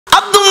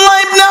আব্দুল্লাহ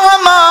ইবনে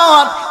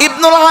আমর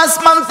ইবনুল আস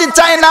মানতে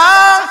চায় না,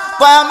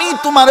 কয় আমি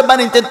তোমার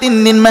বাড়িতে 3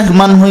 দিন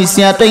মেহমান হইছি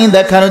এটাই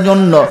দেখার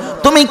জন্য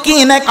তুমি কি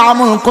নেক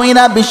আমল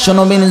কইরা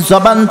বিশ্বনবীর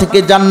জবান থেকে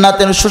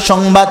জান্নাতের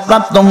সুসংবাদ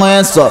প্রাপ্ত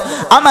হয়েছো,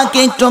 আমাকে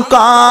একটু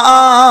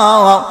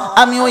কও,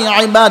 আমি ওই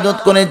ইবাদত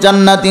করে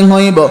জান্নাতি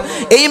হইব।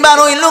 এইবার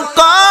ওই লোক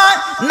কয়,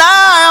 না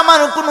আমার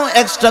কোনো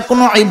এক্সট্রা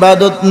কোনো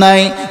ইবাদত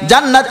নাই,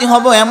 জান্নাতি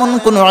হব এমন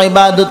কোনো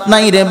ইবাদত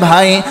নাই রে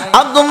ভাই।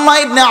 আব্দুল্লাহ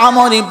ইবনে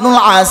আমর ইবনুল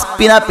আস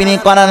পিরাপিরি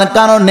করার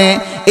কারণে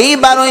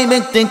এইবার ওই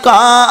ব্যক্তি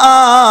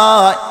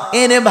কয়,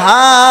 এরে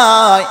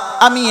ভাই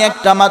আমি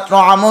একটা মাত্র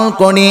আমল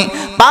করি,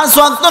 5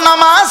 ওয়াক্ত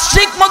নামাজ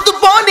ঠিকমতো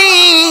পড়ি,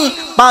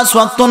 5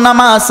 ওয়াক্ত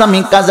নামাজ আমি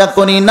কাজা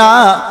করি না।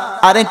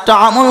 আরেকটা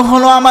আমল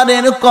হলো আমার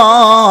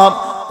এরকম,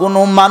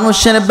 কোনো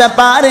মানুষের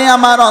ব্যাপারে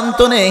আমার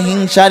অন্তরে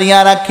হিংসারিয়া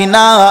রাখি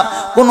না,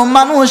 কোনো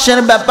মানুষের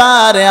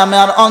ব্যাপারে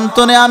আমার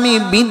অন্তরে আমি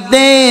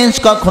বিদ্বেষ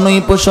কখনোই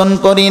পোষণ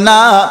করি না।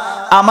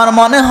 আমার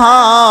মনে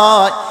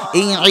হয়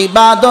এই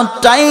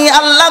ইবাদতটাই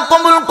আল্লাহ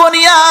কবুল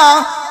করিয়া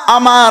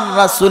আমার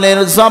রাসূলের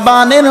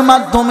জবানের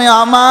মাধ্যমে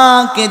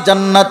আমাকে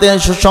জান্নাতের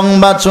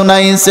সুসংবাদ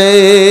শোনাইছে।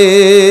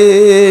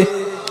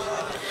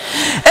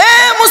 এ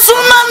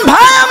মুসলমান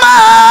ভাই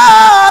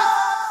আমার,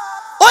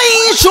 ওই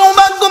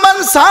সৌভাগ্যবান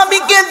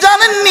সাহাবীকে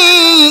জানেননি?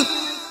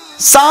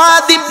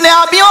 সাদ ইবনে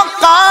আবি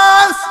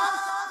ওয়াক্কাস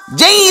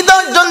যেই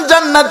 10 জন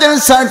জান্নাতের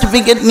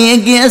সার্টিফিকেট নিয়ে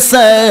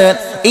গিয়েছেন,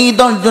 এই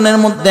 10 জনের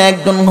মধ্যে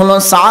একজন হলো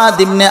সাদ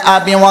ইবনে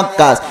আবি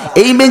ওয়াক্কাস।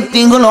 এই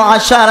ব্যক্তি হলো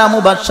আশারা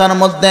মুবাশশার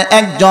মধ্যে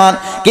একজন,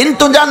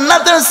 কিন্তু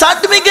জান্নাতের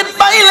সার্টিফিকেট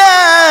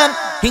পাইলেন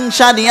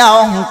হিংসা নিয়ে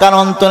অহংকার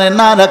অন্তরে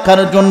না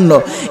রাখার জন্য।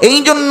 এই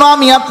জন্য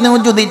আমি আপনিও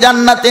যদি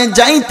জান্নাতে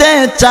যাইতে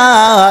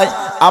চাই,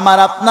 আমার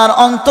আপনার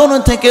অন্তর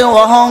থেকে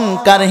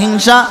অহংকার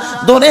হিংসা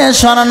দূরে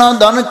সরানো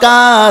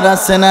দরকার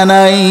আছে না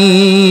নাই?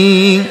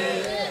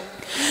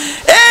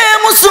 এ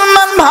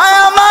মুসলমান ভাই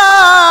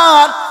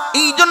আমার,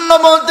 এই জন্য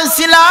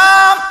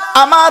বলতেছিলাম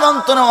আমার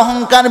অন্তরে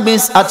অহংকার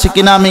বীজ আছে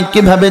কিনা আমি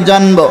কিভাবে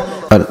জানবো?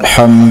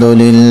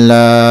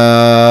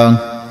 আলহামদুলিল্লাহ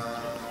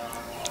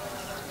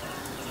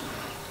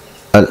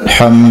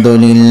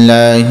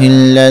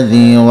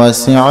আলহামদুলিল্লাহিল্লাযী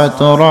ওয়াসি'আত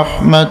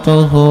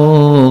রাহমাতুহু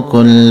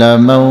কুল্লা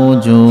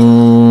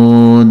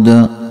মাওজুদ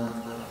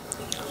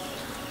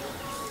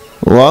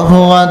ওয়া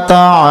হুয়া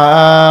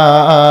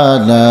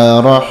তাআলা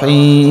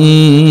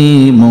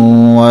রহিমুন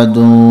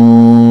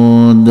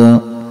ওয়াদুদ।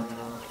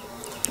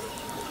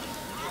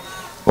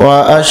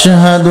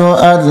 وأشهد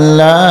أن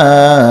لا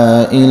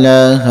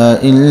إله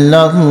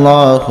إلا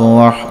الله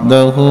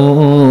وحده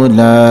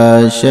لا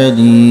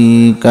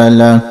شريك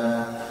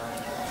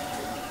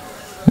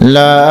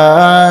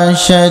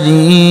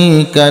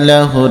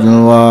له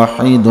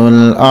الواحد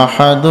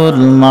الأحد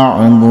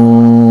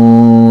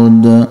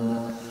المعبود.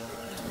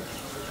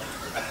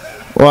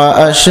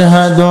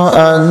 وأشهد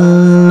أن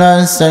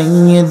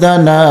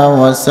سيدنا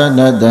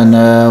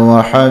وسندنا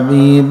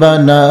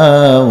وحبيبنا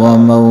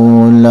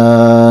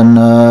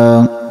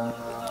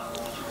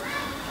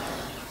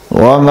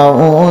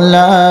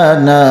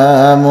ومولانا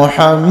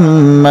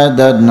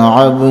محمدا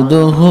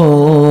عبده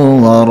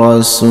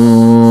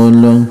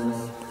ورسوله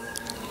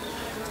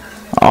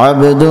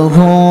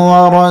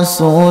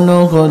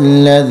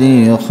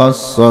الذي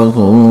خصه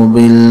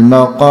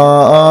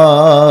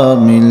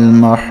بالمقام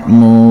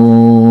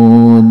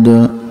المحمود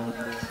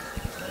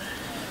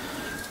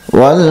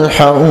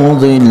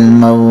والحوض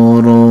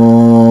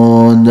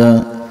المورود.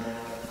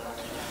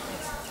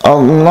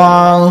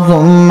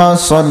 اللهم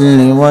صل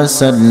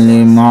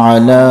وسلم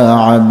على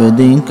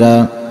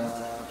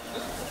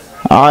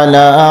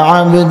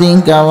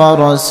عبدك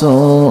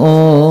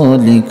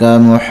ورسولك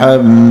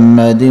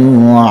محمد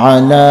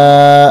وعلى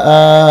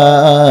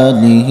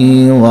آله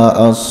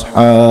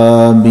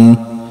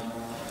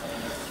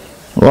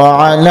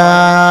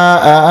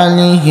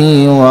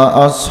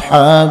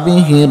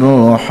وأصحابه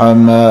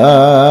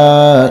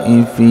الرحماء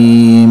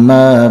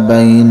فيما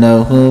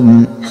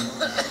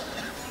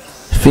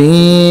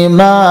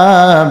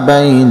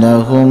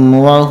بينهم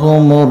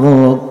وهم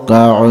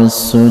الركع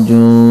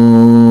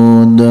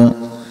السجود.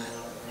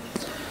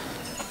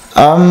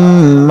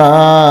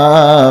 أما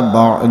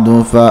بعد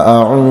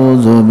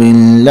فأعوذ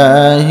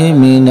بالله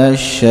من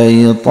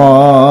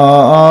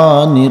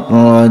الشيطان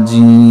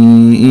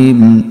الرجيم.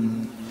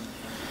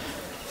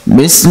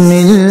 بسم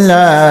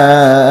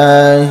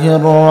الله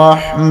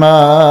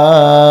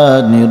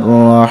الرحمن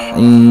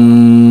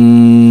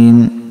الرحيم.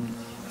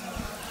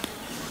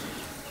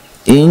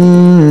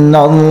 إن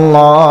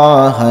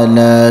الله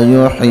لا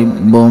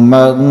يحب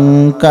من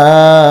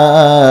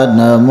كان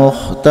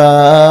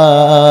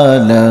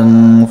مختالا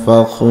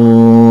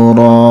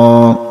فخورا.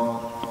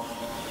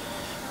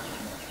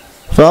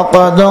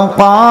 فقد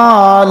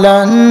قال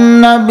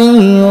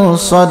النبي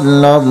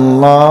صلى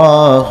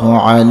الله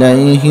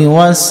عليه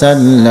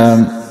وسلم: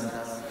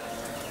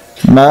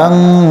 من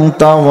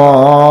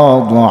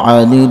تواضع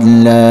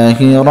لله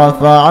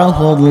رفعه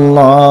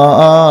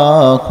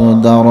الله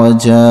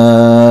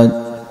درجات.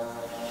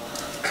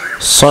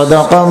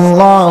 صدق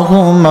الله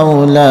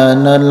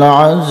مولانا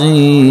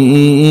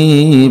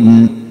العظيم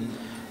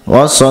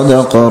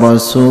وصدق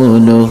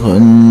رسوله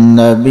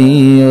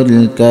النبي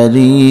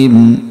الكريم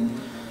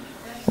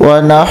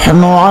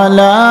ونحن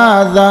على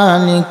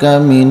ذلك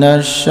من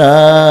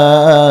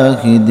الشاهدين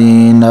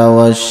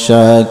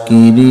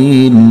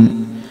والشاكرين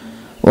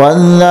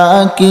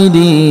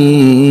والذاكرين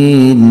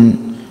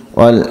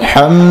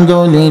والحمد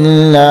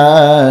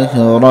لله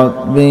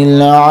رب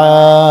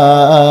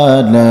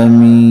العالمين.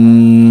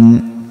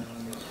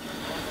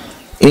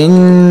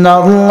 إن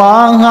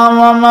الله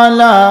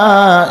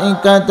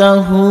وملائكته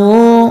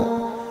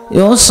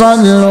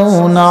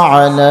يصلون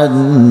على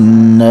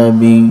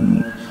النبي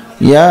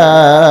يا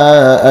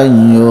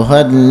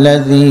أيها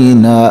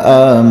الذين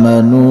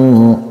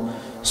آمنوا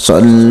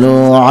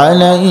صلوا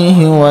عليه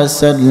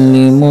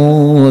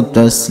وسلموا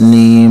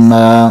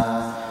تسليما.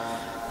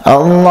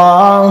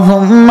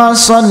 اللهم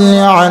صل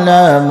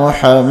على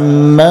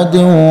محمد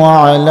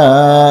وعلى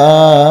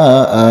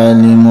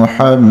آل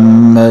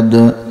محمد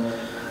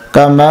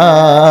كما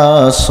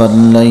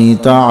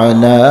صليت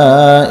على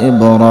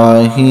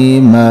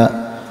إبراهيم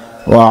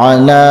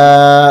وعلى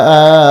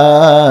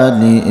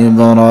آل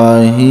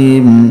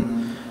إبراهيم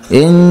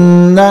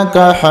إنك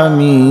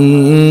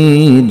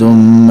حميد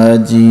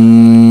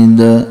مجيد.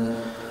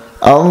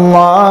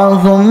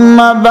 اللهم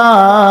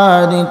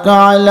بارك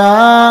على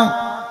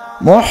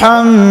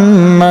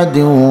محمد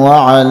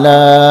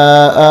وعلى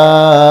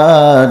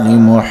آل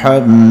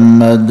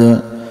محمد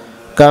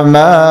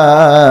كما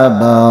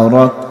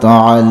باركت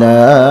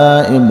على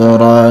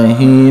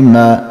إبراهيم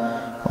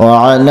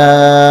وعلى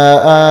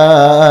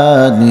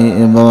آل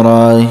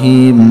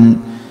إبراهيم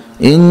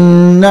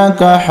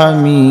إنك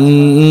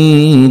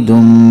حميد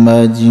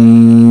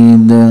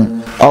مجيد.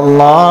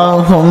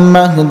 اللهم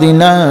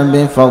اهدنا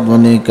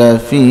بفضلك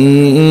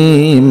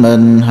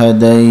فيمن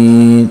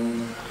هديت.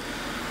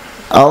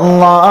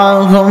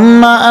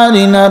 اللهم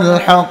أرنا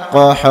الحق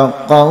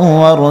حقا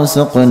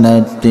وارزقنا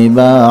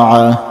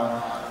اتباعه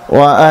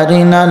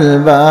وأرنا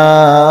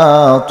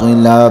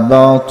الباطل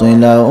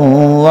باطلا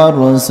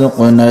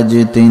وارزقنا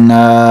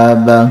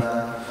اجتنابه.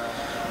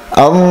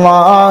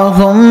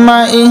 اللهم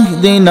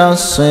اهدنا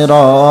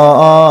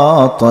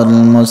الصراط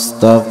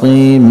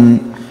المستقيم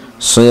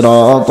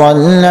صراط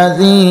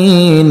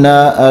الذين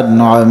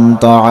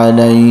أنعمت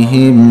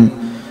عليهم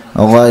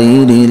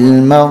غير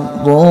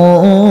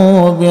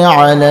المغضوب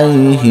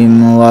عليهم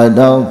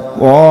ولا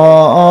الضالين.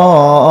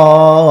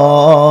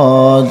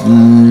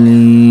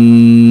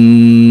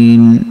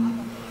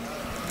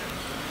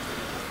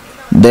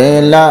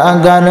 दिल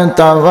अगर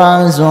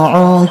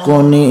तवाज़ुओं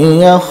कुनी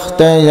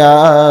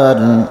अख्तियार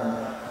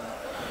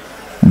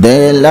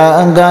दिल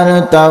अगर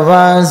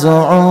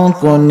तवाज़ुओं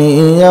कुनी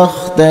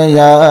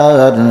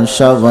अख्तियार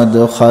शवद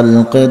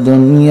खल्क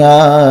दुनिया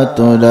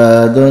तुरा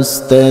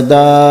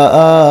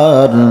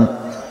दुस्तेदार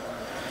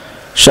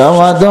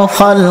शवद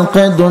खल्क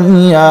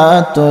दुनिया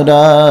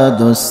तुरा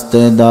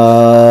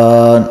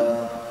दुस्तेदार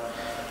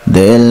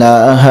दिल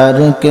हर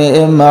के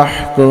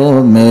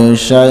महकूम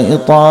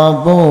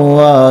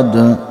शैताबुआद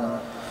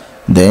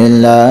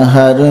दिल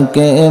हर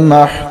के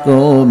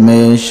महकूम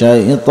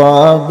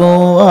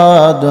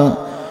शैताबुआद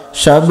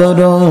शब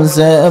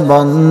रोज़े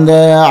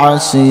बंदे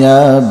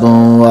आशियाबुआद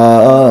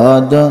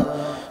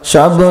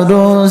शब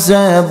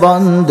रोज़े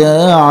बंदे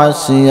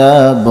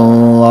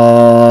आशियाबुआद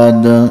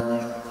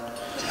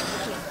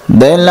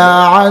दिल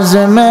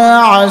आज़्म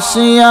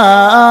आशिया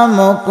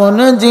मुकुन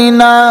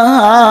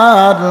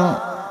जिनार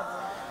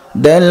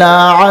दिल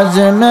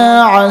आज़्म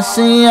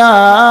आशिया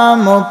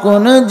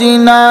मुकुन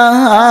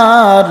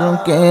जिनार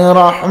के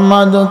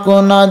रहमत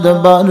कुनद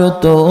बर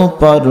तो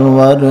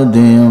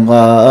परवरदिगार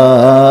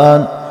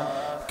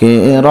के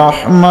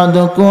रहमत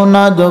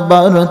कुनद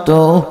बर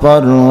तो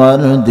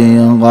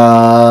परवरदिगार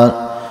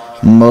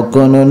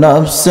मुकुन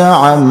नफ्स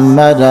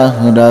अम्मरह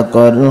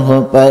कर हो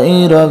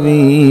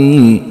पैरवी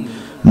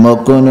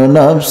मुकुन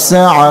नफ्स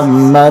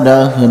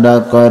अम्मरह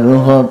कर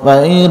हो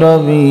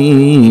पैरवी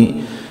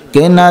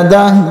के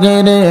नदह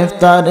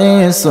गिरफ्तारे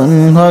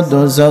सुन्ह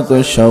दुज़क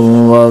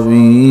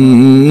शव्वी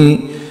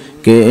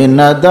के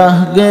नदह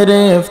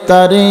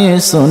गिरफ्तारे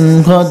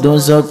सुन्ह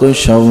दुज़क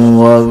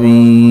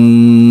शव्वी।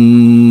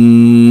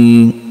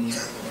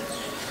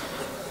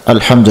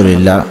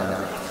 अल्हम्दुलिल्लाह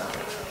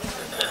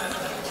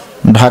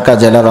ढाका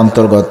जिलार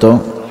अंतर्गत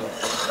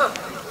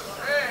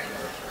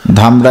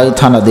धामराई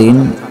थानाधीन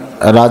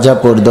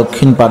राजापुर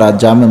दक्षिण पाड़ा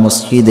जामे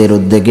मस्जिदेर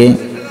उद्योगे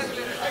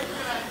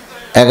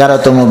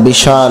 11तम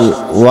विशाल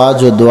वाज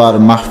ও দোয়ার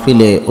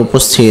মাহফিলে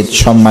উপস্থিত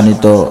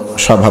সম্মানিত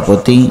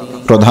সভাপতি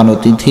প্রধান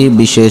অতিথি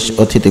বিশেষ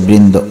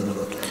অতিথিবৃন্দ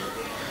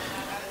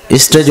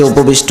স্টেজে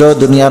উপবিষ্ট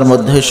দুনিয়ার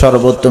মধ্যে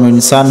সর্বোত্তম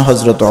ইনসান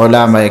হযরত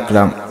উলামা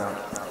একরাম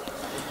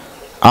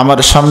আমার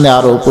সামনে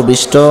আরো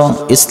উপবিষ্ট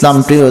ইসলাম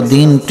প্রিয়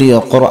দ্বীন প্রিয়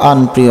কোরআন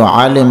প্রিয়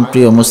আলেম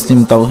প্রিয় মুসলিম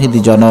তাওহীদি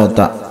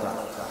জনতা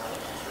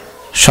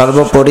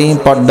সর্বোপরি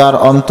পর্দার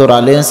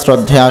অন্তরালে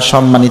শ্রদ্ধেয়া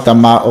সম্মানিতা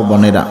মা ও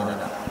বোনেরা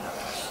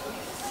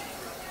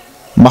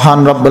महान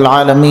रब्बुल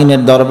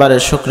आलमीनेर दरबारे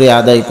शुक्रिया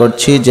आदाय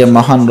करछि जे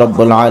महान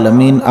रब्बुल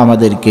आलमीन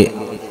आमादेरके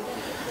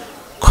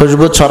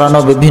खुशबू छड़ानो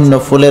विभिन्न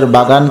फुलेर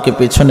बागान के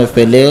पिछने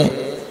फेले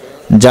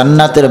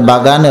জান্নাতের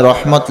বাগানে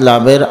রহমত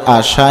লাভের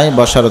আশায়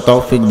বসার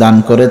তৌফিক দান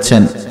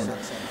করেছেন।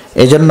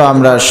 এজন্য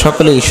আমরা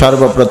সকলেই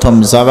সর্বপ্রথম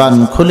জবান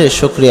খুলে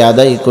শুকরিয়া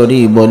আদায় করি,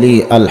 বলি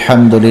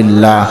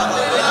আলহামদুলিল্লাহ।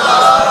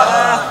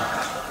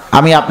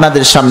 আমি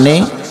আপনাদের সামনে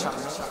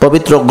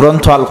পবিত্র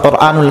গ্রন্থ আল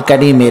কোরআনুল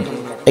কারীমের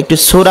একটি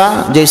সূরা,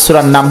 যে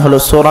সূরার নাম হলো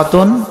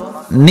সূরাতুন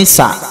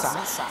নিসা।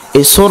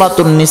 এই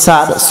সূরাতুন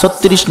নিসার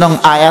 36 নং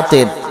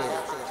আয়াতের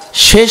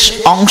শেষ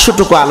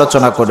অংশটুকু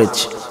আলোচনা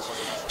করেছি।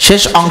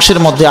 শেষ অংশের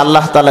মধ্যে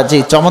আল্লাহ তাআলা যে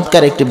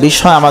চমৎকার একটি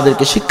বিষয়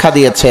আমাদেরকে শিক্ষা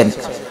দিয়েছেন,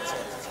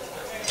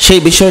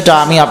 সেই বিষয়টা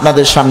আমি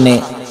আপনাদের সামনে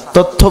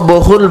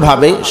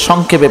তথ্যবহুলভাবে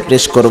সংক্ষেপে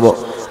পেশ করব।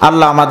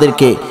 আল্লাহ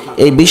আমাদেরকে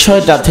এই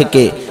বিষয়টা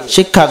থেকে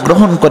শিক্ষা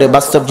গ্রহণ করে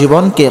বাস্তব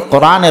জীবনকে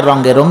কোরআনের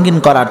রঙে রঙিন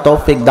করার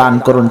তৌফিক দান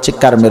করুন।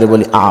 চিৎকার মেরে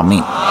বলি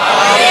আমিন।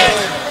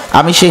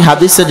 আমি সেই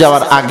হাদিসে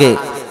যাওয়ার আগে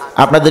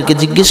আপনাদেরকে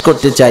জিজ্ঞেস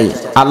করতে চাই,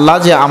 আল্লাহ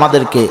যে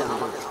আমাদেরকে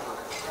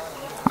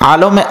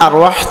আলমে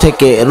আরওয়াহ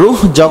থেকে, রূহ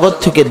জগৎ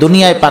থেকে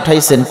দুনিয়ায়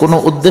পাঠাইছেন কোনো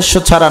উদ্দেশ্য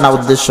ছাড়া না?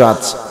 উদ্দেশ্য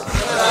আছে।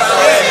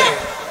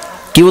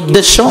 কি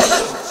উদ্দেশ্য?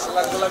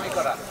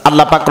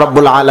 আল্লাহ পাক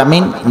রব্বুল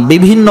আলামিন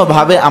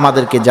বিভিন্নভাবে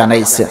আমাদেরকে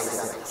জানাইছেন।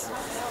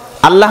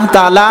 আল্লাহ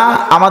তাআলা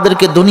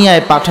আমাদেরকে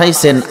দুনিয়ায়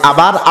পাঠাইছেন,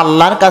 আবার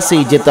আল্লাহর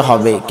কাছেই যেতে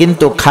হবে,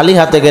 কিন্তু খালি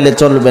হাতে গেলে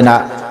চলবে না,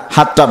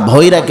 হাতটা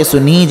ভইরা কিছু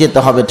নিয়ে যেতে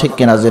হবে। ঠিক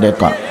কিনা জোরে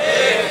কর?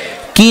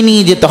 কি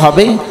নিয়ে যেতে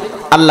হবে?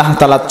 আল্লাহ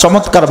তাআলা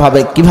চমৎকার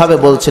ভাবে কিভাবে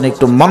বলছেন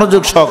একটু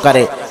মনোযোগ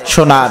সহকারে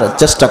শোনার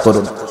চেষ্টা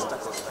করুন।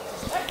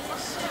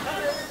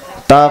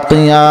 তা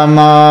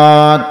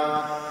কিয়ামত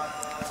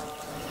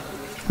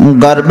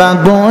গরবা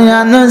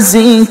গোয়ান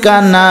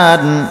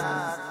জিকানান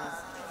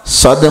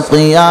সদ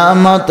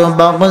কিয়ামত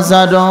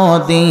বগজারো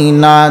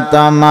দিনা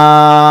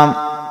তামাম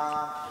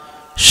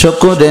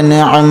শুকর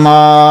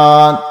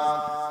নি'মাত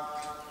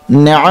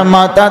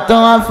নি'মাতাত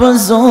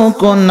আফজু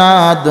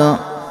কুনাদ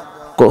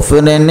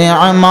কুফর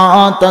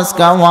নি'মাত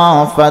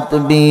আসকাওয়াফাত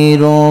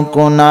বিরু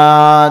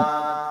কুনাদ।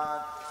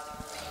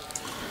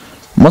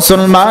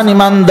 মুসলমান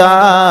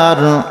ইমানদার,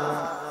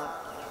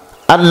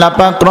 আল্লাহ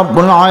পাক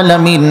রব্বুল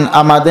আলামিন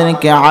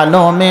আমাদেরকে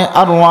আলমে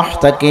আরওয়াহ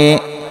থেকে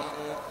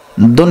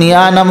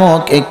দুনিয়া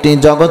নামক একটি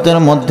জগতের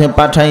মধ্যে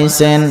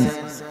পাঠাইছেন।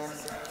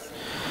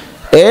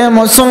 এ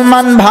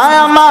মুসলমান ভাই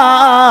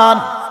আমার,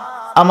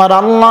 আমার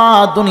আল্লাহ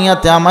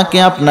দুনিয়াতে আমাকে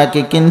আপনাকে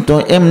কিন্তু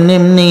এমনি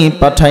এমনি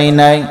পাঠাই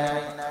নাই।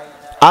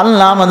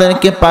 আল্লাহ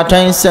আমাদেরকে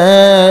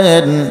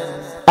পাঠাইছেন,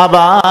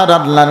 আবার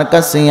আল্লাহর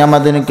কাছে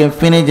আমাদেরকে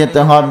ফিরে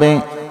যেতে হবে।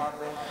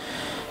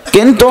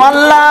 কিন্তু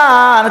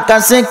আল্লাহর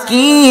কাছে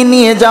কি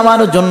নিয়ে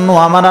যাওয়ার জন্য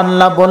আমার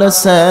আল্লাহ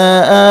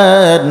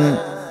বলেছেন?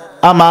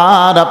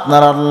 আমার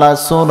আপনার আল্লাহ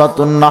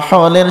সূরাতুন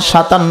নাহলের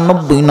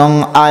 ৯৭ নং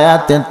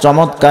আয়াতে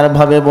চমৎকার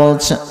ভাবে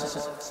বলছে।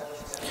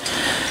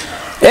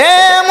 এ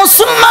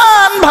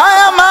মুসলমান ভাই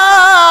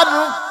আমার,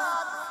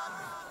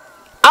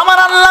 আমার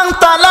আল্লাহ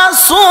তাআলা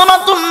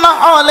সূরাতুন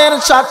নাহলের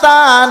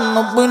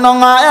 ৯৭ নং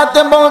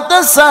আয়াতে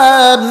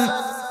বলতেছেন,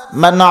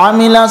 মান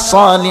আমিলা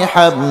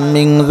সালিহাম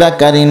মিন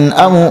যাকারিন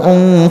আও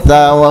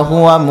উনসা ওয়া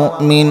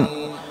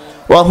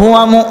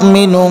হুয়া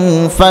মুমিনুন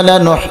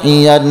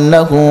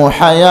ফালানুহইয়ান্নাহু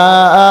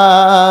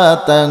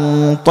হায়াতান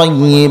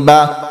তাইয়্যিবা।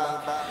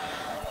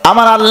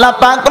 আমার আল্লাহ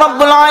পাক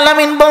রব্বুল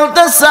আলামিন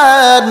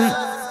বলতেছেন,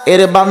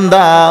 এর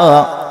বান্দা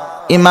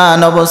ঈমান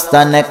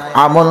অবস্থায় নেক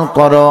আমল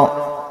করো,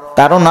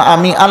 কারণ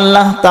আমি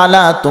আল্লাহ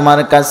তাআলা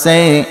তোমার কাছে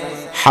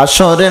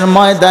হাসরের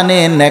ময়দানে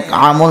নেক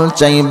আমল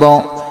চাইব।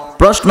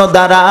 প্রশ্ন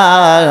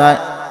দাঁড়ায়,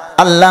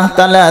 আল্লাহ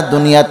তাআলা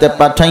দুনিয়াতে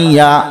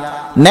পাঠাইয়া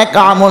নেক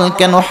আমল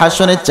কেন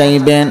হাসরে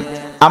চাইবেন?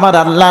 আমার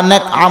আল্লাহ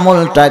নেক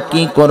আমলটা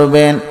কি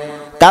করবেন?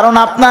 কারণ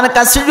আপনার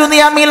কাছে যদি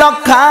আমি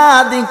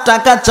লক্ষাধিক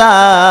টাকা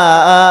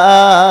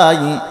চাই,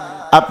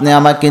 আপনি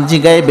আমাকে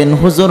জিগাইবেন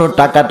হুজুর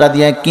টাকাটা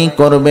দিয়ে কি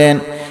করবেন?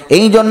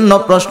 এই জন্য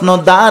প্রশ্ন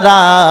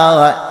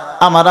দাঁড়ায়,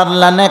 আমার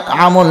আল্লাহ নেক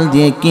আমল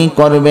দিয়ে কি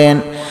করবেন?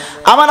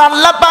 আমার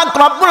আল্লাহ পাক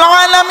রব্বুল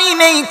আলামিন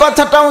এই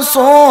কথাটাও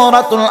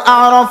সূরাতুল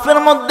আরাফের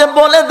মধ্যে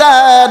বলে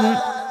দেন।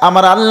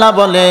 আমার আল্লাহ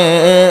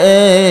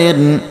বলেন,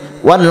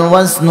 ওয়াল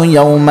ওয়াজনু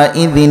ইয়াউমা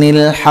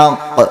ইযিনিল হক।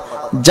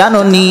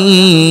 জাননি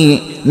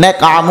নেক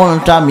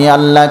আমলটা আমি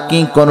আল্লাহ কি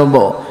করব?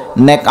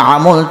 নেক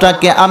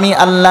আমলটাকে আমি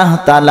আল্লাহ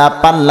তাআলা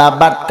পাল্লা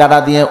বাটকারা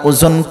দিয়ে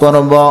ওজন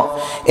করব।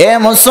 এ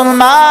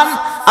মুসলমান,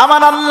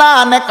 আমার আল্লাহ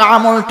নেক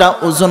আমলটা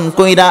ওজন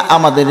কইরা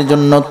আমাদের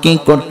জন্য কি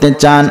করতে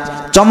চান?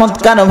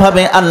 চমৎকার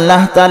ভাবে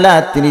আল্লাহ তাআলা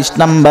 30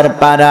 নম্বর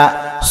পারা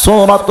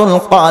সূরাতুল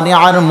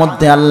কারিআর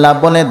মধ্যে আল্লাহ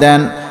বলে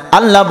দেন,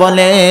 আল্লাহ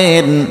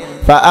বলেন,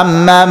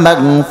 فأما من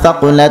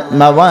ثقلت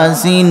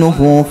موازينه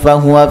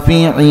فهو في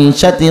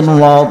عيشة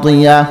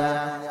راضية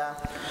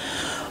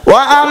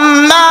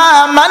وأما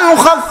من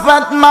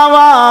خفت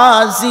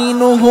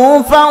موازينه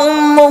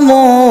فأمه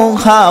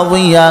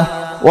خاوية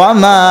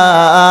وما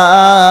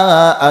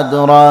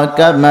أدراك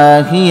ما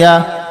هي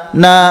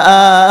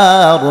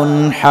نار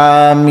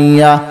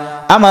حامية।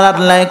 আমার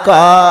আল্লাহ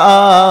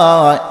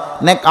কয়,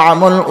 নেক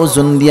আমল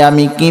ওজন দিয়ে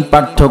আমি কি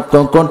পার্থক্য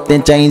করতে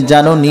চাই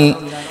জানোনি?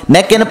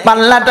 নেকের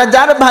পাল্লাটা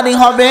যার ভারী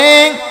হবে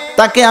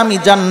তাকে আমি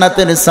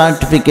জান্নাতের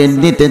সার্টিফিকেট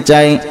দিতে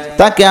চাই,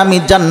 তাকে আমি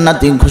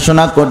জান্নাতি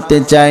ঘোষণা করতে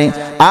চাই।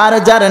 আর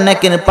যার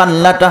নেকের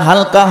পাল্লাটা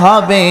হালকা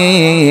হবে,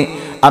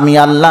 আমি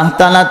আল্লাহ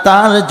তাআলা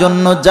তার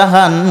জন্য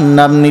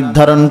জাহান্নাম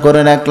নির্ধারণ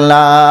করে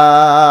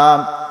রাখলাম।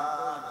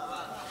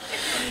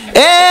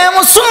 এ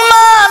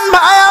মুসলমান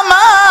ভাই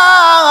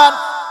আমার,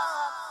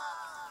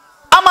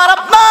 আমার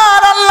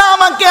আপনার আল্লাহ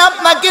আমাকে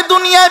আপনাকে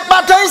দুনিয়ায়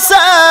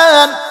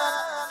পাঠাইছেন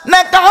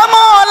নেক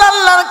আমল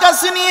আল্লাহর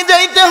কাছে নিয়ে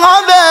যাইতে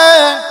হবে।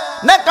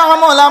 নেক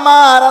আমল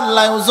আমার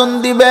আল্লাহ ওজন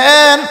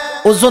দিবেন,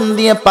 ওজন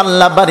দিয়ে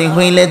পাল্লা ভারী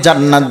হইলে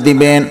জান্নাত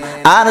দিবেন।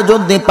 আর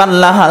যদি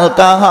পাল্লা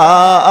হালকা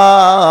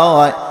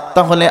হয়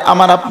তাহলে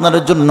আমার আপনার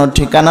জন্য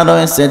ঠিকানা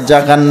রয়েছে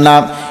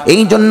জাহান্নাম।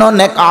 এই জন্য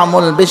নেক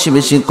আমল বেশি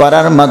বেশি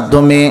করার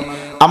মাধ্যমে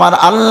আমার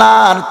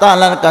আল্লাহর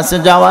তাআলার কাছে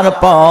যাওয়ার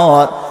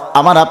পর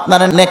আমার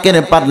আপনার নেকের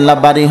পাল্লা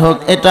ভারী হোক,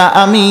 এটা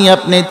আমি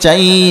আপনি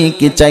চাই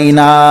কি চাই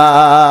না?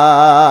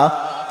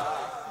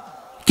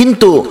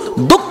 কিন্তু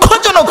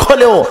দুঃখজনক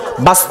হলেও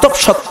বাস্তব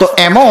সত্য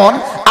এমন,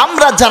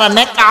 আমরা যারা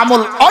নেক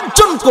আমল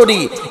অর্জন করি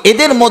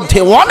এদের মধ্যে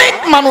অনেক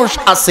মানুষ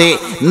আছে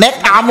নেক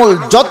আমল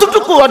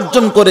যতটুকু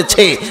অর্জন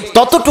করেছে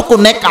ততটুকু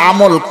নেক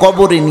আমল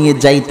কবরে নিয়ে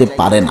যাইতে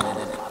পারে না।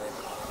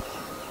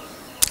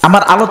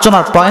 আমার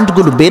আলোচনার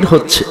পয়েন্টগুলো বের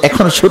হচ্ছে,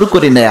 এখন শুরু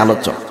করি নাই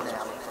আলোচনা।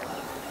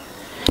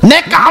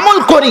 নেক আমল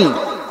করি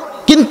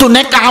কিন্তু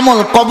নেক আমল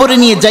কবরে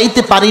নিয়ে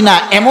যাইতে পারি না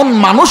এমন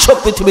মানুষও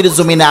পৃথিবীর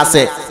জমিনে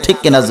আছে, ঠিক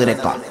কিনা জোরে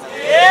কন?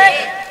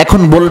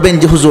 এখন বলবেন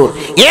যে হুজুর,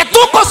 এত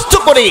কষ্ট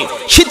করে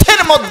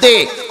শীতের মধ্যে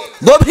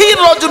গভীর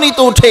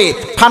রজনীতে উঠে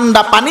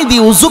ঠান্ডা পানি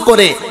দিয়ে উযু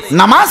করে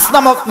নামাজ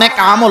নামক নেক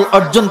আমল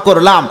অর্জন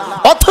করলাম,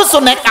 অথচ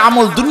নেক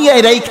আমল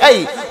দুনিয়ায় রাইখাই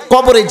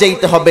কবরে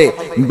যাইতে হবে,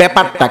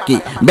 ব্যাপারটা কি?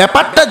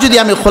 ব্যাপারটা যদি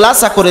আমি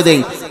খোলাসা করে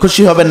দেই,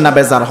 খুশি হবেন না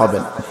বেজার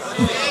হবেন?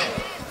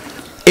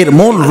 এর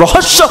মূল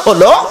রহস্য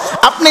হলো,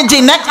 আপনি যে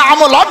নেক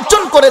আমল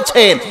অর্জন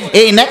করেছেন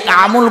এই নেক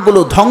আমলগুলো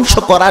ধ্বংস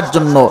করার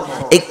জন্য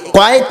এই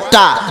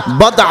কয়েকটা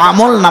বদ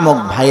আমল নামক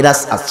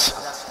ভাইরাস আছে।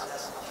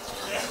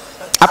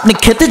 আপনি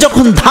খেতে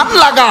যখন ধান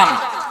লাগান,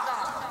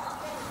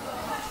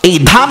 এই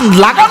ধান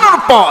লাগানোর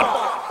পর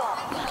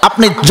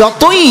আপনি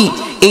যতই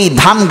এই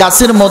ধান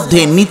গাছের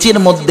মধ্যে নিচের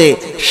মধ্যে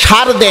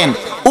সার দেন,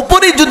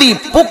 উপরে যদি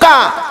পোকা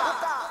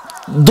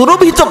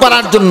দূরীভূত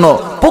করার জন্য,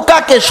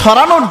 পোকাকে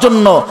সরানোর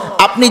জন্য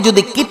আপনি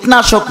যদি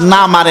কীটনাশক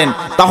না মারেন,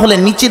 তাহলে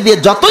নিচে দিয়ে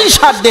যতই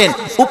সার দেন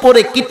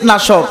উপরে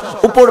কীটনাশক,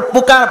 উপর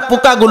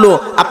পোকাগুলো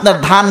আপনার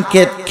ধান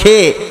ক্ষেত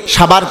খেয়ে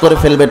সাবার করে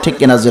ফেলবে, ঠিক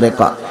কিনা জোরে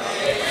কর?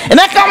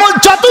 নেক আমল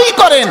যতই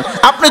করেন,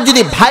 আপনি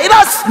যদি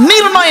ভাইরাস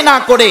নির্ণয় না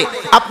করে,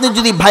 আপনি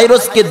যদি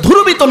ভাইরাসকে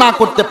দূরীভূত না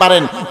করতে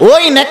পারেন,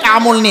 ওই নেক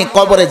আমল নিয়ে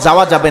কবরে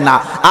যাওয়া যাবে না।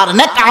 আর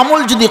নেক আমল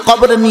যদি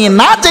কবরে নিয়ে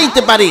না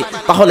যাইতে পারি,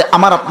 তাহলে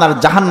আমার আপনার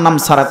জাহান্নাম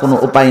ছাড়া কোনো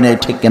উপায় নাই,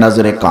 ঠিক কিনা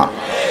জোরে কর?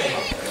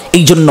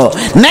 এই জন্য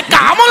নেক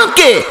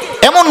আমলকে,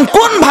 এমন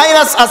কোন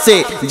ভাইরাস আছে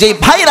যে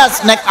ভাইরাস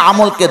নেক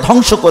আমলকে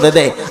ধ্বংস করে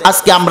দেয়?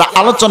 আজকে আমরা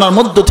আলোচনার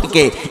মধ্য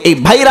থেকে এই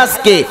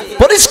ভাইরাসকে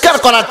পরিষ্কার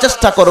করার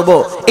চেষ্টা করব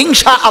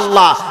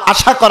ইনশাআল্লাহ।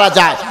 আশা করা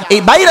যায়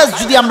এই ভাইরাস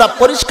যদি আমরা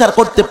পরিষ্কার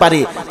করতে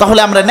পারি, তাহলে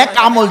আমরা নেক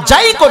আমল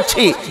যাই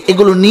করছি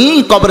এগুলো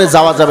নিয়েই কবরে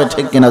যাওয়া যাবে,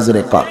 ঠিক কিনা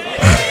জোরে কর?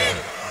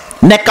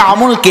 নেক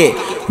আমলকে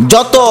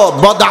যত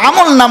বদ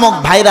আমল নামক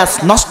ভাইরাস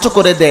নষ্ট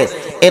করে দেয়,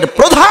 এর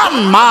প্রধান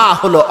মা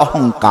হলো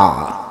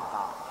অহংকার।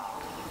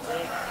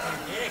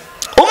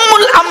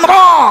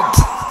 আমরাদ,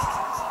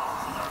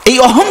 এই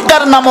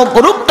অহংকার নামক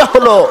রোগটা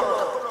হলো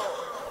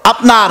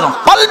আপনার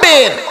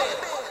কলবের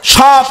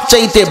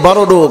সবচাইতে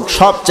বড় রোগ,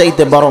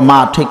 সবচাইতে বড় মা,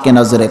 ঠিক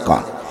কিনা জোরে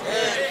কর?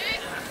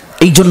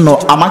 এই জন্য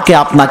আমাকে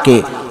আপনাকে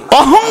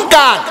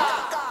অহংকার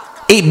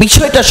এই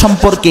বিষয়টা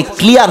সম্পর্কে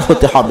ক্লিয়ার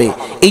হতে হবে।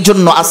 এই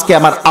জন্য আজকে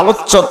আমার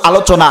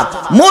আলোচনার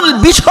মূল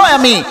বিষয়,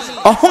 আমি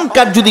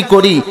অহংকার যদি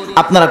করি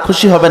আপনারা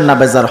খুশি হবেন না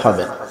বেজার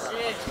হবেন?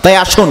 তাই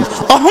আসুন,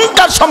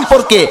 অহংকার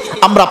সম্পর্কে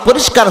আমরা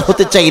পরিষ্কার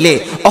হতে চাইলে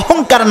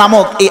অহংকার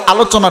নামক এই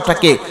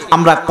আলোচনাটাকে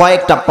আমরা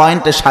কয়েকটা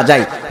পয়েন্টে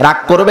সাজাই, রাগ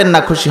করবেন না,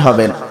 খুশি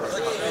হবেন।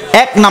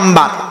 1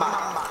 নাম্বার,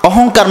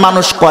 অহংকার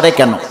মানুষ করে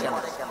কেন?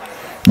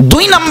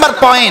 2 নাম্বার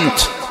পয়েন্ট,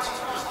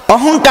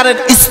 অহংকারের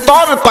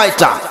স্তর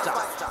কয়টা?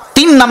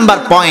 3 নাম্বার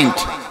পয়েন্ট,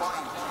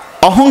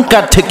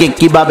 অহংকার থেকে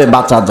কিভাবে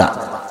বাঁচা যায়,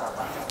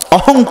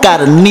 অহংকার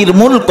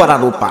নির্মূল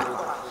করার উপায়।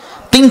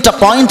 3টা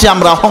পয়েন্টে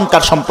আমরা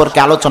অহংকার সম্পর্কে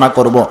আলোচনা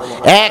করব।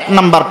 1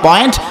 নাম্বার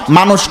পয়েন্ট,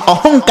 মানুষ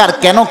অহংকার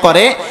কেন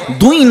করে?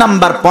 2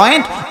 নাম্বার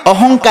পয়েন্ট,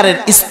 অহংকারের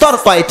স্তর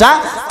কয়টা?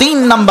 3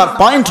 নাম্বার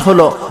পয়েন্ট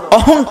হলো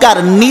অহংকার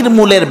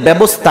নির্মূলের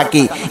ব্যবস্থা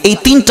কি? এই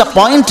 3টা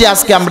পয়েন্টে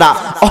আজকে আমরা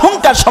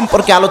অহংকার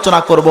সম্পর্কে আলোচনা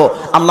করব।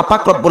 আল্লাহ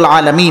পাক রব্বুল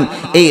আলামিন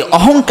এই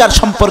অহংকার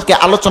সম্পর্কে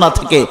আলোচনা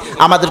থেকে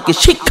আমাদেরকে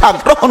শিক্ষা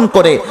গ্রহণ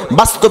করে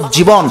বাস্তব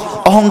জীবন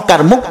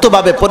অহংকার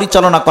মুক্তভাবে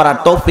পরিচালনা করার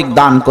তৌফিক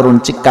দান করুন।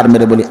 চিৎকার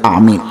মেরে বলি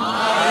আমিন।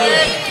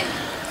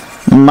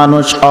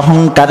 মানুষ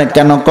অহংকার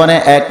কেন করে?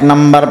 1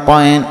 নাম্বার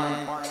পয়েন্ট,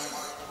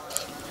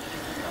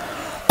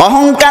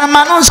 অহংকার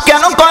মানুষ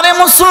কেন করে?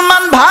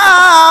 মুসলমান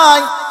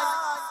ভাই,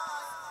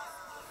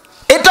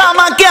 এটা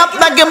আমাকে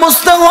আপনাকে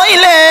বুঝতে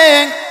হইলে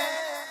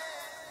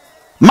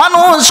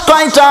মানুষ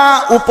কয়টা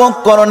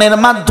উপকরণের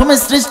মাধ্যমে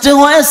সৃষ্টি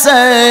হয়েছে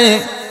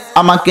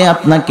আমাকে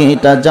আপনাকে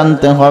এটা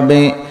জানতে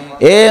হবে।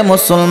 এ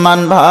মুসলমান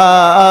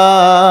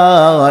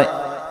ভাই,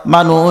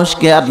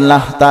 মানুষকে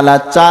আল্লাহ তাআলা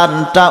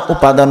চারটা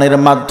উপাদানের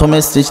মাধ্যমে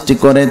সৃষ্টি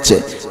করেছে,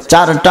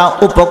 চারটা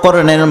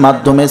উপকরণের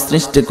মাধ্যমে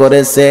সৃষ্টি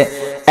করেছে।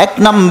 1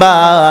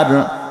 নাম্বার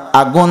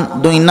আগুন,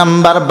 2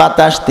 নাম্বার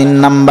বাতাস, 3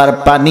 নাম্বার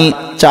পানি,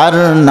 4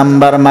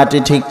 নাম্বার মাটি।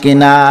 ঠিক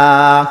কিনা?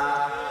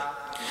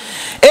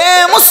 এ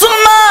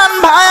মুসলমান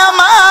ভাই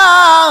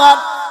আমার,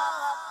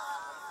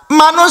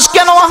 মানুষ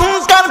কেন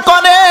অহংকার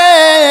করে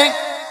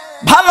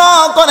ভালো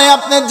করে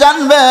আপনি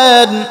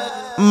জানবেন।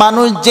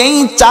 মানুষ যেই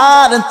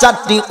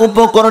চারটি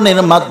উপকরণের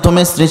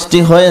মাধ্যমে সৃষ্টি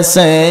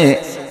হয়েছে,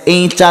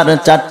 এই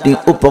চারটি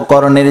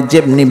উপকরণের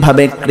যেমনি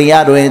ভাবে ক্রিয়া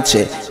রয়েছে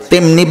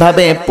তেমনি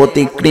ভাবে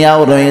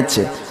প্রতিক্রিয়াও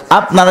রয়েছে।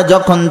 আপনার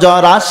যখন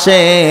জ্বর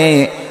আসে,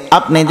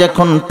 আপনি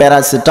যখন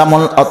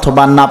প্যারাসিটামল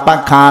অথবা নাপা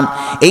খান,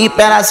 এই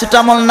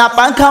প্যারাসিটামল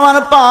নাপা খাওয়ার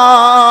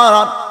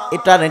পর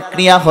এটার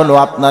ক্রিয়া হলো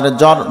আপনার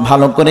জ্বর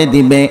ভালো করে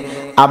দিবে।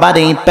 আবার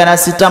এই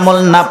প্যারাসিটামল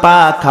নাপা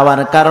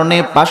খাওয়ার কারণে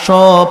পার্শ্ব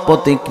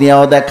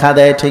প্রতিক্রিয়াও দেখা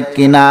দেয়। ঠিক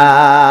কিনা?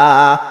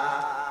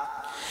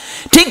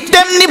 ঠিক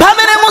তেমনি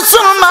ভাবে রে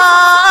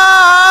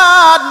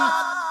মুসলমান,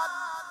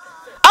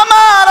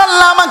 আমার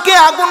আল্লাহ আমাকে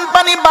আগুন,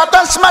 পানি,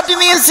 বাতাস, মাটি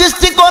নিয়ে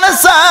সৃষ্টি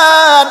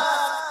করেছেন।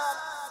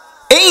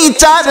 এই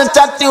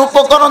চারটি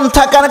উপকরণ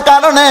থাকার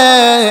কারণে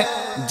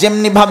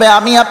যেমনি ভাবে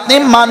আমি আপনি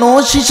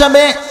মানুষ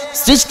হিসাবে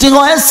সৃষ্টি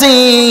হয়েছি,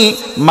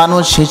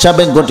 মানুষ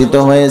হিসাবে গঠিত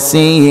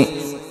হয়েছি,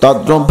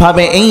 তদ্রূপ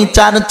ভাবে এই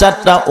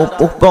চারটা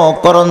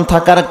উপকরণ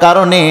থাকার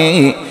কারণে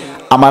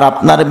আমার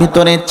আপনার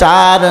ভিতরে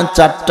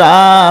চারটা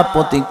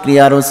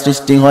প্রতিক্রিয়ারও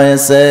সৃষ্টি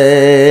হয়েছে।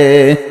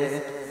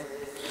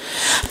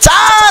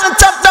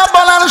 চারটা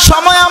বলার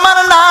সময় আমার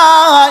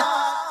নাই।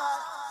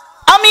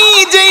 আমি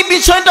যেই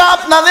বিষয়টা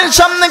আপনাদের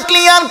সামনে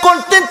ক্লিয়ার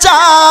করতে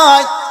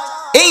চাই,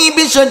 এই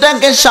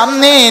বিষয়টাকে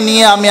সামনে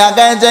নিয়ে আমি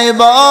আগায়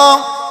যাইব।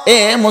 এ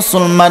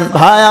মুসলমান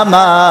ভাই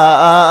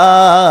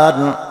আমার,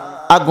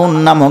 আগুন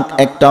নামক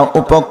একটা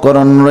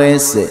উপকরণ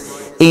রয়েছে।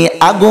 এই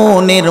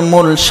আগুনের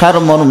মূল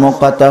সারমর্ম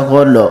কথা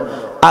হলো,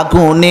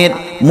 আগুনের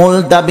মূল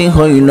দাবি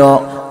হইল,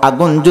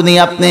 আগুন যদি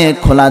আপনি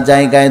খোলা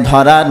জায়গায়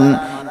ধরান,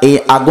 এই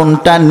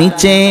আগুনটা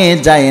নিচে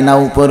যায় না,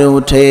 উপরে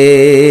উঠে।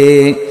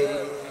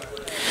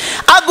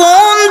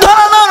 আগুন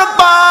ধরানোর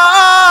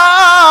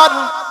পর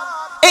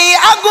এই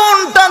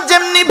আগুনটা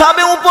যেমনি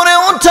ভাবে উপরে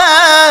উঠে,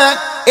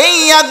 এই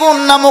আগুন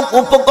নামক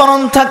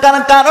উপকরণ থাকার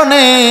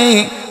কারণে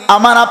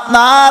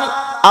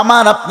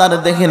আমার আপনার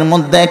দেহের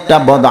মধ্যে একটা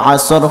বদ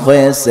আসর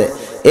হয়েছে।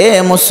 এ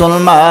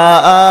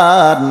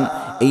মুসলমান,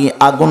 এই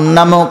আগুন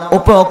নামক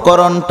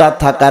উপকরণটা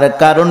থাকার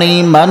কারণেই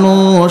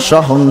মানুষ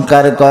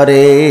অহংকার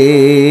করে।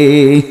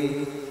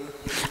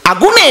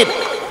 আগুনের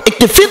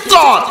একটি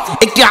ফিতরত,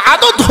 একটি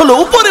আদত হলো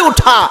উপরে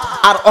ওঠা,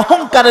 আর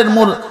অহংকারের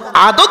মূল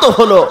আদত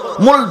হলো,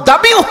 মূল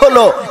দাবিও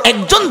হলো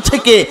একজন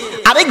থেকে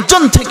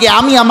আরেকজন থেকে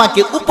আমি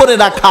আমাকে উপরে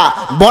রাখা,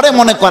 বড়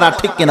মনে করা।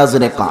 ঠিক কিনা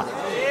জোরে কর।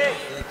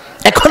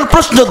 এখন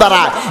প্রশ্ন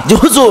দাঁড়ায় যে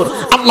হুজুর,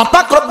 আল্লাহ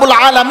পাক রব্বুল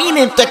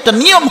আলামিনের তো একটা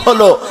নিয়ম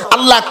হলো,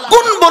 আল্লাহ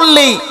কোন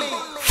বললেই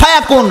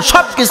ফায়াকুন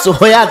সবকিছু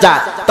হয়ে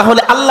যায়,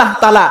 তাহলে আল্লাহ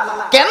তাআলা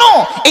কেন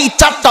এই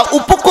চারটা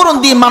উপকরণ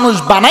দিয়ে মানুষ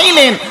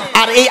বানাইলেন?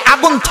 আর এই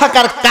আগুন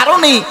থাকার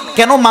কারণেই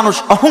কেন মানুষ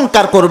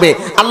অহংকার করবে?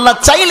 আল্লাহ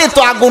চাইলে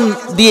তো আগুন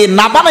দিয়ে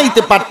না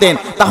বানাইতে পারতেন,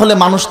 তাহলে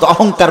মানুষ তো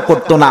অহংকার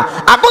করতো না।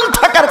 আগুন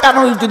থাকার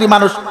কারণে যদি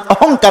মানুষ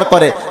অহংকার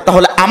করে,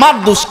 তাহলে আমার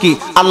দোষ কি?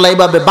 আল্লাহ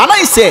এইভাবে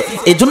বানাইছে,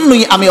 এই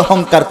জন্যই আমি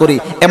অহংকার করি।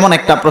 এমন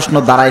একটা প্রশ্ন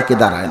দাঁড়ায় কি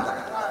দাঁড়ায় না?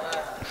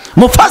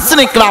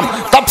 মুফাসসির ইকরাম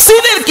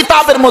তাফসীরের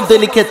কিতাবের মধ্যে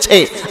লিখেছে,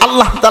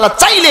 আল্লাহ তাআলা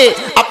চাইলে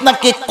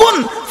আপনাকে কোন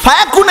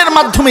ফায়াকুনের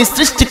মাধ্যমে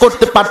সৃষ্টি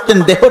করতে পারতেন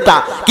দেহটা,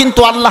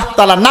 কিন্তু আল্লাহ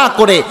তাআলা না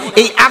করে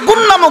এই আগুন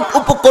নামক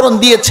উপকরণ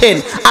দিয়েছেন।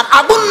 আর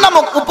আগুন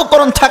নামক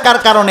উপকরণ থাকার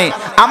কারণে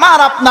আমার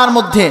আপনার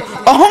মধ্যে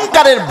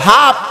অহংকারের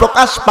ভাব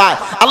প্রকাশ পায়।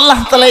 আল্লাহ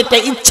তাআলা এটা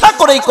ইচ্ছা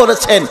করেই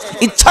করেছেন।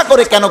 ইচ্ছা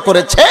করে কেন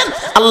করেছেন?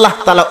 আল্লাহ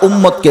তাআলা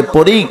উম্মতকে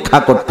পরীক্ষা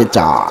করতে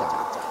চান।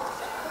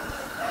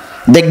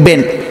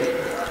 দেখবেন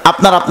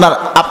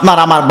আপনার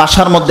আমার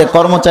বাসার মধ্যে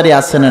কর্মচারী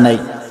আছে না নাই?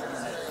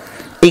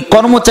 এই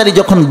কর্মচারী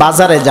যখন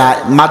বাজারে যায়,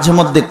 মাঝে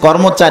মধ্যে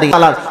কর্মচারী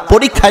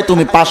পরীক্ষায়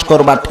তুমি পাশ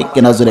করবা। ঠিক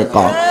কিনা জোরে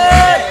কর।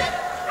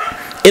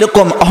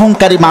 এরকম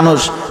অহংকারী মানুষ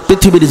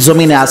পৃথিবীর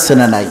জমিনে আছে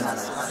না নাই?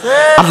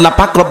 আল্লাহ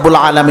পাক রব্বুল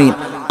আলামিন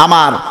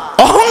আমার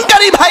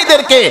অহংকারী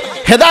ভাইদেরকে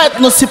হেদায়েত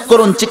নসিব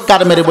করুন।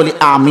 চিৎকার মেরে বলি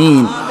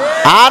আমিন।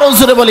 আরো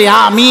জোরে বলি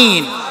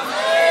আমিন।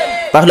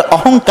 তাহলে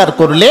অহংকার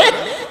করলে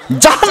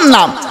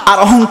জাহান্নাম, আর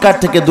অহংকার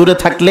থেকে দূরে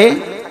থাকলে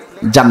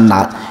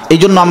জান্নাত। এই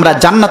জন্য আমরা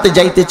জান্নাতে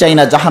যাইতে চাই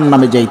না,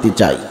 জাহান্নামে যাইতে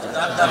চাই।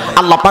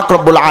 আল্লাহ পাক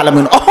রব্বুল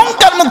আলামিন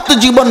অহংকার মুক্ত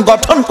জীবন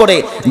গঠন করে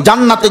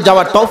জান্নাতে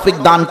যাওয়ার তৌফিক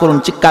দান করুন।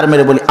 চিৎকার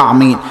মেরে বলি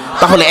আমিন।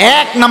 তাহলে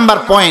 1 নাম্বার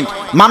পয়েন্ট,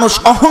 মানুষ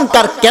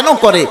অহংকার কেন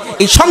করে,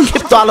 এই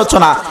সংক্ষিপ্ত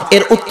আলোচনা,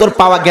 এর উত্তর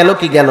পাওয়া গেল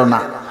কি গেল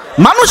না?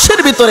 মানুষের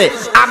ভিতরে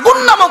আগুন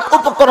নামক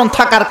উপকরণ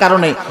থাকার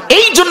কারণে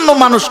এই জন্য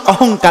মানুষ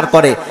অহংকার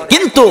করে।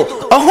 কিন্তু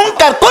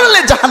অহংকার করলে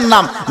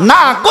জাহান্নাম,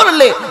 না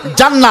করলে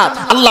জান্নাত।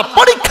 আল্লাহ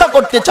পরীক্ষা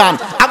করতে চান।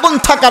 আগুন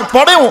থাকার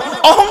পরেও,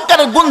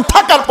 অহংকারের গুণ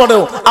থাকার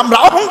পরেও আমরা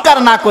অহংকার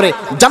না করে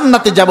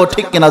জান্নাতে যাব।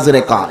 ঠিক কিনা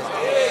জোরে কর।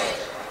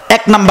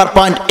 এক নাম্বার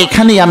পয়েন্ট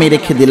এখানেই আমি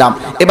রেখে দিলাম।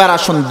 এবার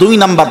আসুন 2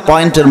 নাম্বার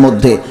পয়েন্টের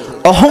মধ্যে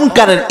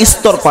অহংকারের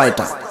স্তর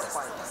কয়টা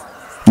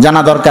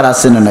জানা দরকার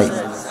আছে না নাই?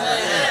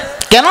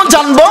 কেন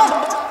জানবো?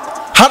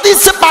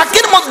 হাদিসে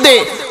পাকের মধ্যে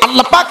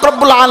আল্লাহ পাক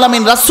রব্বুল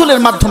আলামিন রাসূলের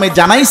মাধ্যমে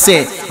জানাইছে,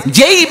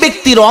 যেই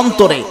ব্যক্তির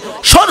অন্তরে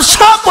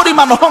সরসা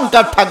পরিমাণ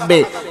অহংকার থাকবে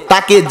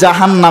তাকে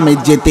জাহান্নামে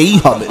যেতেই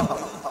হবে।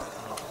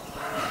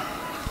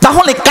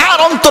 তাহলে কার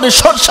অন্তরে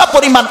সরসা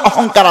পরিমাণ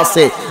অহংকার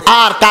আছে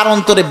আর কার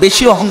অন্তরে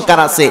বেশি অহংকার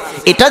আছে,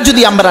 এটা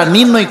যদি আমরা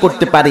নির্ণয়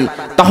করতে পারি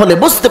তাহলে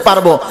বুঝতে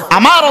পারবো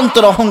আমার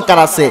অন্তরে অহংকার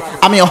আছে,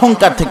 আমি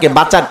অহংকার থেকে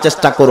বাঁচার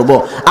চেষ্টা করব।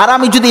 আর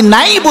আমি যদি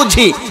নাই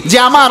বুঝি যে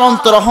আমার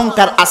অন্তরে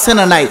অহংকার আছে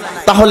না নাই,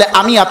 তাহলে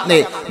আমি আপনি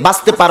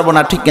বাঁচতে পারবো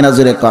না। ঠিক কিনা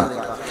জোরে কর?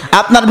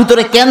 আপনার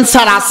ভিতরে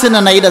ক্যান্সার আছে না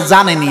নাই এটা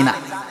জানেনই না,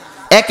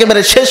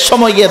 একেবারে শেষ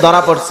সময় গিয়ে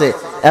ধরা পড়ছে,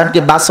 এমনকি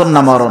বাঁচন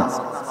না মরণ।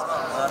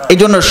 এই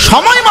জন্য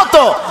সময়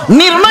মতো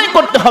নির্ণয়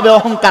করতে হবে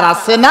অহংকার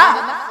আছে না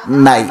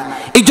নাই।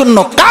 এই জন্য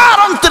কার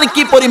অন্তরে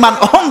কি পরিমাণ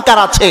অহংকার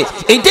আছে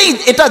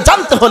এটা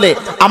জানতে হলে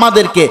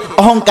আমাদেরকে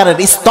অহংকারের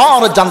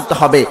স্তর জানতে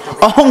হবে।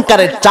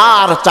 অহংকারের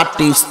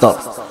চারটি স্তর।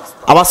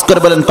 আওয়াজ করে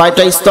বলেন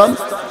কয়টা স্তর?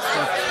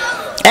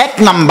 1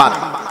 নাম্বার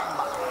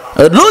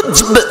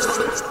রুজব,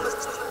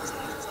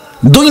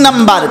 2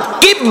 নাম্বার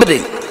কিবর,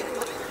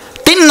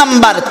 3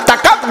 নাম্বার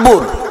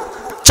তাকাব্বুর,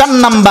 4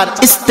 নাম্বার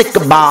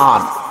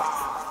ইস্তিকবার।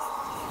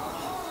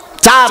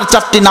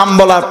 4টি নাম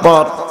বলার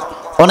পর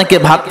অনেকে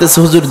ভাবতেছে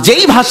হুজুর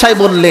যেই ভাষায়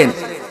বললেন,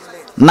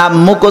 নাম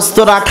মুখস্থ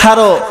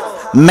রাখারও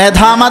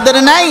মেধা আমাদের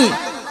নাই,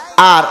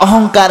 আর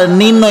অহংকার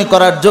নির্ণয়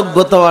করার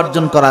যোগ্যতা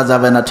অর্জন করা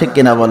যাবে না। ঠিক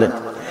কিনা বলেন?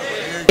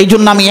 এই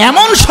জন্য আমি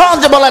এমন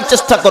সহজে বলার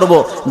চেষ্টা করব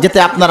যাতে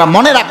আপনারা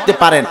মনে রাখতে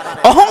পারেন।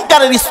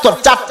 অহংকারের স্তর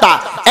 4টা।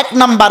 1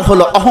 নাম্বার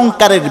হলো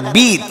অহংকারের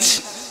বীজ,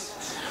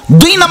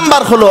 2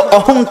 নাম্বার হলো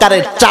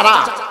অহংকারের চারা,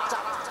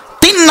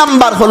 3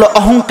 নাম্বার হলো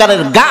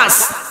অহংকারের গাছ,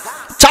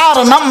 4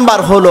 নাম্বার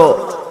হলো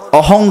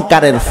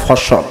অহংকারের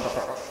ফসল।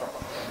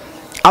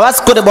 আওয়াজ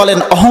করে বলেন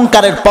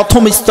অহংকারের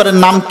প্রথম স্তরের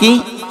নাম কি?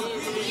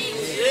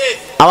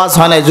 আওয়াজ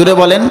হয় না, জুড়ে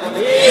বলেন।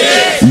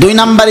 2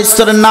 নাম্বার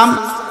স্তরের নাম,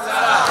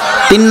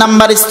 3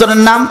 নাম্বার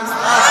স্তরের নাম,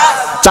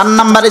 4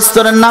 নাম্বার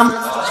স্তরের নাম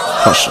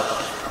ফসল।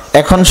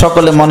 এখন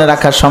সকলে মনে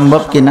রাখা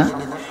সম্ভব কিনা?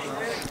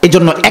 এই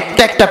জন্য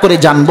একটা একটা করে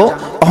জানবো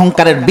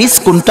অহংকারের বীজ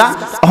কোনটা,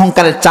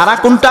 অহংকারের চারা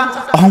কোনটা,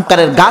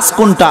 অহংকারের গাছ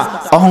কোনটা,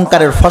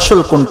 অহংকারের ফসল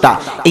কোনটা।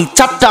 এই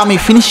 4টা আমি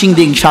ফিনিশিং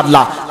দিয়ে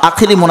ইনশাআল্লাহ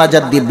আখেরি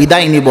মোনাজাত দিয়ে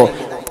বিদায় নিব।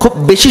 খুব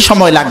বেশি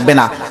সময় লাগবে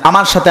না,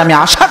 আমার সাথে আমি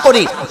আশা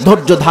করি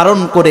ধৈর্য ধারণ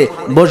করে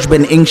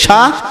বসবেন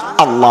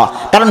ইনশাআল্লাহ।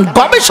 কারণ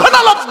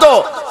গবেষণালব্ধ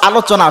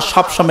আলোচনা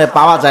সবসময়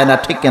পাওয়া যায় না।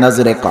 ঠিক কিনা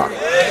জোরে কর?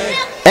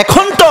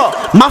 এখন তো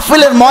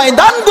মাহফিলের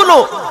ময়দানগুলো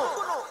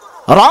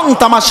রং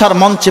তামাশার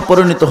মঞ্চে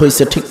পরিণত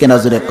হয়েছে। ঠিক কিনা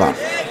জোরে কর?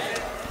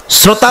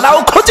 শ্রোতারাও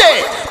খোঁজে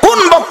কোন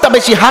বক্তা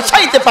বেশি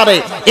হাসাইতে পারে,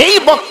 এই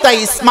বক্তাই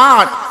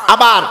স্মার্ট।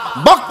 আবার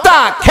বক্তা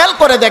খেয়াল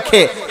করে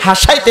দেখে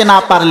হাসাইতে না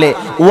পারলে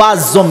ওয়াজ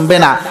জমবে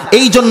না।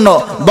 এই জন্য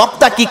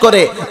বক্তা কি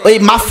করে, ওই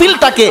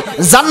মাহফিলটাকে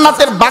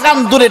জান্নাতের বাগান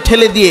দূরে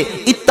ঠেলে দিয়ে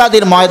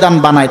ইত্যাদির ময়দান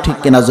বানায়। ঠিক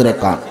কিনা জোরে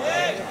কর?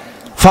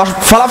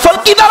 ফলাফল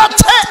কি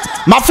দাঁড়াচ্ছে?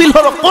 মাহফিল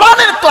হলো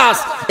কোরআনের ক্লাস,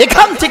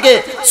 এখান থেকে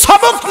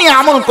সবক নিয়ে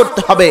আমল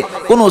করতে হবে।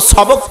 কোনো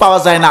সবক পাওয়া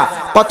যায় না,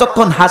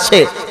 কতক্ষণ হাসে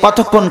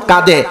কতক্ষণ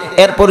কাঁদে,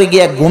 এরপরে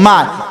গিয়ে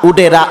ঘুমায়,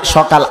 উঠে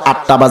সকাল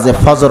 8টা বাজে,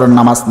 ফজরের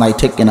নামাজ নাই।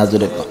 ঠিক কিনা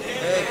জোরে কর?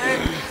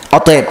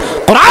 অতএব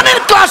কোরআনের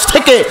ক্লাস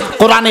থেকে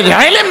কোরআনের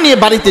ইলম নিয়ে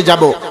বাড়িতে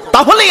যাব,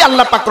 তাহলেই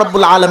আল্লাহ পাক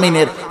রব্বুল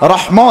আলামিনের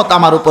রহমত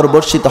আমার উপর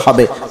বর্ষিত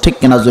হবে। ঠিক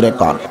কিনা জোরে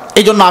কর?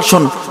 এই জন্য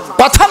আসুন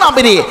কথা না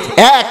বেরিয়ে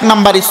 1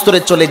 নাম্বার স্তরে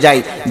চলে যাই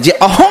যে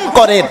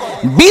অহংকারের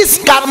বীজ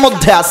কার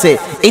মধ্যে আছে,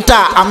 এটা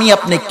আমি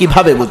আপনি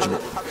কিভাবে বুঝব?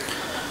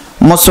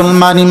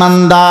 মুসলমান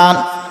ইমানদার,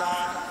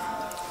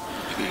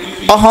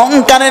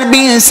 অহংকারের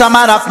বীজ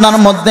আমার আপনার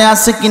মধ্যে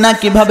আছে কিনা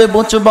কিভাবে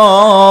বুঝব?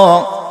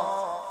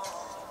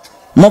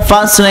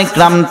 মুফাসসির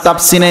ইকরাম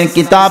তাফসীরের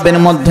কিতাবের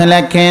মধ্যে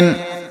লেখেন,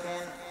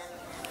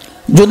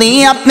 যদি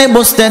আপনি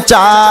বুঝতে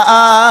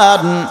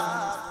চান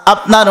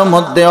আপনার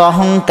মধ্যে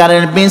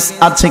অহংকারের বীজ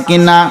আছে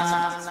কিনা,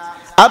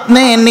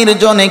 আপনি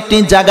নির্জন একটি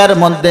জায়গার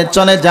মধ্যে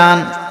চলে যান।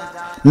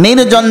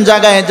 নির্জন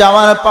জায়গায়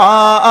যাওয়ার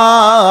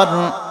পর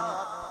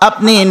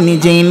আপনি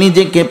নিজেই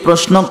নিজেকে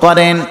প্রশ্ন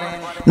করেন,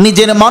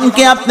 নিজের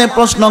মনকে আপনি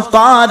প্রশ্ন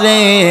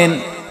করেন,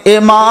 এ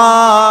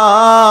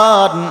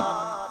মন,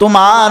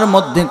 তোমার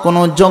মধ্যে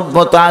কোনো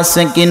যোগ্যতা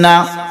আছে কিনা?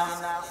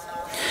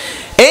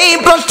 এই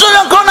প্রশ্ন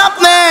যখন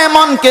আপনি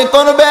মনকে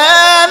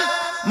করবেন,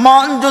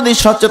 মন যদি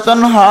সচেতন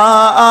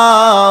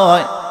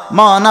হয়,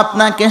 মন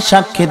আপনাকে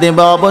সাক্ষী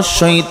দেবে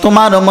অবশ্যই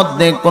তোমার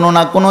মধ্যে কোনো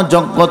না কোনো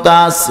যোগ্যতা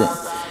আছে।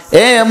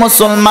 এ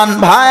মুসলমান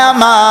ভাই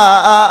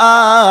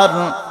আমার,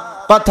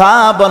 কথা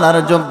বলার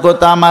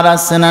যোগ্যতা আমার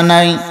আছে না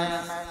নাই?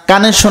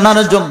 কানে শোনার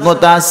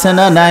যোগ্যতা আছে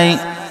না নাই?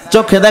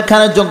 চোখে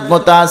দেখার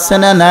যোগ্যতা আছে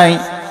না নাই?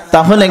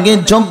 তাহলে কি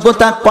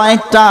যোগ্যতা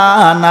কয়েকটা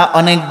না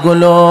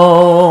অনেকগুলো?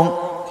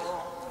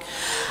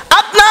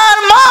 আপনার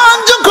মন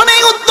যখন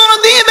এই উত্তর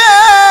দিবে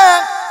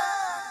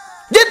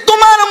যে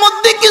তোমার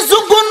মধ্যে কিছু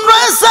গুণ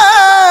রয়েছে,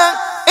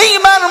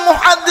 এইবার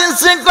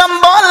মুহাদ্দিস ইকরাম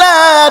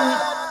বলেন,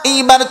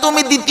 এইবার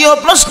তুমি দ্বিতীয়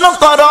প্রশ্ন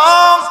করো,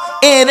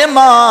 এর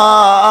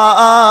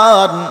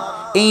মান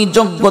এই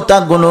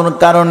যোগ্যতাগুলোর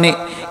কারণে,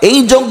 এই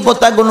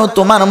যোগ্যতাগুলো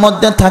তোমার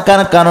মধ্যে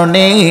থাকার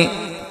কারণে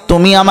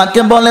তুমি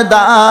আমাকে বলে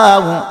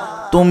দাও,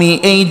 তুমি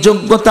এই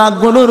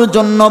যোগ্যতাগুলোর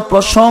জন্য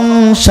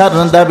প্রশংসার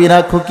দাবি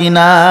রাখো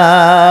কিনা।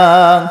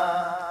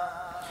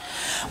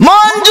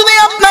 মন যদি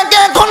আপনাকে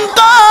এখন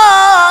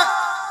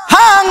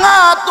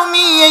হ্যাঁ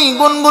তুমি এই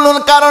গুণগুলোর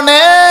কারণে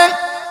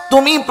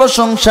তুমি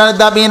প্রশংসার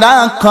দাবি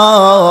রাখো,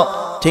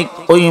 ঠিক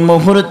ওই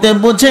মুহূর্তে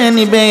বুঝে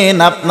নিবেন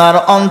আপনার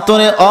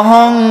অন্তরে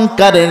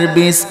অহংকারের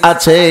বীজ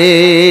আছে।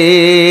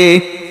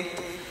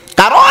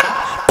 কারণ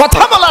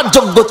কথা বলার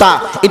যোগ্যতা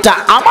এটা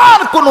আমার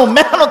কোনো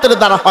মেহনতের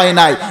দ্বারা হয়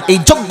নাই, এই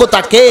যোগ্যতা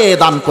কে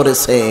দান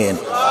করেছেন।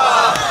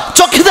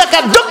 চোখে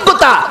দেখার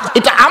যোগ্যতা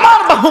এটা আমার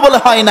বাহুবলে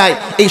হয় নাই,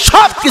 এই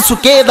সব কিছু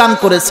কে দান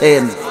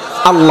করেছেন?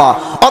 আল্লাহ।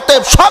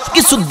 অতএব সব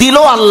কিছু দিল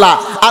আল্লাহ,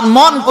 আর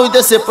মন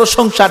কইতেছে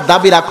প্রশংসার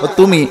দাবি রাখো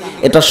তুমি,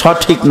 এটা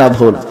সঠিক না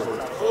ভুল?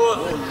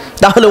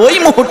 তাহলে ওই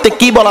মুহূর্তে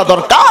কি বলা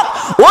দরকার?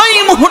 ওই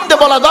মুহূর্তে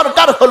বলা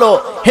দরকার হলো,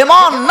 হে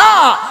মন, না,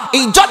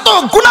 এই যত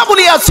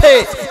গুণাবলী আছে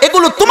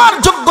এগুলো তোমার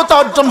যোগ্যতা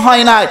অর্জন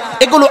হয় নাই,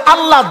 এগুলো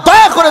আল্লাহ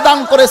দয়া করে দান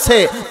করেছে।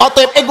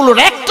 অতএব এগুলোর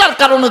একটার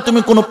কারণে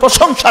তুমি কোনো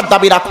প্রশংসার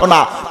দাবি রাখো না।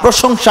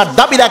 প্রশংসার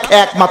দাবি রাখে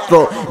একমাত্র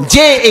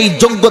যে এই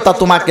যোগ্যতা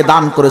তোমাকে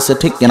দান করেছে।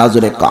 ঠিক কিনা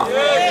জোরে কা?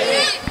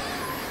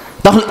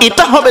 তাহলে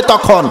এটা হবে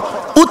তখন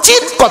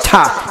উচিত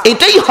কথা,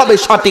 এটাই হবে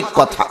সঠিক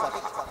কথা।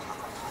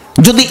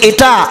 যদি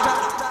এটা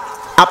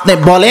আপনি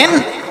বলেন,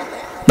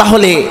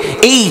 তাহলে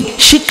এই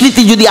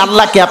স্বীকৃতি যদি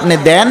আল্লাহকে আপনি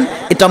দেন,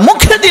 এটা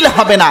মুখে দিলে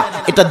হবে না,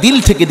 এটা দিল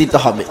থেকে দিতে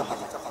হবে।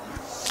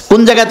 কোন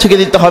জায়গা থেকে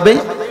দিতে হবে?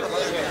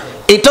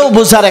 এটাও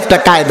বোঝার একটা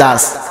কায়দা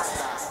আছে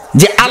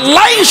যে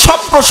আল্লাহই সব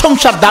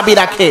প্রশংসার দাবি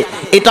রাখে।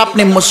 এটা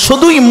আপনি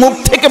শুধুই মুখ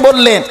থেকে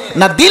বললেন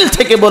না দিল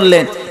থেকে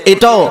বললেন,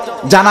 এটাও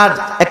জানার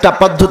একটা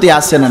পদ্ধতি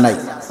আছে না নাই?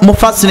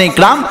 মুফাসসিরিন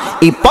ইকরাম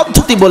এই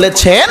পদ্ধতি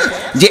বলেছেন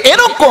যে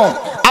এরকম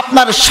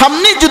আপনার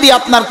সামনে যদি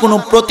আপনার কোনো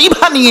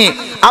প্রতিভা নিয়ে,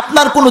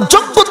 আপনার কোনো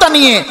যোগ্যতা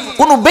নিয়ে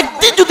কোনো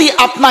ব্যক্তি যদি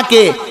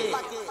আপনাকে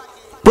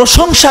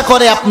প্রশংসা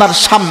করে, আপনার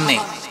সামনে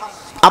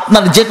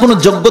আপনার যে কোনো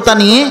যোগ্যতা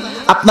নিয়ে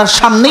আপনার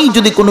সামনেই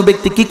যদি কোনো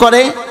ব্যক্তি কি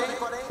করে?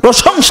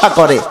 প্রশংসা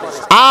করে,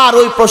 আর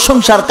ওই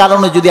প্রশংসার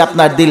কারণে যদি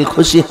আপনার দিল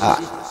খুশি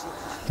হয়,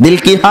 দিল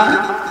কি হয়?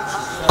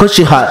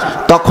 খুশি হয়,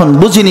 তখন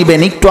বুঝে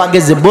নিবেন একটু আগে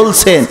যে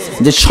বলছেন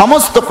যে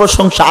সমস্ত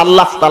প্রশংসা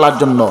আল্লাহ তাআলার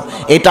জন্য,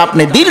 এটা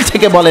আপনি দিল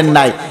থেকে বলেন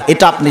নাই,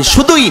 এটা আপনি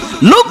শুধুই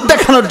লোক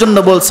দেখানোর জন্য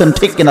বলছেন।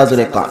 ঠিক কিনা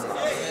জোরে কর?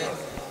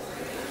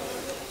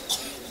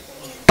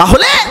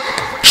 তাহলে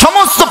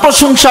সমস্ত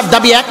প্রশংসার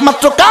দাবি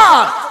একমাত্র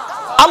কার?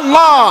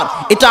 আল্লাহর।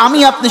 এটা আমি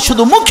আপনি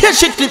শুধু মুখে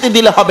স্বীকৃতি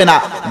দিলে হবে না,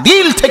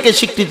 দিল থেকে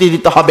স্বীকৃতি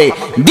দিতে হবে।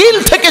 দিল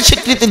থেকে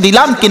স্বীকৃতি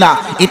দিলাম কিনা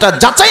এটা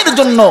যাচাইয়ের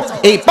জন্য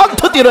এই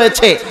পদ্ধতি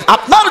রয়েছে।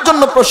 আপনার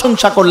জন্য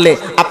প্রশংসা করলে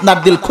আপনার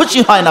দিল খুশি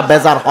হয় না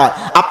বেজার হয়?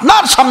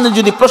 আপনার সামনে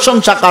যদি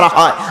প্রশংসা করা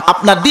হয়,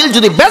 আপনার দিল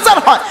যদি বেজার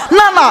হয়,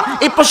 না না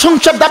এই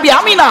প্রশংসার দাবি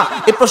আমি না,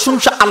 এই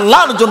প্রশংসা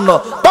আল্লাহর জন্য,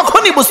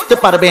 তখনই বুঝতে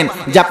পারবেন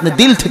যে আপনি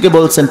দিল থেকে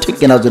বলছেন। ঠিক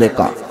কিনা জোরে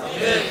কর?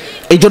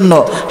 এই জন্য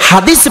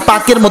হাদিস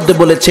পাকের মধ্যে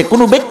বলেছে,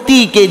 কোনো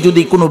ব্যক্তিকে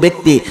যদি কোনো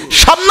ব্যক্তি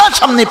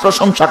সামনাসামনি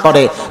প্রশংসা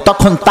করে,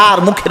 তখন তার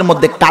মুখের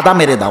মধ্যে কাদা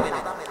মেরে দাও।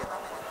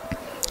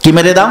 কি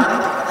মেরে দাও?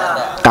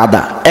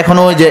 কাদা। এখন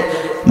ওই যে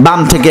বাম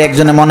থেকে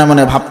একজনে মনে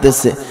মনে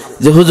ভাবতেছে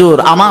যে হুজুর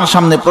আমার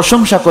সামনে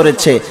প্রশংসা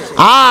করেছে,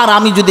 আর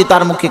আমি যদি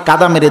তার মুখে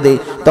কাদা মেরে দেই,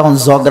 তখন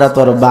ঝগড়া তো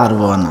আর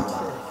বাড়বো না।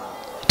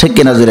 ঠিক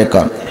কিনা জোরে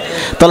কর?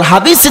 তাহলে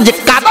হাদিসে যে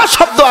কাদা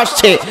শব্দ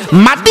আসছে,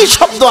 মাটি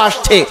শব্দ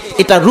আসছে,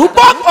 এটা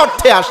রূপক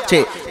অর্থে আসছে।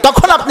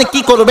 তখন আপনি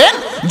কি করবেন?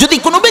 যদি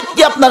কোনো ব্যক্তি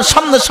আপনার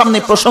সামনে সামনে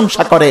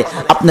প্রশংসা করে,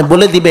 আপনি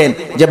বলে দিবেন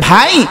যে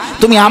ভাই,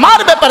 তুমি আমার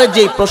ব্যাপারে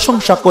যে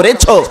প্রশংসা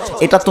করেছো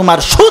এটা তোমার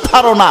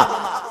সুধারণা।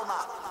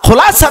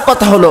 খোলাসা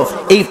কথা হলো,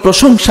 এই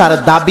প্রশংসার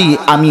দাবি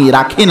আমি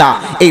রাখি না,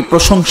 এই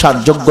প্রশংসার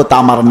যোগ্যতা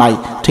আমার নাই।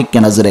 ঠিক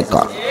কিনা জোরে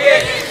কর?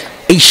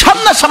 এই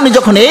সামনাসামনি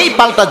যখন এই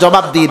পাল্টা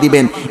জবাব দিয়ে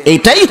দিবেন,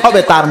 এইটাই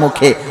হবে তার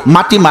মুখে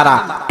মাটি মারা,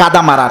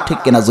 কাদা মারা। ঠিক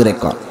কিনা জোরে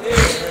কর?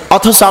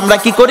 অথচ আমরা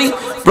কি করি?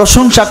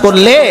 প্রশংসা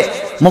করলে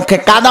মুখে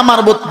কাদা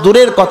মারবো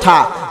দূরের কথা,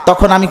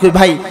 তখন আমি কই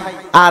ভাই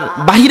আর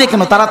বাহিরে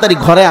কেন, তাড়াতাড়ি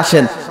ঘরে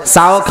আসেন,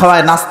 চাও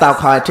খাওয়ায় নাস্তাও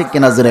খাওয়ায়। ঠিক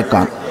কিনা জোরে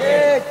কর?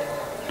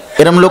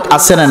 এরকম লোক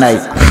আছে না নাই?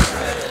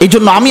 এই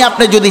জন্য আমি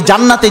আপনি যদি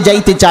জান্নাতে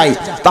যাইতে চাই,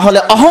 তাহলে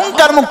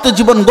অহংকার মুক্ত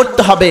জীবন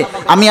গড়তে হবে।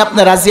 আমি আপনি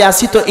রাজি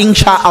আছি তো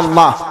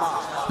ইনশাআল্লাহ?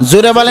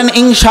 জোরে বলেন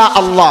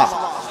ইনশাআল্লাহ।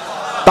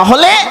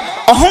 তাহলে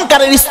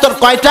অহংকারের স্তর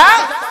কয়টা?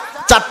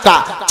 চারটা।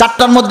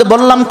 চারটার মধ্যে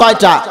বললাম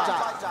কয়টা?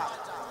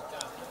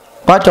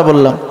 কয়টা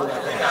বললাম?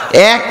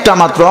 একটা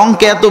মাত্র।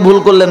 অঙ্কে এত ভুল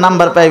করলে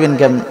নাম্বার পাইবেন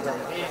কেমন?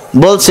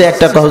 বলছে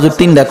একটা হুজুর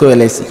তিনটা কয়ে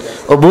লাইছে,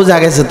 ও বোঝা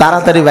গেছে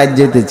তাড়াতাড়ি বাইরে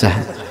যেতে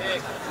চায়।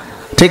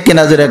 ঠিক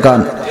কিনা জোরে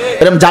কন?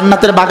 এরকম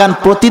জান্নাতের বাগান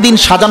প্রতিদিন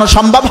সাজানো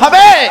সম্ভব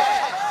হবে?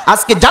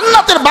 আজকে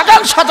জান্নাতের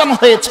বাগান সাজানো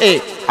হয়েছে,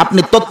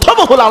 আপনি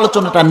তথ্যবহুল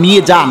আলোচনাটা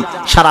নিয়ে যান,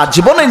 সারা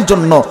জীবনের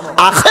জন্য,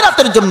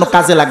 আখিরাতের জন্য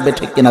কাজে লাগবে।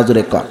 ঠিক কিনা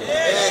জোরে কর?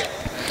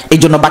 এই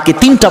জন্য বাকি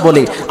তিনটা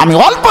বলে আমি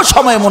অল্প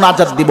সময়ে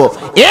মুনাজাত দিব।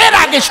 এর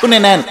আগে শুনে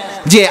নেন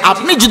যে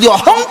আপনি যদি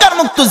অহংকার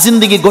মুক্ত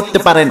জিন্দেগি গড়তে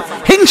পারেন,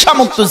 হিংসা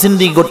মুক্ত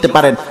জিন্দেগি গড়তে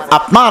পারেন,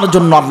 আপনার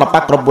জন্য আল্লাহ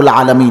পাক রব্বুল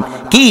আলামিন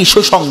কি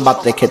সুসংবাদ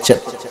রেখেছেন।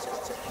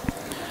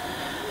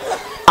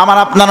 আমার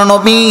আপনার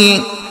নবী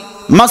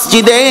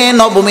মসজিদে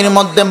নববীর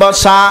মধ্যে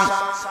বসা,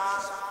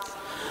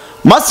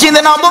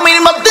 মসজিদে নববীর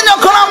মধ্যে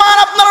যখন আমার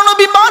আপনার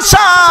নবী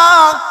বসা,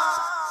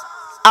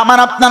 আমার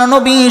আপনার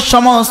নবী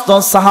সমস্ত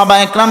সাহাবা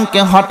একরামকে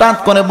হঠাৎ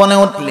করে বলে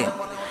উঠলেন,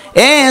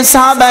 এ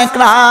সাহাবা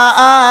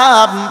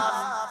একরাম,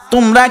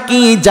 তোমরা কি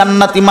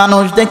জান্নাতি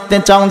মানুষ দেখতে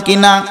চাও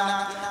কিনা?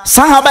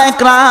 সাহাবা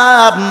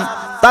একরাম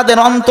তাদের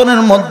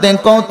অন্তরের মধ্যে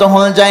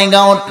কৌতূহল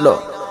জায়গা উঠল।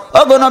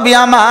 ওগো নবী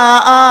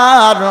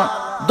আমার,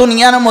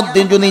 দুনিয়ার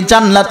মধ্যে যদি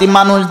জান্নাতি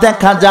মানুষ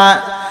দেখা যায়,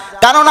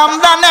 কারণ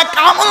আমরা নেক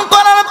আমল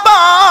করার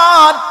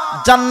পর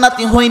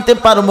জান্নাতি হইতে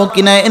পারবো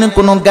কিনা এর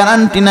কোনো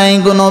গ্যারান্টি নাই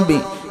গো নবী,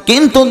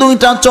 কিন্তু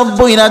দুইটা চোখ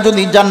বইরা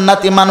যদি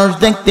জান্নাতি মানুষ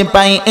দেখতে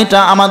পাই এটা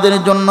আমাদের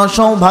জন্য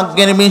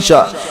সৌভাগ্যের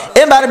বিষয়।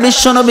 এবার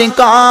বিশ্বনবী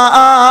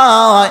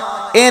কয়,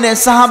 এর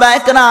সাহাবা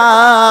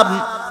একরাম,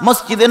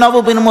 মসজিদে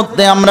নববীর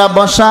মধ্যে আমরা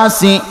বসা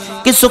আছি,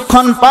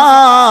 কিছুক্ষণ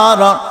পর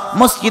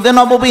মসজিদে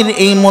নববীর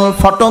এই মূল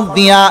ফটক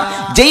দিয়া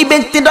যেই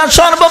ব্যক্তিটা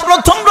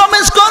সর্বপ্রথম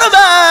প্রবেশ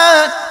করবে,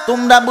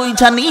 তোমরা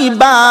বুঝা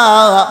নিবা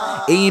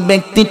এই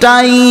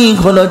ব্যক্তিটাই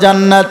হলো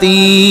জান্নাতি।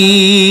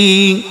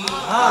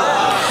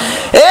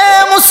 এ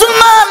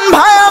মুসলমান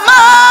ভাই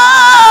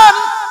আমার,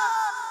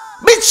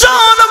 বিশ্ব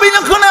নবী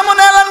যখন এমন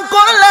এলান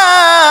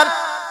করলেন,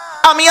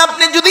 আমি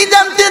আপনি যদি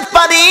জানতে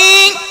পারি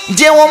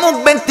যে অমুক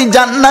ব্যক্তি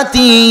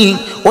জান্নাতি,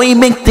 ওই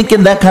ব্যক্তিকে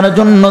দেখার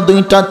জন্য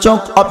দুইটা চোখ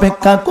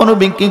অপেক্ষা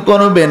করবে কি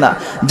করবে না?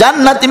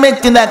 জান্নাতি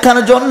ব্যক্তি দেখার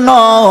জন্য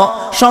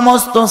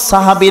সমস্ত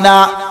সাহাবীরা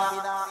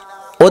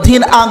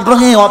অধীর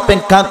আগ্রহে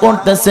অপেক্ষা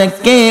করতেছে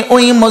কে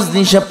ওই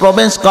মজলিসে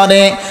প্রবেশ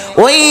করে,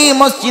 ওই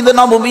মসজিদে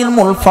নববীর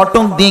মূল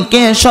ফটক দিয়ে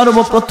কে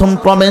সর্বপ্রথম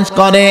প্রবেশ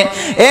করে।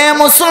 এ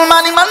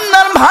মুসলমান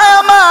ইমানদার ভাই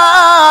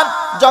আমার,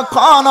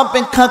 যখন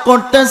অপেক্ষা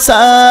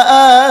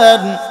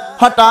করতেছেন,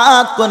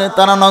 হঠাৎ করে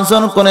তারা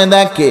নজর করে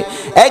দেখে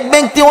এক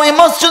ব্যক্তি ওই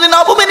মসজিদে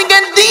নববীর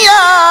গেট দিয়া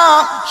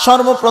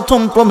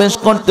সর্বপ্রথম প্রবেশ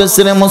করতেছে।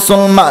 রে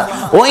মুসলমান,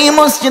 ওই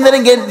মসজিদের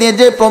গেট দিয়ে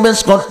যে প্রবেশ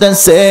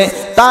করতেছে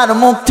তার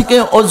মুখ থেকে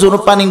অজুর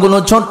পানিগুলো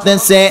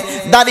ঝরতেছে,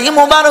 দাড়ি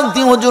মোবারক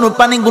দিয়ে অজুর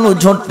পানিগুলো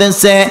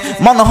ঝরতেছে,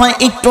 মনে হয়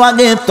একটু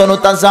আগে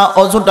তরতাজা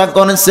অজুটা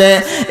করেছে।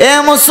 এ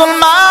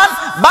মুসলমান,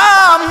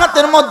 বাম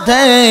হাতের মধ্যে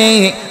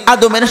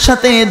আদমের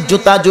সাথে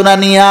জুতা জোড়া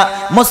নিয়া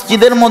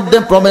মসজিদের মধ্যে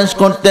প্রবেশ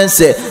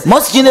করতেছে।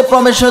 মসজিদে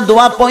প্রবেশের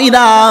দোয়া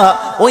পয়রা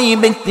ওই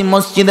ব্যক্তি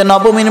মসজিদে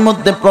নববীর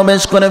মধ্যে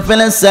প্রবেশ করে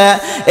ফেলেছে।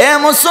 এ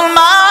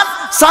মুসলমান,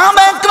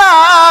 সাহাবা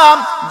একরাম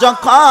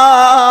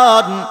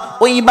যখন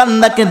ওই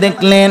বান্দাকে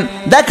দেখলেন,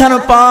 দেখার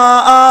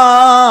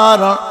পর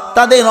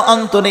তাদের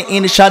অন্তরে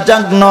ঈর্ষা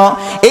জাগলো।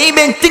 এই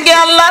ব্যক্তিকে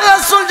আল্লাহ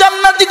রাসূল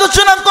জান্নাতি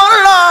ঘোষণা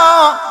করলো।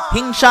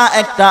 হিংসা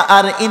একটা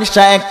আর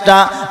ঈর্ষা একটা,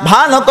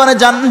 ভালো করে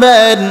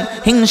জানবেন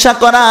হিংসা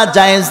করা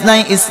জায়েজ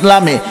নাই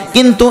ইসলামে,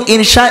 কিন্তু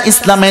ঈর্ষা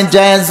ইসলামে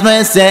জায়েজ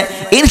রয়েছে।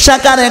 ঈর্ষা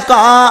কারে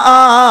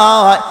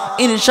কয়?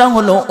 ঈর্ষা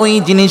হলো ওই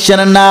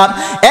জিনিসের নাম,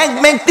 এক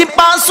ব্যক্তি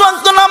 5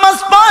 ওয়াক্ত নামাজ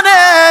পড়ে,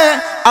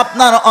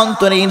 আপনার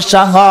অন্তরে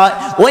ঈর্ষা হয়,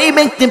 ওই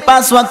ব্যক্তি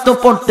 5 ওয়াক্ত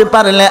পড়তে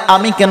পারলে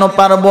আমি কেন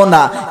পারবো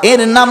না,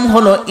 এর নাম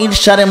হলো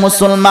ঈর্ষারে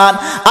মুসলমান।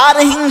 আর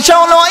হিংসা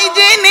হলো ওই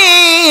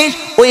জিনিস,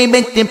 ওই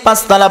ব্যক্তি 5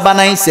 তালা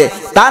বানাইছে,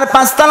 তার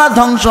 5 তালা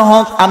ধ্বংস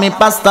হোক, আমি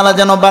 5 তালা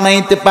যেন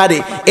বানাইতে পারি,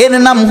 এর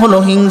নাম হলো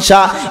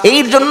হিংসা। এই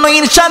জন্য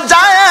ঈর্ষা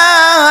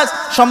জায়েজ।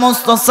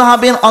 সমস্ত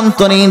সাহাবীর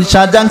অন্তরে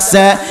ঈর্ষা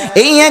জাগছে।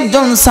 এই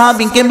একজন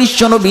সাহাবীকে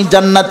বিশ্বনবী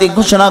জান্নাতি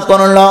ঘোষণা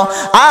করলো,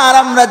 আর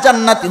আমরা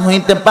জান্নাতি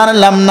হইতে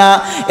পারলাম না।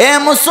 এ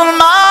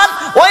মুসলমান,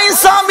 ওই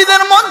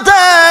সাহাবীদের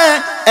মধ্যে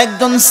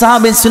একজন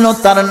সাহাবী ছিল,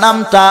 তার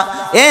নামটা,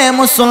 এ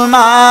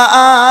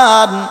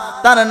মুসলমান,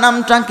 তার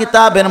নামটা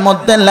কিতাবের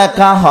মধ্যে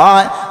লেখা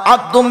হয়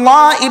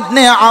আব্দুল্লাহ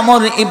ইবনে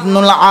আমর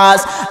ইবনুল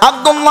আস।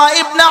 আব্দুল্লাহ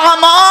ইবনে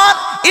আমর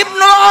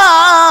ইবনুল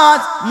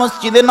আস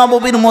মসজিদে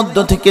নববীর মধ্য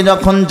থেকে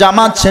যখন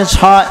জামাত শেষ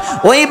হয়,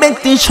 ওই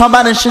ব্যক্তি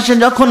সবার শেষে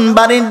যখন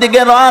বাড়ির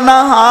দিকে রওনা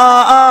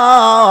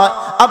হয়,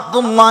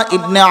 আব্দুল্লাহ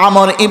ইবনে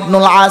আমর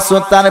ইবনুল আস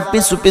তার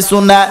পিছু পিছু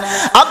নেয়।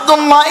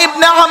 আব্দুল্লাহ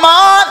ইবনে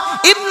আমর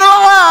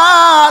ইবনুল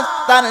আস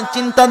তার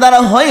চিন্তাধারা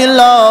হইল,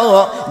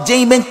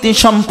 যেই ব্যক্তি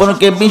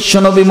সম্পর্কে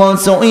বিশ্বনবী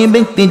বলছে ওই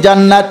ব্যক্তি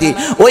জান্নাতি,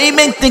 ওই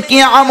ব্যক্তি কি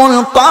আমল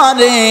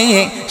করে,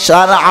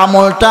 সারা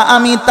আমলটা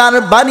আমি তার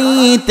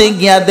বাড়িতে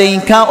গিয়া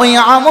দেখা ওই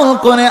আমল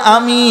করে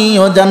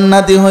আমিও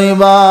জান্নাতি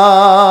হইবা।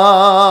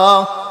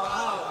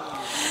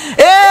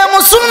 এ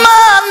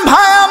মুসলমান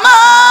ভাই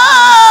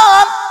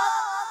আমার,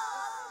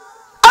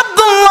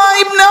 আব্দুল্লাহ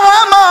ইবনে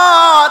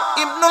আমর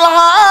ইবনুল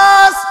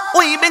আস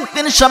ওই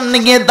ব্যক্তির সামনে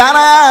গিয়ে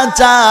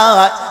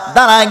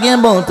দাঁড়া গিয়ে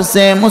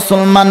বলতেছে,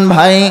 মুসলমান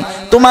ভাই,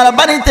 তোমার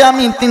বাড়িতে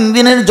আমি 3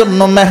 দিনের জন্য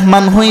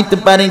মেহমান হইতে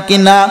পারি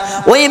কিনা?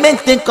 ওই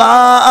ব্যক্তি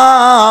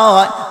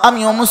কয়,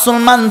 আমিও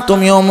মুসলমান,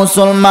 তুমিও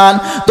মুসলমান,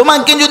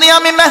 তোমাকে যদি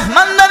আমি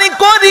মেহমানদারি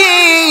করি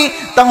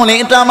তাহলে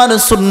এটা আমার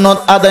সুন্নত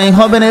আদায়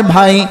হবে রে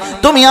ভাই,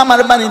 তুমি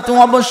আমার বাড়িতে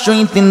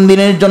অবশ্যই 3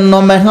 দিনের জন্য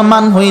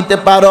মেহমান হইতে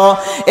পারো।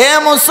 এ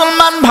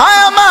মুসলমান ভাই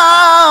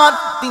আমার,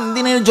 3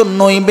 দিনের জন্য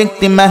ওই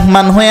ব্যক্তি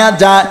মেহমান হয়ে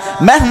যায়।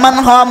 মেহমান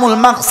হওয়া মূল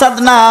মাকসাদ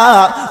না,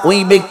 ওই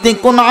ব্যক্তি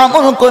কোন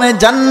আমল করে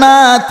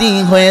জান্নাতি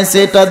হয়েছে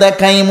এটা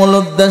দেখাই মূল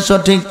উদ্দেশ্য,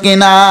 ঠিক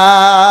কিনা?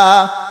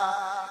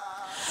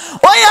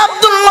 ওই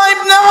আব্দুল্লাহ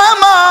ইবনে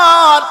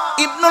আমর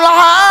ইবনুল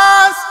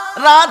আস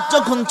রাত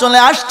যখন চলে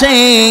আসছে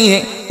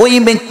ওই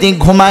ব্যক্তি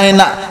ঘুমায়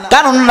না,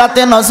 কারণ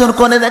রাতে নজর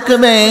করে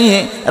দেখবে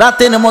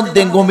রাতের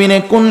মধ্যে গভীরে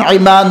কোন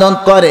ইবাদত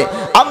করে।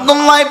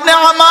 আব্দুল্লাহ ইবনে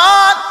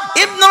আমর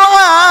ইবনুল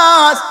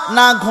আস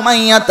না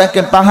ঘুমাইয়া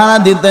তাকে পাহারা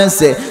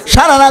দিতেছে।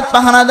 সারা রাত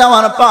পাহারা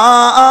দেওয়ার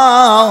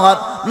পর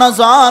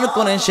নজর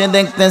করে সে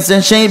দেখতেছে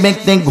সেই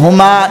ব্যক্তি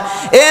ঘুমায়।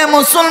 এ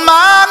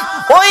মুসলমান,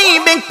 ওই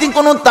ব্যক্তি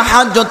কোনো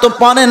তাহাজ্জুদ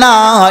পড়ে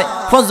নাই।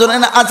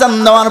 ফজরের আজান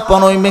দেওয়ার পর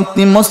ওই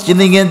ব্যক্তি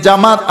মসজিদে গিয়ে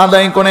জামাত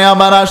আদায় করে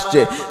আবার আসছে।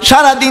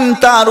 সারাদিন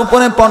তার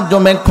উপরে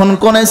পর্যবেক্ষণ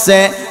করেছে,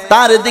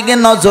 তার দিকে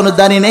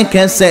নজরদারি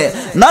রেখেছে।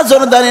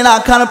 নজরদারি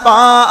রাখার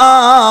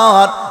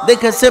পর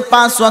দেখেছে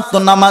 5 ওয়াক্ত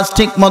নামাজ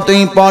ঠিক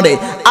মতোই পড়ে,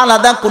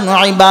 আলাদা কোনো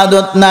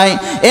ইবাদত নাই।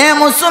 এ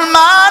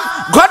মুসলমান,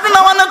 ঘটনা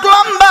অনেক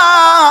লম্বা।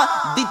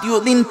 দ্বিতীয়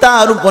দিন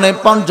তার উপরে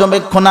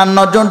পর্যবেক্ষণ আর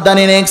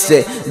নজরদারি রেখেছে।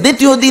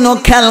 দ্বিতীয় দিনও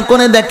খেয়াল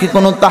করে দেখে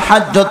কোনো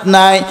তাহাজ্জুদ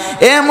নাই।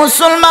 এ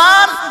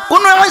মুসলমান,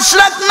 কোনো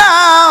ইশরাক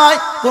নাই,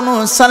 কোনো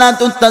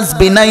সালাতুত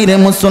তাসবিহ নাই রে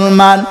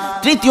মুসলমান।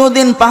 তৃতীয়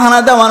দিন পাহারা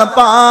দেওয়ার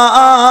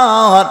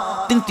পর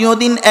তৃতীয়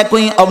দিন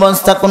একই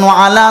অবস্থা, কোনো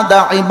আলাদা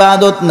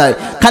ইবাদত নাই,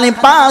 খালি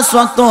 5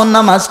 ওয়াক্ত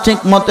নামাজ ঠিক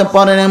মতো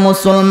পড়ে রে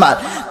মুসলমান।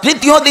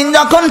 তৃতীয় দিন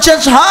যখন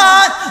শেষ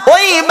হয়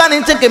ওই বাড়ি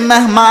থেকে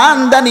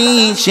মেহমানদারি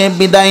সে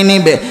বিদায়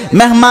নিবে।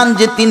 মেহমান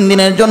যে 3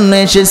 দিনের জন্য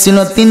এসেছিল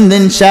 3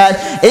 দিন শেষ।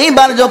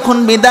 এইবার যখন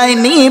বিদায়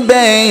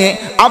নিবে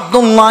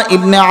আব্দুল্লাহ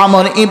ইবনে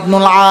আমর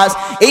ইবনুল আস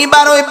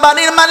এইবার ওই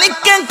বাড়ির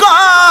মালিককে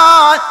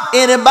কয়,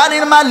 এর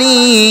বাড়ির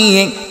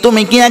মালিক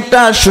তুমি কি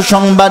একটা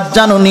সুসংবাদ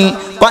জানোনি?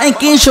 কয়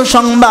কি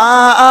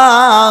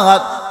সুসংবাদ?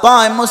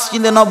 কয়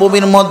মসজিদে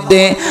নববীর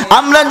মধ্যে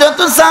আমরা যত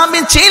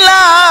সাহাবী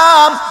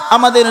ছিলাম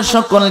আমাদের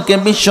সকলকে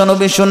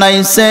বিশ্বনবী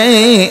শুনাইছে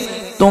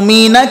তুমি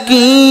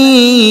নাকি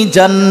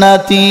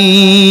জান্নাতি।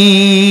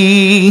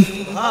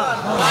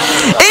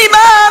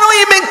 এইবার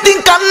ওই ব্যক্তি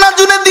কান্না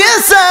জুড়ে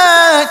দিয়েছে।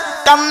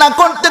 কান্না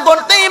করতে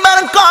করতে এবার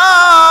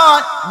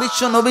কয়,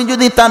 বিশ্বনবী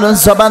যদি তার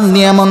জবান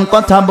দিয়ে এমন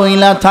কথা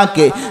বইলা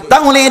থাকে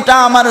তাহলে এটা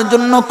আমার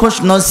জন্য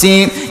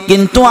খুশনসিব।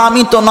 কিন্তু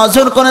আমি তো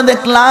নজর করে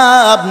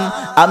দেখলাম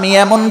আমি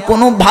এমন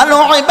কোনো ভালো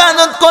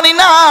ইবাদত করি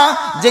না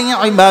যে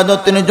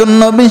ইবাদতের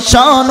জন্য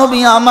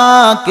বিশ্বনবী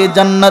আমাকে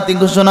জান্নাতি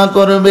ঘোষণা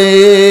করবে।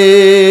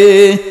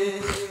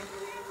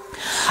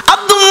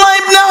 আব্দুল্লাহ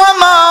ইবনে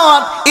আমর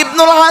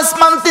ইবনুল আস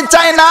মানতে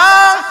চায় না।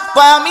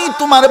 আমি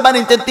তোমার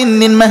বাড়িতে 3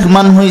 দিন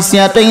মেহমান হইছি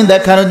এটাই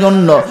দেখার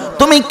জন্য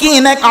তুমি কি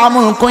নেক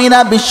আমল কইরা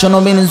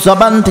বিশ্বনবীর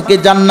জবান থেকে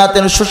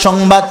জান্নাতের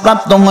সুসংবাদ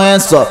প্রাপ্ত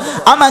হয়েছো,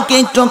 আমাকে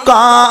একটু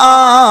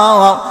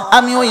কও,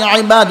 আমি ওই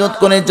ইবাদত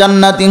করে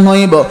জান্নাতি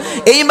হইব।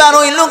 এইবার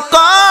ওই লোক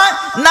কয়,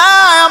 না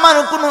আমার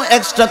কোনো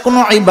এক্সট্রা কোনো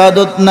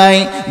ইবাদত নাই,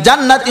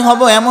 জান্নাতি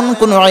হব এমন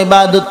কোনো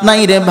ইবাদত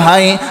নাই রে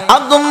ভাই।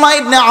 আব্দুল্লাহ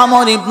ইবনে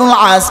আমর ইবনুল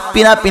আস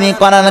পিরাপিরি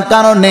করার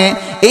কারণে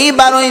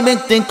এইবার ওই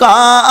ব্যক্তি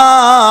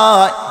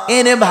কয়,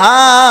 এরে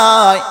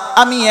ভাই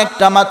আমি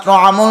একটা মাত্র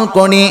আমল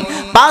করি,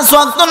 5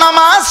 ওয়াক্ত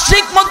নামাজ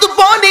ঠিক মতো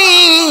পড়ি,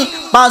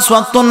 5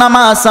 ওয়াক্ত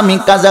নামাজ আমি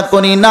কাজা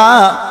করি না।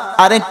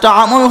 আরেকটা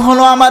আমল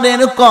হলো আমার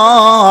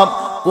এরকম,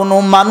 কোনো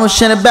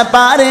মানুষের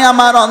ব্যাপারে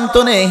আমার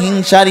অন্তরে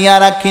হিংসারিয়া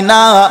রাখি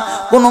না,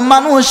 কোনো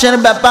মানুষের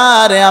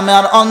ব্যাপারে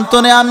আমার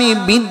অন্তরে আমি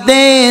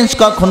বিদ্বেষ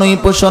কখনোই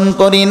পোষণ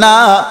করি না।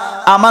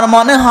 আমার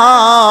মনে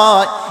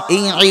হয়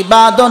এই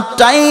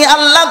ইবাদতটাই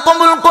আল্লাহ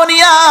কবুল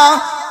করিয়া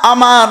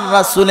আমার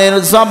রাসূলের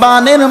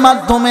জবানের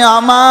মাধ্যমে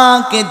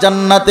আমাকে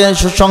জান্নাতের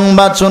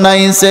সুসংবাদ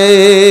শোনাইছে।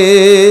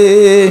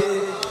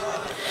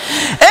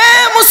 এ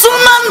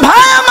মুসলমান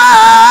ভাই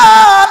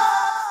আমার,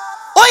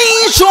 ওই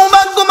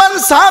সৌভাগ্যবান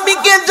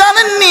সাহাবীকে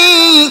জানেননি?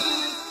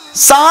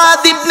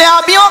 সাদ ইবনে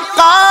আবি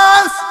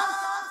ওয়াক্কাস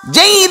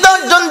যেই 10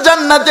 জন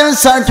জান্নাতের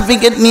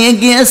সার্টিফিকেট নিয়ে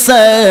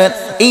গিয়েছেন,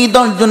 এই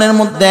 10 জনের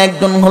মধ্যে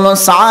একজন হলো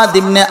সাদ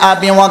ইবনে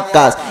আবি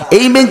ওয়াক্কাস।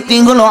 এই ব্যক্তি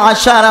হলো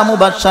আশারা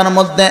মুবাশশার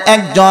মধ্যে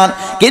একজন,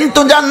 কিন্তু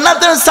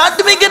জান্নাতের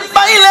সার্টিফিকেট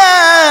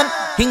পাইলেন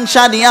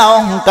হিংসা নিয়ে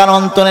অহংকার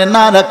অন্তরে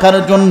না রাখার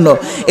জন্য।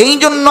 এই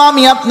জন্য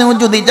আমি আপনিও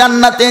যদি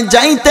জান্নাতে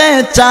যাইতে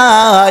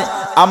চাই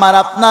আমার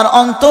আপনার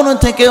অন্তর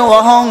থেকে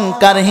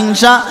অহংকার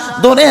হিংসা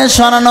দূরে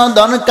সরানো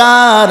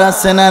দরকার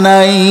আছে না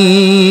নাই?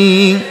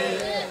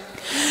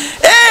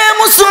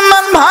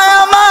 মুসলমান ভাই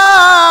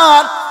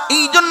আমার,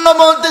 এই জন্য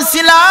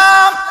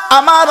বলতেছিলাম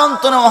আমার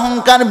অন্তরে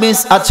অহংকার বীজ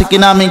আছে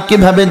কিনা আমি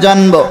কিভাবে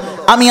জানবো?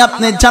 আমি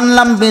আপনি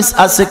জানলাম বীজ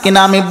আছে কিনা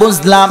আমি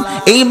বুঝলাম।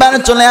 এইবার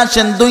চলে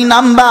আসেন 2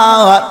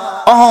 নাম্বার,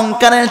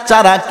 অহংকারের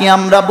চারা কি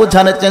আমরা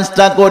বোঝার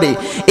চেষ্টা করি।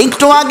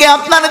 একটু আগে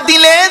আপনার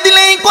দিলে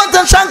দিলে এই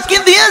কথা সাক্ষী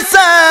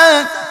দিয়েছেন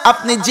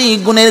আপনি যে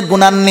গুণের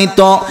গুণান্বিত,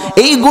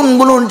 এই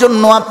গুণগুলোর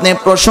জন্য আপনি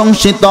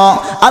প্রশংসিত,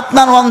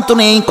 আপনার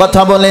অন্তরে এই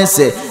কথা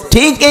বলেছে।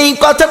 ঠিক এই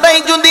কথাটাই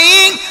যদি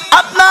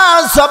আপনার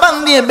জবান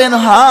দিয়ে বের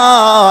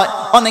হয়,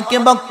 অনেকে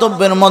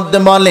বক্তব্যের মধ্যে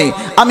বলে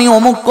আমি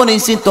অমুক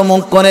করেছি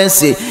তমুক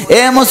করেছি।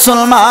 এ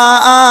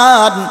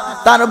মুসলমান,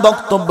 তার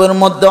বক্তব্যের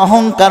মধ্যে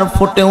অহংকার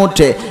ফুটে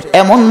ওঠে।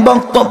 এমন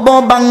বক্তব্য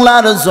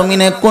বাংলার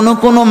জমিনে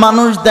কোনো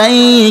মানুষ দেয়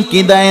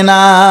কি দেয় না?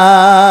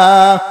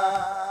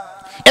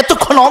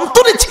 এতক্ষণ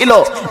অন্তরে ছিল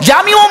যে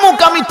আমি অমুক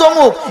আমি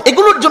তমুক,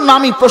 এগুলোর জন্য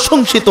আমি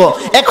প্রশংসিত।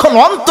 এখন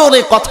অন্তরে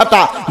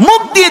কথাটা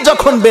মুখ দিয়ে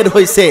যখন বের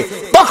হয়েছে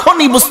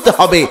তখনই বুঝতে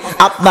হবে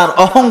আপনার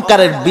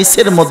অহংকারের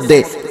বিষের মধ্যে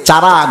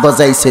চারা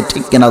গজাইছে।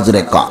 ঠিক কিনা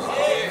জোরে কম?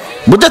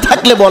 বুঝে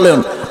থাকলে বলেন,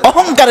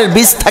 অহংকারের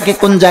বীজ থাকে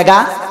কোন জায়গা?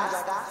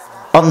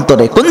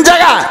 অন্তরে। কোন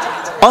জায়গা?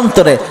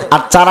 অন্তরে।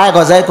 আর চারা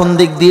গজায় কোন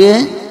দিক দিয়ে?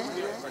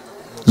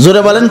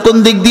 জোরে বলেন, কোন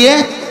দিক দিয়ে?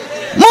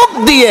 মুখ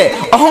দিয়ে।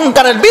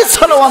 অহংকারের বীজ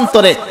হলো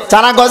অন্তরে,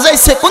 চারা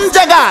গজাইছে কোন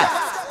জায়গায়?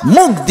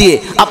 মুখ দিয়ে।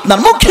 আপনার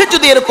মুখে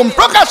যদি এরকম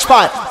প্রকাশ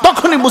পায়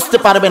তখনই বুঝতে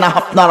পারবে না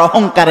আপনার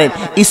অহংকারের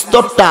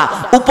স্তরটা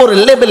উপরের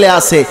লেভেলে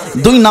আছে,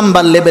 2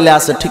 নাম্বার লেভেলে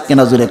আছে। ঠিক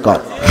কিনা জোরে কর?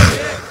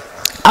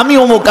 আমি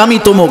অমুক আমি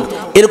তমুক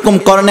এরকম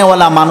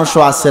করনেওয়ালা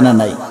মানুষও আছে না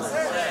নাই?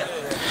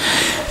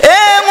 এ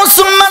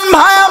মুসলমান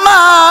ভাই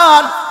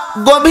আমার,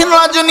 গভীর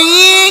রজনী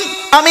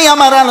আমি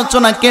আমার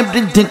আলোচনাকে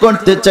বৃদ্ধি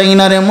করতে চাই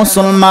না রে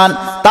মুসলমান,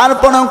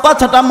 তারপরেও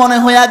কথাটা মনে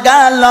হয়ে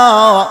গেল।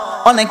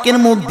 অনেকের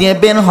মুখ দিয়ে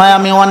বের হয়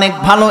আমি অনেক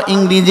ভালো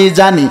ইংরেজি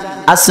জানি,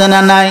 আছে না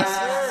নাই?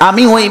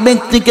 আমি ওই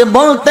ব্যক্তিকে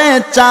বলতে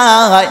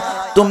চাই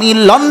তুমি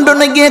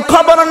লন্ডনে গিয়ে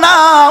খবর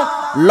নাও,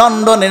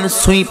 লন্ডনের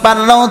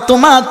সুইপাররাও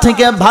তোমার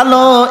থেকে ভালো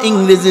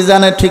ইংরেজি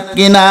জানে। ঠিক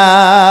কিনা?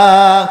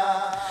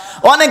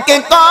 অনেকে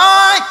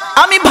কয়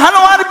আমি ভালো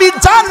আরবি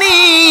জানি,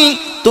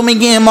 তুমি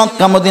গিয়ে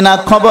মক্কা মদিনা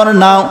খবর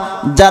নাও,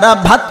 যারা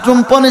বাথরুম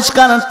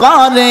পরিষ্কার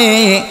করে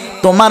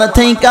তোমার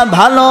থেকে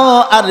ভালো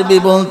আরবি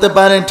বলতে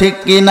পারে। ঠিক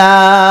কিনা?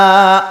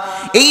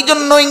 এই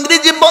জন্য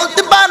ইংরেজি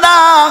বলতে পারা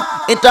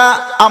এটা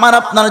আমার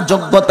আপনার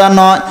যোগ্যতা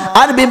নয়,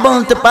 আরবি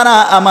বলতে পারা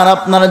আমার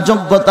আপনার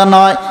যোগ্যতা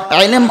নয়,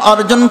 ইলম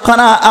অর্জন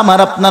করা আমার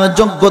আপনার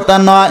যোগ্যতা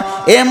নয়।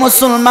 এ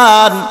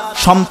মুসলমান,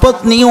 সম্পদ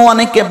নিয়ে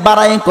অনেকে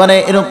বাড়াই করে,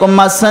 এরকম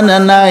আছে না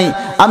নাই?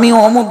 আমি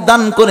অমুক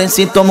দান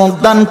করেছি তমুক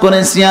দান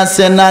করেছি,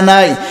 আছে না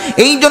নাই?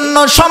 এই জন্য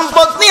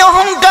সম্পদ নিয়ে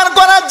অহংকার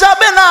করা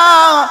যাবে না,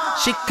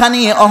 শিক্ষা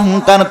নিয়ে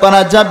অহংকার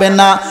করা যাবে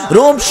না,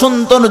 রূপ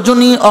সৌন্দর্য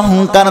নিয়ে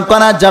অহংকার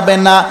করা যাবে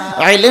না,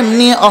 ইলম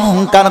নিয়ে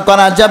অহংকার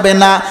করা যাবে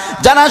না।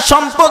 যারা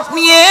সম্পদ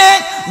নিয়ে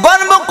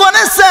গর্ব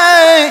করেছে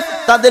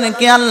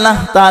তাদেরকে আল্লাহ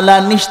তাআলা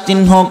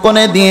নিশ্চিহ্ন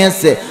করে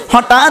দিয়েছে।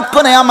 হঠাৎ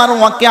করে আমার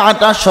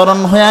ওয়াকিআটা স্মরণ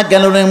হয়ে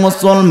গেল রে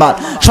মুসলমান,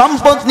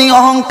 সম্পদ নিয়ে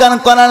অহংকার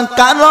করার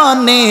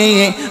কারণে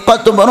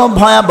কত বড়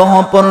ভয়াবহ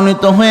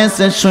পরিণত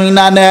হয়েছে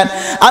শুইনা নেন।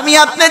 আমি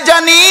আপনি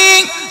জানি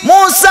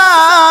মুসা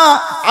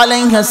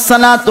আলাইহিস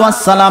সালাতু ওয়াস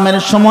সালামের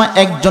সময়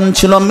একজন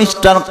ছিল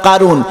মিস্টার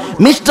কারুন।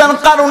 মিস্টার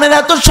কারুনের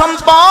এত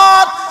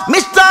সম্পদ,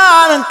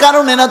 মিস্টার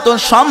কারুনের এত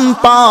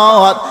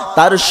সম্পদ,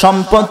 তার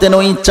সম্পদের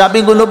ওই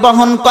চাবিগুলো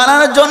বহন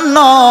করার জন্য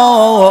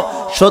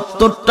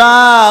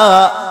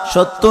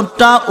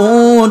 70টা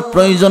উট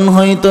প্রয়োজন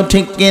হইতো।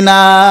 ঠিক কিনা?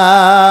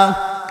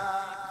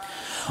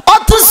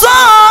 অথচ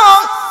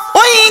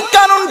ওই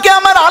কারণকে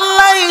আমার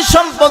আল্লাহ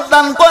সম্পদ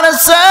দান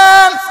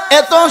করেছেন।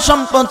 এত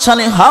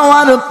সম্পদশালী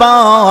হওয়ার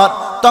পর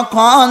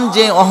তখন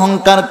যে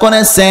অহংকার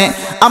করেছে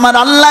আমার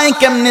আল্লাহ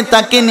কেমনে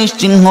তাকে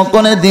নিশ্চিহ্ন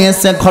করে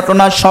দিয়েছে,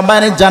 ঘটনা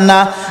সবার জানা।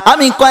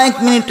 আমি কয়েক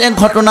মিনিটে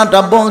ঘটনাটা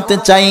বলতে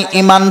চাই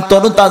ঈমান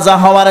তরতাজা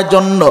হওয়ার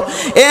জন্য।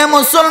 এ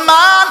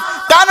মুসলমান,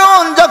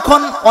 কারণ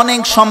যখন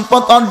অনেক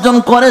সম্পদ অর্জন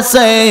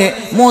করেছে,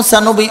 মুসা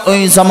নবী ওই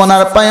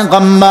জামানার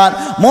পয়গম্বর,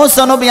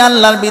 মুসা নবী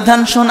আল্লাহর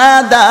বিধান শোনা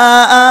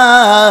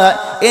দেয়,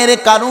 এর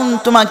কারণ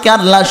তোমাকে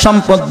আল্লাহ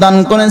সম্পদ দান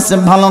করেছে,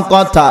 ভালো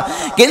কথা,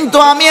 কিন্তু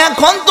আমি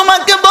এখন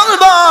তোমাকে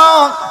বলবো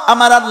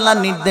আমার আল্লাহ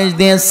নির্দেশ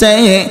দিয়েছে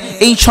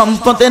এই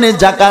সম্পদের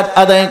যাকাত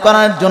আদায়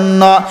করার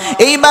জন্য।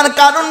 এইবার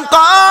কারণ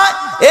কয়,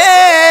 এ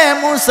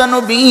মুসা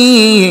নবী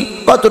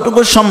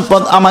কতটুকু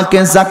সম্পদ আমাকে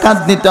যাকাত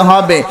দিতে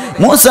হবে?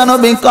 মুসা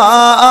নবী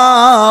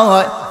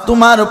কয়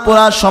তোমার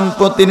পুরা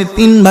সম্পত্তির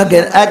 3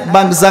 ভাগের 1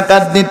 ভাগ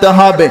যাকাত দিতে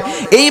হবে।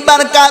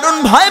 এইবার কারণ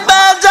ভয়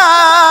পেয়ে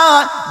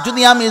যায়,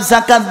 যদি আমি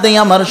যাকাত দেই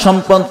আমার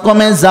সম্পদ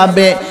কমে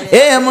যাবে।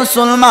 এ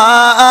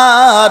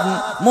মুসলমান,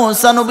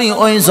 মুসা নবী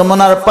ওই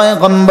জমানার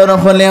পয়গম্বর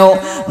হলেও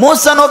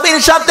মুসা নবীর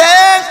সাথে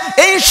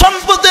এই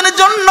সম্পদের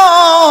জন্য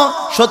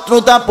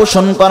শত্রুতা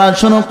পোষণ করা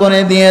শুরু করে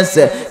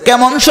দিয়েছে।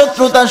 কেমন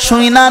শত্রুতা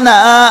শুইনা না,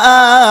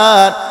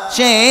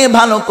 সে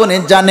ভালো করে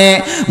জানে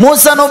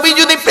মুসা নবী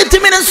যদি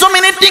পৃথিবীর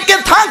জমিনে টিকে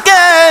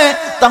থাকে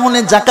তাহলে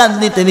যাকাত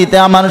দিতে দিতে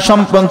আমার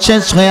সম্পদ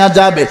শেষ হয়ে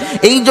যাবে।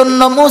 এই জন্য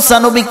মুসা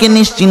নবীকে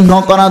নিশ্চিহ্ন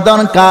করা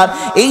দরকার।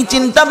 এই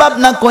চিন্তা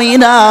ভাবনা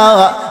কইরা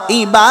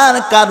এইবার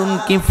কারণ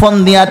কি ফোন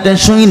দিয়াতে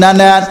শুইনা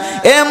নেন।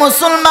 এ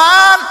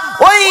মুসলমান,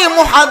 ওই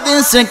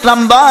মুহাদ্দিস ইকরাম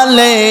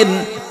বলেন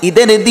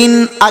ঈদের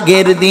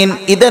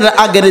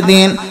আগের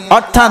দিন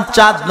অর্থাৎ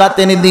চাঁদ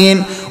রাতের দিন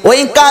ওই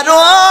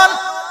কারণ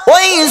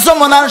ওই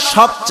জমানার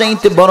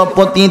সবচাইতে বড়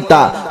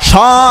পতিতা,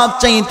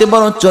 সবচাইতে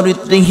বড়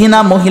চরিত্রহীনা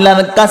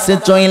মহিলার কাছে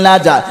চইলা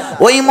যায়।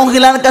 ওই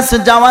মহিলার কাছে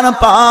যাওয়ার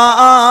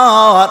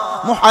পর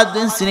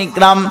মুহাদ্দিসিন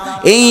ইকরাম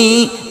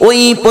ওই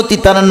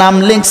পতিতার নাম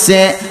লিখছে।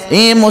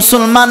 এই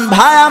মুসলমান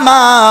ভাই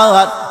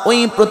আমার, ওই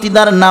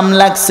পতিতার নাম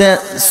লাগছে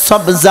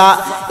সবজা।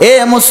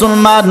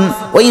 মুসলমান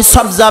ওই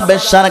সবজা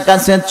ব্যবসার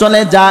কাছে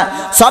চলে যায়।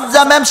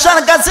 সবজা ব্যবসার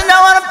কাছে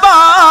যাওয়ার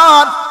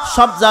পর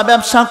সবজা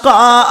ব্যবসা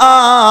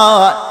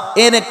কর।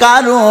 এর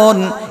কারণ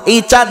এই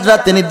 4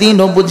 রাতের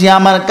দিনও বুঝি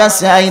আমার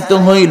কাছে আইতো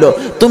হইল।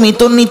 তুমি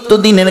তো নিত্য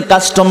দিনের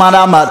কাস্টমার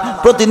আমার,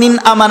 প্রতিদিন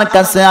আমার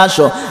কাছে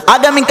আসো।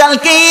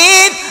 আগামীকালকে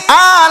ঈদ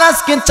আর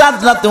আজকে 4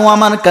 রাতেও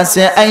আমার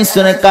কাছে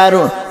আইসোর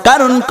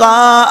কারণ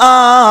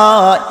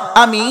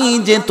আমি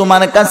যে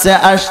তোমার কাছে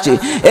আসছি।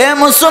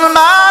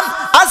 মুসলমান,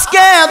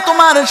 আজকে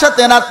তোমার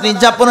সাথে রাত্রি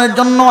যাপনের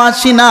জন্য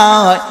আসি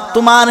নাই,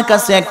 তোমার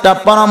কাছে একটা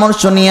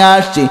পরামর্শ নিয়ে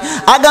আসছি।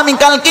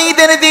 আগামীকালকে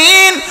ঈদের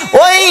দিন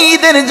ওই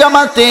ঈদের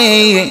জামাতে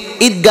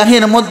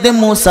ঈদগাহের মধ্যে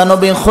মুসা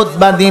নবী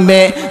খুতবা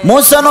দিবে,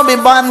 মুসা নবী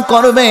বয়ান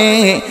করবে।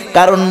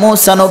 কারণ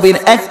মুসা নবীর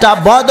একটা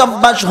বদ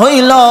অভ্যাস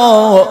হইল,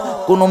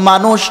 কোনো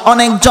মানুষ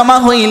অনেক জমা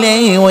হইলে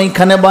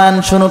ওইখানে বয়ান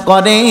শুরু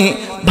করে।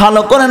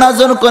 ভালো করে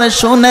নজর করে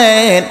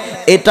শুনেন,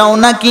 এটাও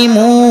নাকি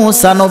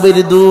মুসা নবীর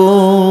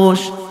দোষ।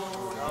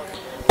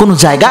 কোন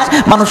জায়গায়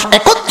মানুষ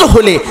একত্র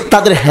হলে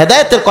তাদের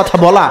হেদায়েতের কথা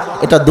বলা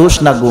এটা দোষ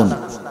না গুণ?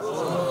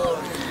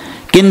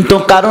 কিন্তু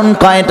কারণ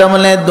কয়টা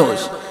বলে দোষ।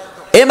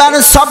 এবার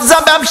সবজা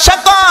ব্যবসা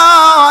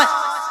কয়,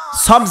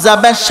 সবজা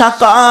ব্যবসা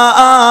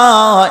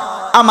কয়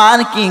আমার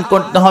কি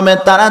করতে হবে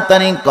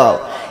তাড়াতাড়ি কও।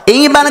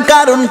 এইবার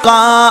কারণ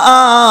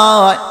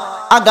কয়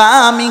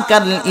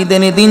আগামীকাল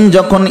ঈদের দিন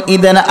যখন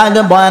ঈদের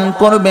আগে বয়ান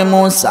করবে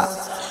মুসা,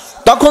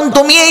 তখন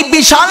তুমি এই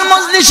বিশাল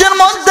মজলিসের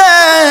মধ্যে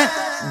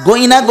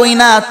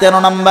গইনা 13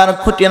 নম্বর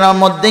খুঁটির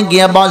মধ্যে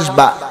গিয়ে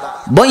বসবা।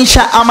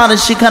 বৈশা আমার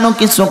শিখানো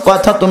কিছু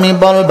কথা তুমি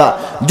বলবা।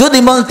 যদি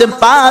বলতে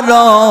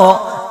পারো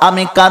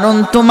আমি কারণ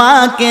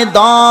তোমাকে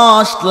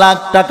 10 লাখ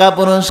টাকা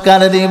পুরস্কার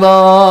দিব।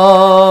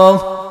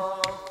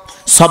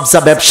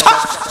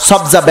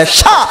 সবজা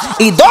ব্যবসা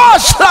এই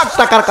 10 লাখ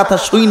টাকার কথা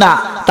শুই না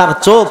তার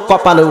চোখ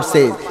কপালে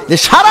উঠছে যে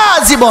সারা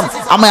জীবন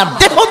আমার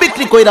দেহ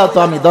বিক্রি কইরাও তো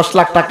আমি 10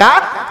 লাখ টাকা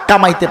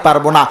কামাইতে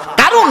পারবো না।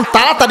 কারণ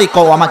তাড়াতাড়ি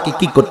কও আমাকে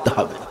কি করতে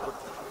হবে।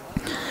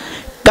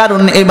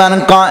 কারণ এবার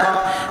কয়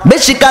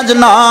বেশি কাজ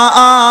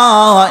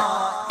নয়,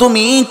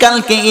 তুমি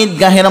কালকে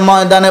ঈদগাহের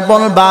ময়দানে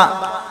বলবা।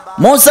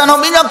 মুসা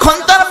নবী যখন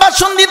তার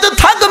ভাষণ দিতে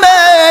থাকবে,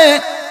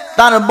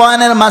 তার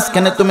বয়ানের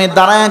মাঝখানে তুমি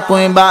দাঁড়ায়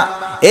কইবা,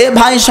 এ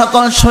ভাই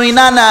সকল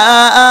শুইনা না,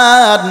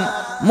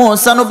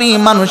 মুসা নবী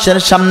মানুষের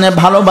সামনে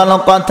ভালো ভালো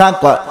কথা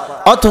কয়,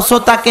 অথচ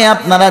তাকে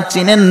আপনারা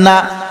চিনেন না।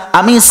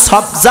 আমি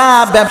সবজা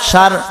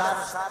ব্যবসার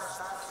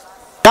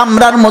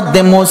কামরার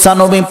মধ্যে মুসা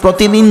নবী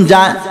প্রতিদিন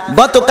যায়।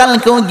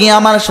 গতকালকেও গিয়ে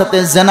আমার সাথে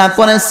জেনা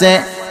করেছে।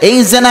 এই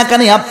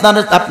জেনাকারী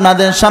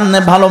আপনাদের সামনে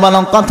ভালো ভালো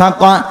কথা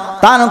কয়,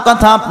 তার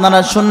কথা আপনারা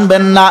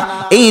শুনবেন না।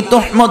 এই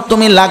তুহমত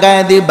তুমি লাগাই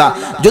দিবা।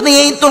 যদি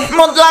এই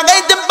তুহমত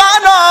লাগাইতে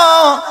পারো,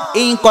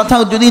 এই কথা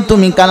যদি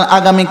তুমি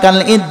আগামীকাল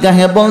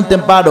ঈদগাহে বলতে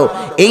পারো,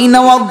 এই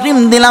নাও অগ্রিম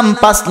দিলাম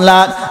 5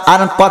 লাখ।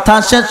 আর কথা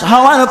শেষ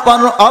হওয়ার পর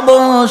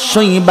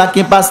অবশ্যই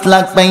বাকি 5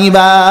 লাখ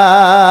পাইবা।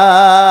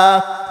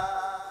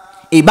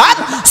 এবার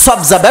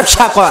সবজা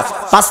ব্যবসা কর,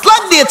 5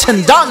 লাখ দিয়েছেন,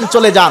 যান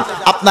চলে যান,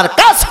 আপনার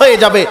কাজ হয়ে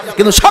যাবে।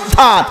 কিন্তু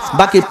সাবধান,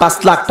 বাকি 5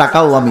 লাখ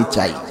টাকাও আমি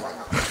চাই।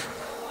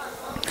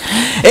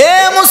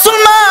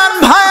 মুসলমান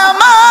ভাই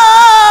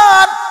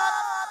আমার,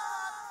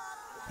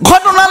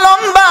 ঘটনা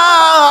লম্বা।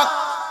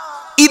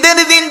 ঈদের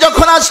দিন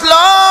যখন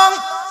আসলো,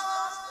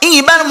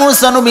 এইবার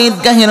মুসা নবী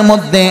ঈদগাহের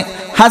মধ্যে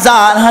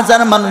হাজার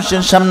হাজার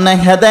মানুষের সামনে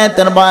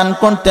হেদায়েতের বয়ান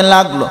করতে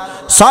লাগলো।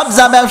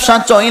 সবজা ব্যবসা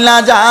চইলা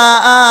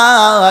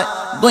যায়।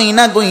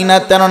 গইনা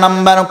 13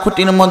 নম্বর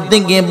খুঁটির মধ্যে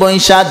গিয়ে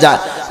বৈশা যায়।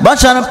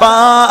 বসার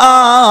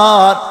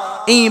পর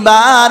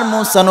এইবার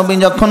মুসা নবী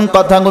যখন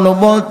কথাগুলো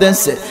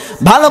বলতেছে,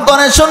 ভালো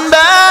করে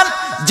শুনবেন।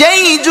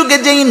 যেই যুগে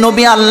যেই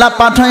নবী আল্লাহ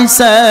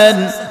পাঠাইছেন,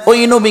 ওই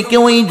নবীকে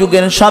ওই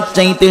যুগের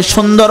সবচাইতে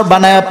সুন্দর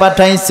বানায়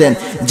পাঠাইছেন।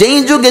 যেই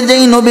যুগে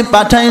যেই নবী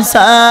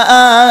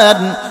পাঠাইছেন,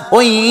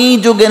 ওই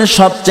যুগের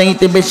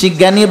সবচাইতে বেশি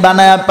জ্ঞানী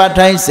বানায়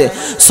পাঠাইছে।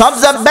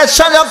 সবজা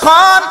ব্যবসা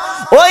যখন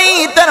ওই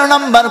 13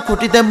 নম্বর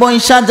খুঁটিতে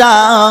বৈশা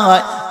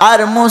যায়, আর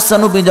মুসা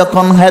নবী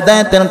যখন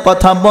হেদায়েতের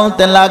কথা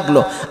বলতে লাগলো,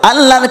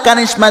 আল্লাহর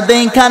কারিশমা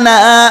দেখা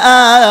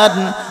নেন।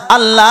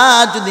 আল্লাহ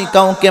যদি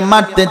কাউকে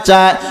মারতে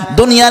চায়,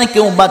 দুনিয়ার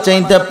কেউ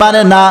বাঁচাইতে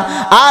পারে না।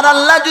 আর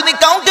আল্লাহ যদি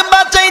কাউকে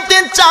বাঁচাইতে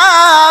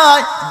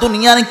চায়,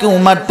 দুনিয়ার কেউ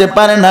মারতে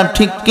পারে না।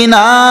 ঠিক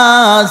কিনা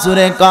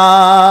জোরে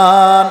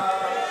কান।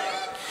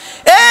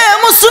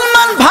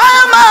 মুসলমান ভাই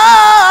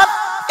আমার,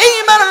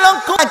 এইবার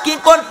লক্ষ্য কি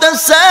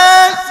করতেছে,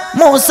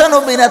 মুসা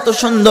নবীর এত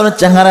সুন্দর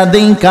চেহারা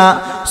দেখা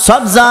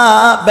সবজা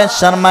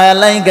ব্যবসার মায়া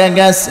লাইগা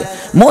গেছে।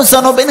 মুসা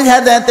নবীর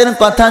হেদায়েতের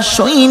কথা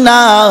শুই না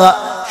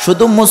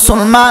শুধু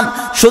মুসলমান,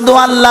 শুধু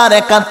আল্লাহর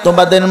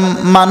একাত্মবাদের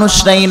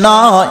মানুষরাই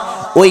নয়,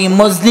 ওই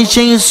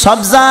মজলিসেই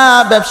সবজা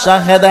ব্যবসা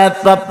হেদায়েত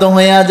প্রাপ্ত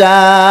হয়ে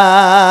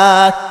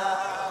যায়।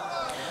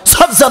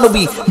 সবজা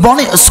নবী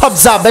বনে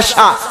সবজা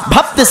বেশা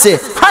ভাবতেছে,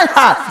 হায়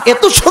হায়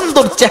এত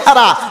সুন্দর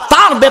চেহারা,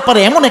 তার ব্যাপারে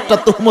এমন একটা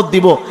তুহমত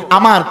দিব,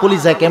 আমার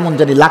কলিজায় কেমন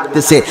জানি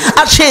লাগতেছে।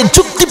 আর সে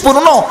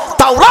যুক্তিপূর্ণ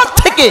তাওরাত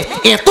থেকে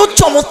এত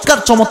চমৎকার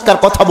চমৎকার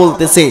কথা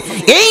বলতেছে,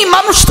 এই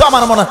মানুষটা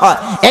আমার মনে হয়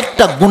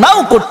একটা গুনাহ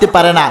করতে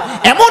পারে না,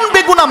 এমন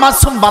বেগুনা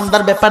মাসুম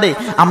বান্দার ব্যাপারে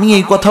আমি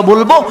এই কথা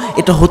বলবো,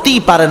 এটা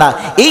হতেই পারে না।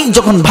 এই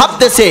যখন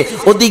ভাবতেছে,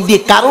 ওদিক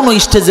দিয়ে কারণ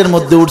স্টেজের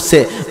মধ্যে উঠছে,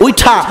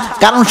 উঠা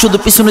কারণ শুধু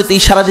পিছনেতে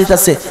ইশারা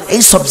দিতেছে,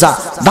 এই সবজা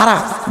দাঁড়া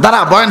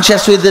দাঁড়া, বয়ান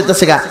শেষ হয়ে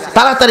যেতেছে গা,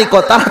 তাড়াতাড়ি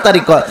কর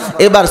তাড়াতাড়ি কর।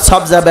 এবার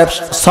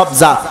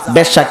সবজা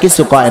ব্যবসা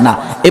কিছু কয় না।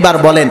 এবার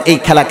বলেন এই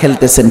খেলা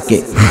খেলতেছেন কে?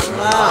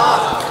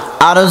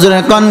 আরো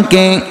জোরে কোন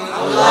কে?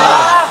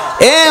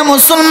 এ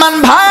মুসলমান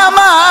ভাই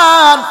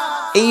আমার,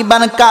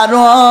 এইবার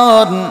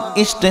কারণ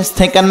স্টেজ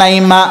থেকে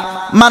নাইমা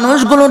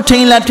মানুষগুলো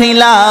ঠেলা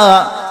ঠেলা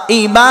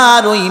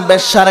এইবার ওই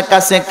বেশ্যার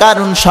কাছে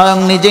কারণ স্বয়ং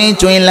নিজেই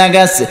চইলা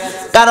গেছে।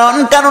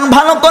 কারণ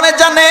ভালো করে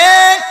জানে,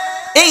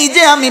 এই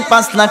যে আমি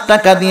 5 লাখ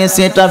টাকা দিয়েছি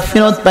এটা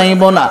ফেরত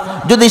পাইব না,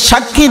 যদি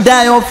সাক্ষী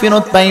দেয়ও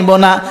ফেরত পাইব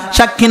না,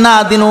 সাক্ষী না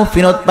দিলেও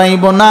ফেরত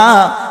পাইব না,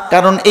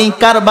 কারণ এই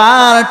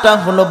কারবারটা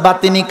হলো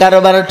বাতিনি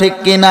কারবার, ঠিক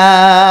কিনা?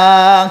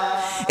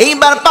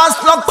 এইবার 5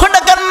 লক্ষ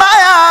টাকার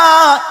মায়া,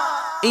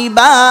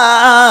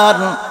 এইবার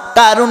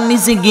কারণ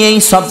নিচে গিয়ে এই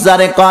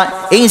সবজারে কয়,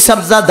 এই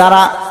সবজা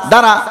দাঁড়া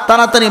দাঁড়া,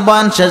 তাড়াতাড়ি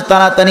বয়ান শেষ,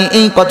 তাড়াতাড়ি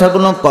এই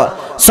কথাগুলো কর।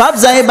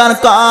 সবজা এবার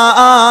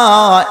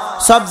কয়,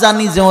 সবজা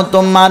নিজেও তো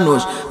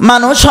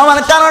মানুষ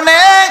হওয়ার কারণে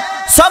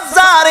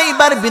সবজার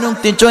এইবার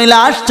বিরক্তি চলে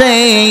আসছে।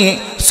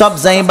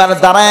 সবজা এবার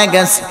দাঁড়ায়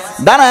গেছে,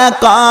 দাঁড়ায়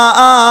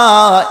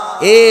কয়,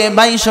 এ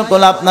ভাই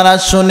সকল আপনারা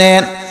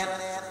শুনেন,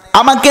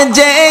 আমাকে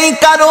যে এই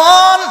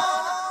কারণ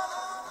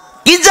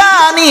কি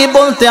জানি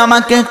বলতে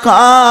আমাকে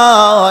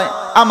কয়,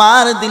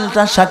 আমার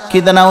দিলটা সাক্ষী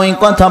দেয় না ওই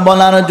কথা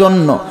বলার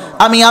জন্য।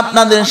 আমি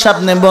আপনাদের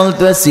সামনে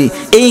বলতেছি,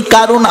 এই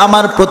কারণ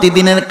আমার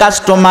প্রতিদিনের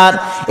কাস্টমার,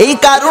 এই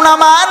কারণ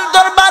আমার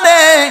দরবারে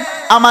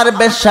আমার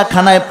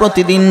বেশ্যাখানায়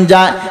প্রতিদিন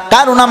যায়,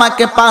 কারণ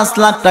আমাকে 5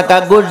 লাখ টাকা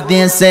ঘুষ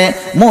দিয়েছে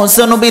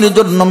মুসা নবীর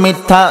জন্য,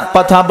 মিথ্যা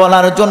কথা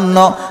বলার জন্য।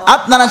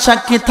 আপনারা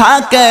সাক্ষী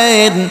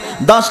থাকেন,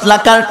 10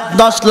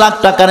 লাখ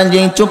টাকার যে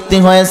চুক্তি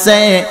হয়েছে,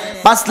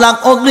 5 লাখ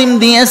অগ্রিম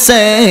দিয়েছে,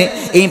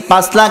 এই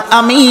 5 লাখ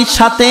আমি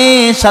সাথে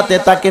সাথে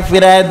তাকে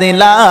ফিরায়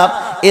দিলাম।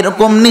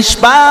 এরকম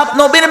নিষ্পাপ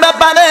নবীর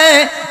ব্যাপারে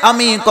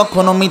আমি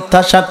কখনো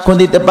মিথ্যা সাক্ষ্য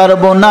দিতে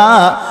পারবো না।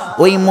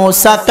 ওই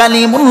মুসা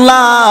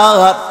কালিমুল্লাহ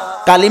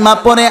কালিমা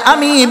পরে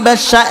আমি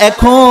বেশ্যা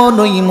এখন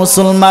ওই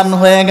মুসলমান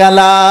হয়ে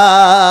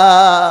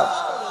গেলাম।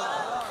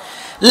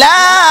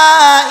 লা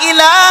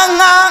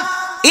ইলাহা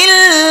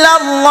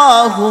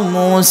ইল্লাল্লাহু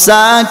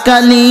মুসা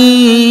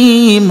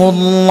কালিমুল্লাহ।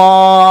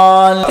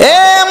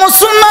 এ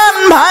মুসলমান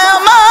ভাই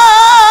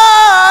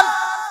আমার,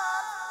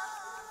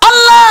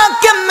 আল্লাহ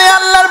কেমনে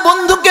আল্লাহর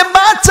বন্ধুকে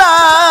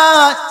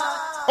বাঁচায়?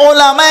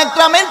 ওলামা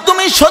একরামের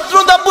তুমি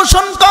শত্রুতা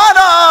পোষণ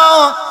করো,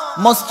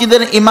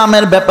 মসজিদের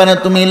ইমামের ব্যাপারে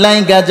তুমি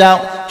লাইগা যাও,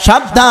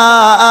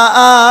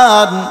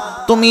 সাবধান।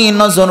 তুমি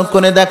নজর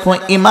করে দেখো,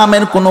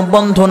 ইমামের কোনো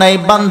বন্ধু নাই,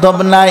 বান্ধব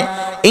নাই,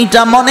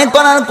 এইটা মনে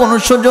করার কোনো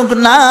সুযোগ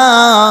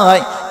নাই।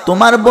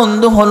 তোমার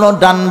বন্ধু হলো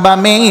ডান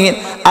বামের,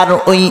 আর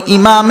ওই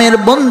ইমামের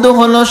বন্ধু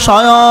হলো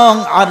স্বয়ং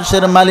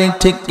আরশের মালিক,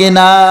 ঠিক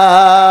কিনা?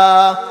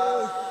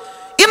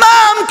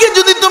 ইমামকে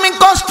যদি তুমি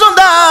কষ্ট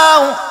দাও,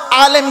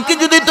 আলেমকে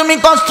যদি তুমি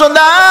কষ্ট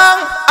দাও,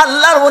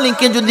 আল্লাহর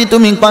ওলিকে যদি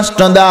তুমি কষ্ট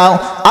দাও,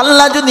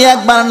 আল্লাহ যদি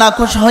একবার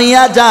নাখুশ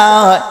হইয়া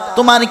যায়,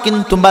 তোমার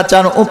কিন্তু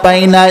বাঁচার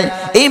উপায় নাই।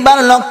 এইবার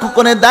লক্ষ্য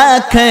করে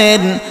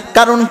দেখেন,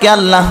 কারণকে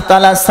আল্লাহ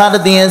তাআলা ছাড়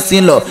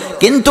দিয়েছিল,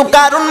 কিন্তু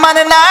কারণ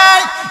মানে নাই।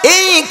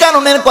 এই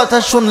কারণের কথা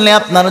শুনলে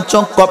আপনার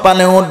চোখ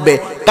কপালে উঠবে।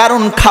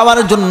 কারণ খাওয়ার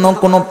জন্য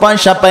কোনো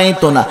পয়সা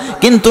পাইতো না,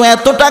 কিন্তু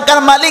এত টাকার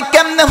মালিক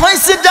কেমনে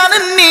হয়েছে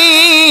জানেননি?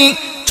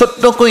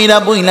 ছোট্ট কইরা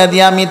বইলা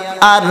দিয়ে আমি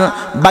আর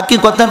বাকি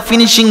কথা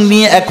ফিনিশিং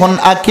দিয়ে এখন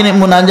আখিরে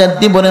মুনাজাত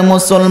দিব রে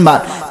মুসলমান।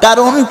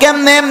 কারণ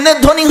কেমনে এমনে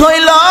ধনী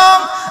হইল?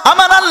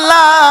 আমার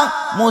আল্লাহ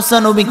মুসা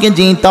নবীকে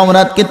যে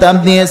তাওরাত কিতাব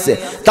দিয়েছে,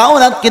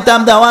 তাওরাত কিতাব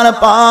দেওয়ার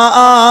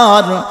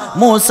পর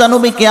মুসা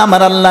নবীকে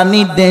আমার আল্লাহ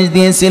নির্দেশ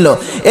দিয়েছিল,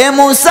 এ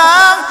মুসা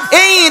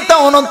এই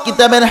তাওরাত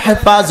কিতাবের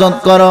হেফাজত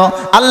করো।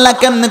 আল্লাহ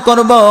কেমনে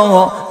করব?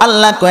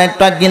 আল্লাহ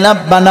কয়েকটা গিলাপ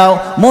বানাও।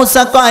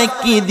 মুসা কয়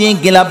কি দিয়ে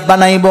গিলাপ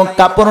বানাইব,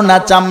 কাপড় না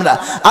চামড়া?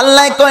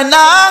 আল্লাহ কয়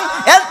না,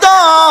 এত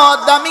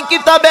দামি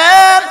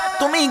কিতাবের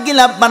তুমি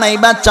গিলাপ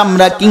বানাইবা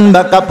চামড়া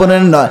কিংবা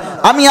কাপড়ের নয়।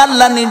 আমি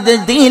আল্লাহ নির্দেশ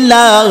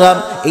দিলাম,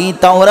 এই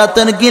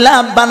তাওরাতের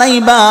গিলাপ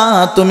বানাইবা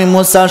তুমি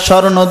মুসা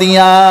স্বর্ণ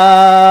দিয়া।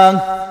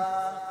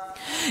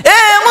 এ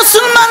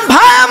মুসলমান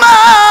ভাই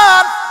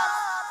আমার,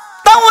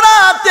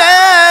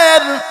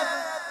 তাওরাতের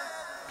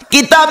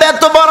কিতাব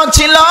এত বড়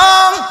ছিল,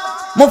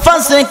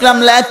 মুফাসসির ইকরাম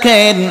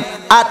লেখেন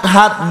 8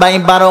 হাত বাই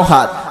 12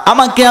 হাত।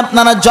 আমাকে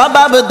আপনারা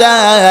জবাব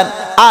দেন,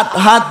 8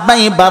 হাত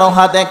বাই 12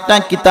 হাত একটা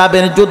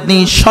কিতাবের যদি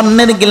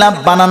স্বর্ণের গিলাপ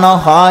বানানো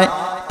হয়,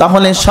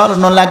 তাহলে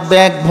স্বর্ণ লাগবে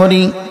 1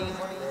 ভরি,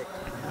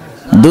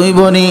 2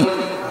 ভরি,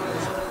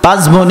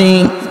 5 ভরি,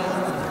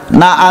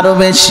 না আরো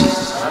বেশি?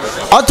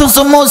 অথচ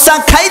মুসা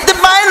খাইতে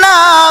পায় না,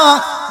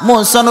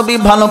 মুসা নবী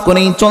ভালো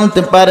করেই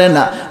চলতে পারে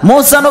না।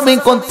 মুসা নবী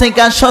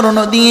কোত্থেকে স্বর্ণ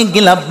দিয়ে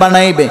গিলাফ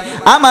বানাইবে?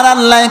 আমার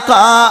আল্লাহ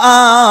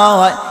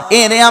কয়,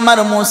 এরে আমার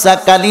মুসা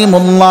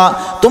কালিমুল্লাহ,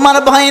 তোমার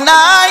ভয়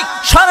নাই,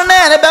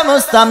 স্বর্ণের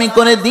ব্যবস্থা আমি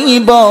করে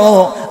দিব,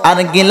 আর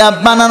গিলাফ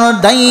বানানোর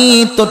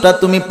দায়িত্বটা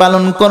তুমি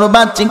পালন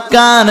করবা।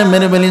 চিৎকার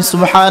মেরে বলি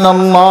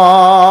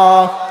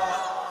সুবহানাল্লাহ।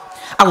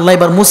 আল্লাহ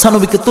এবার মুসা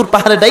নবীকে তুর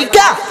পাহাড়ে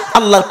ডাইকা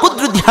আল্লাহর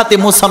কুদরতি হাতে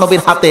মুসা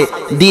নবীর হাতে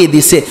দিয়ে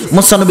দিছে।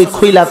 মুসা নবী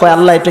খুইলা কয়,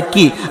 আল্লাহ এটা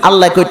কি?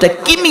 আল্লাহ কয়, এটা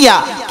কিমিয়া।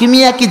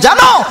 কিমিয়া কি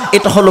জানো?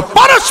 এটা হলো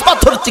পরশ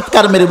পাথর।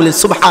 চিৎকার মেরে বলি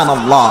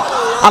সুবহানাল্লাহ।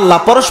 আল্লাহ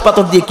পরশ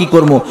পাথর দিয়ে কি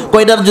করবো?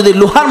 কয়টার যদি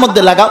লোহার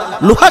মধ্যে লাগাও,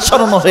 লোহা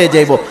স্বর্ণ হয়ে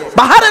যাইব,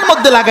 পাহাড়ের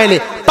মধ্যে লাগাইলে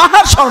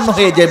পাহাড় স্বর্ণ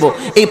হয়ে যাইব।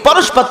 এই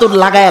পরশ পাথর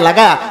লাগায়া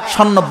লাগায়া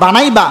স্বর্ণ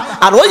বানাইবা,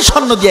 আর ওই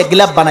স্বর্ণ দিয়ে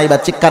গিলাফ বানাইবা।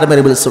 চিৎকার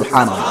মেরে বলি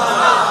সুবহানাল্লাহ।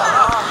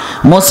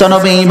 মুসা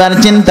নবী এবার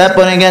চিন্তা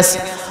পড়ে গেছে,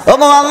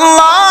 ওগো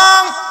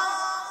আল্লাহ,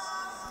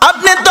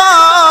 আপনি তো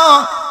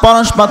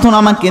পরশ পাথর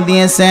আমাকে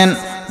দিয়েছেন,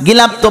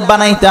 গিলাফ তো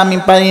বানাইতে আমি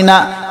পারি না।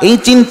 এই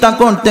চিন্তা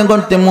করতে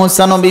করতে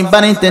মুসা নবী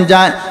বাড়িতে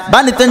যায়।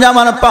 বাড়িতে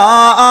যাওয়ার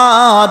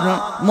পর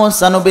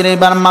মুসা নবীর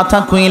এবার মাথা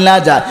খুইলা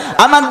যায়,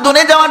 আমার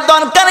দূরে যাওয়ার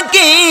দরকার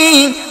কি?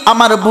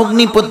 আমার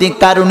ভগ্নিপতি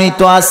কারণই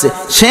তো আছে,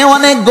 সে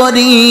অনেক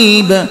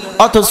গরিব,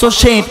 অথচ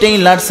সে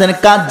টেইলার্সের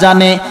কাজ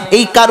জানে।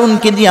 এই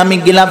কারণকে দিয়ে আমি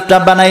গিলাফটা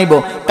বানাইবো।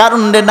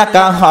 কারণ রে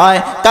ডাকা হয়,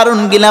 কারণ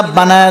গিলাফ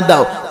বানায়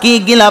দাও। কি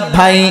গিলাফ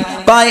ভাই?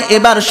 কয়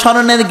এবার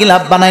স্বর্ণের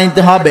গিলাফ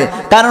বানাইতে হবে।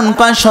 কারণ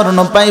কয় স্বর্ণ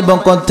পাইব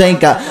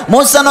কোত্থেকে?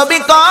 মুসা নবী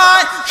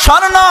কয়,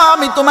 স্বর্ণ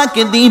আমি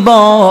তোমাকে দিব।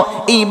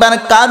 এইবার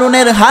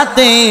কারণের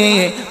হাতে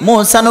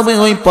মুসা নবী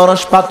ওই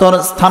পরশ পাথর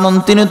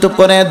স্থানান্তরিত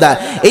করে দেয়।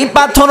 এই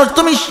পাথর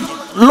তুমি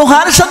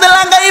লোহার সাথে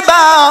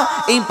লাগাইবা,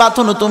 এই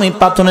পাথর তুমি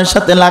পাথরের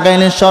সাথে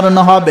লাগাইলে স্বর্ণ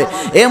হবে।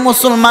 এ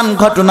মুসলমান,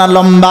 ঘটনা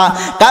লম্বা।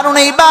 কারণ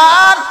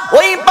এইবার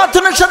ওই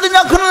পাথরের সাথে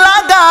যখন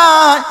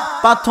লাগায়,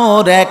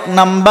 পাথর এক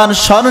নাম্বার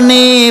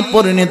স্বর্ণে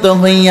পরিণত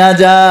হইয়া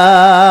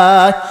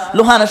যায়।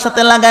 লোহার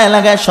সাথে লাগায়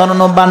লাগায়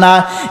স্বর্ণ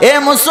বানায়। এ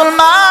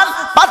মুসলমান,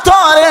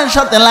 পাথরের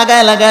সাথে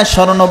লাগায় লাগায়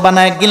স্বর্ণ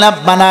বানায়, গিলাফ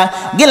বানায়।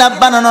 গিলাফ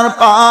বানানোর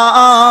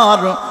পর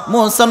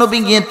মুসা নবী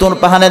গিয়ে তোর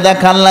পাহাড়ে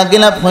দেখা, আল্লাহ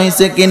গিলাফ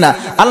হয়েছে কিনা?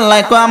 আল্লাহ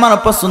কয়, আমার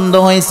পছন্দ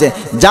হয়েছে।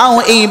 যাও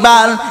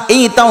এইবার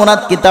এই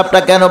তাওরাত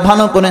কিতাবটাকে আরো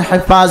ভালো করে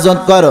হেফাজত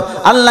করো।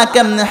 আল্লাহ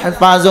কেমনে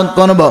হেফাজত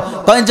করবো?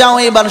 কয় যাও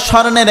এবার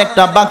স্বর্ণের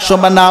একটা বাক্স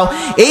বানাও,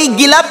 এই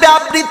গিলাফে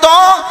আবৃত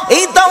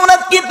এই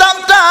তাওরাত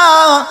কিতাবটা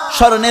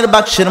স্বর্ণের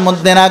বাক্সের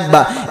মধ্যে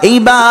রাখবা।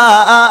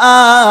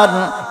 এইবার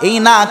এই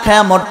না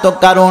খায়া মরতো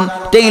কারণ,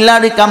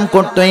 টেইলারি কাম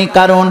করতো এই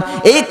কারণ,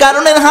 এই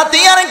কারণের হাতে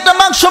আর একটা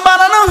বাক্স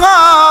বানানো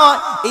হয়।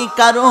 এই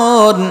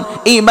কারণ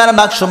এইবার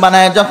বাক্স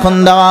বানায় যখন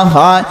দেওয়া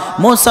হয়,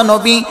 মুসা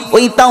নবী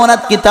ওই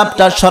তাওরাত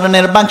কিতাবটা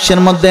স্বর্ণের বাক্সের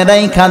মধ্যে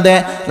রাইখা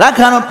দেয়।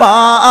 রাখার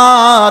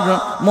পর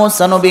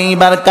মুসা নবী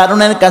এইবার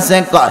কারণের কাছে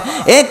কয়,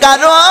 এ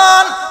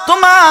কারণ,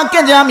 তোমাকে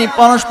যে আমি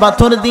পরশ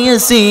পাথর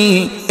দিয়েছি,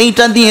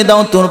 এইটা দিয়ে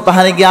দাও তোর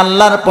পাহাড়ে গিয়ে।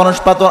 আল্লাহর পরশ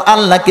পাথর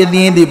আল্লাহকে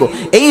দিয়ে দিব।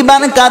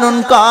 এইবার কারণ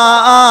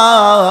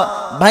কয়,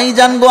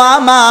 ভাইজান গো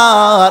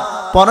আমার,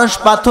 পরশ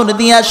পাথর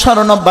দিয়া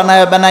স্বর্ণ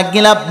বানায় বানায়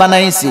গিলাফ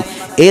বানাইছি,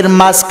 এর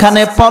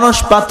মাঝখানে পরশ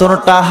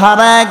পাথরটা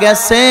হারায়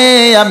গেছে,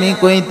 আমি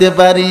কইতে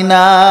পারি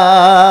না।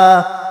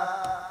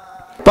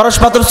 পরশ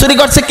পাথর চুরি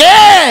করছে কে?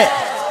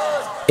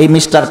 এই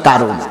মিস্টার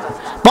কারণ।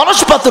 পরশ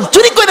পাথর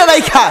চুরি করে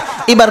রাইখা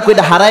এবার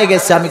কইটা হারায়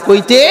গেছে, আমি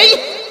কইতেই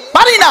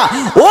পারি না।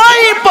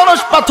 ওই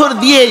পরশ পাথর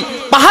দিয়ে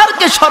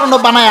পাহাড়কে স্বর্ণ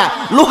বানায়া,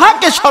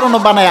 লোহাকে স্বর্ণ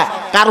বানায়া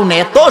কারণ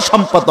এত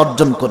সম্পদ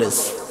অর্জন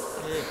করেছে।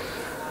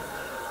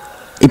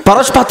 এই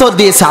পরশ পাথর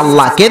দিয়েছে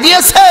আল্লাহ। কে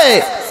দিয়েছে?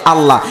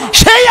 আল্লাহ।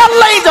 সেই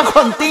আল্লাহ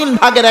যখন 3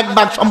 ভাগের 1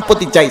 ভাগ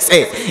সম্পত্তি চাইছে,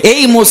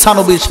 এই মুসা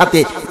নবীর সাথে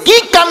কি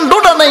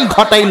কাণ্ডটা নাই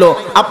ঘটাইলো,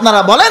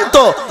 আপনারা বলেন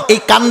তো, এই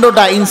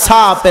কাণ্ডটা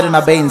ইনসাফের না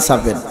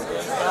বেইনসাফের?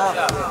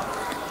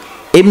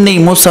 এমনি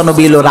মুসা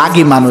নবী হলো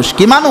রাগী মানুষ।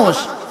 কি মানুষ?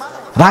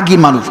 রাগী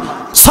মানুষ।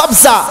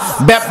 সবজা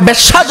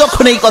বেশ্যা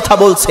যখন এই কথা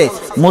বলছে,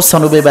 মুসা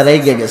নবী এবার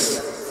রেগে গেছে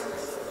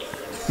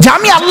যে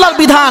আমি আল্লাহর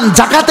বিধান,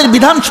 জাকাতের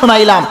বিধান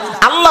শোনাইলাম,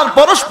 আল্লাহর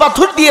পরশ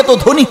পাথর দিয়ে তো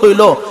ধনী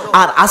হইল,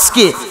 আর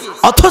আজকে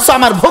অথচ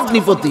আমার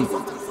ভগ্নিপতি,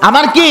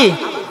 আমার কি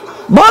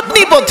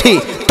ভগ্নিপতি,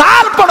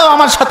 তারপরেও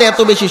আমার সাথে এত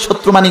বেশি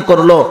শত্রুমানি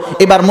করলো।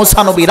 এবার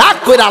মুসা নবী রাগ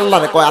করে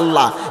আল্লাহরে কয়,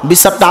 আল্লাহ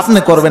বিচারটা আপনি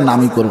করবেন না,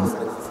 আমি করব।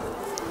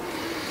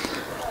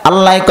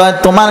 আল্লাহ কয়,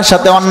 তোমার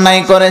সাথে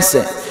অন্যায় করেছে,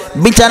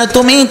 বিচার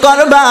তুমি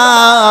করবা,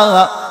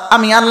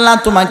 আমি আল্লাহ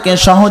তোমাকে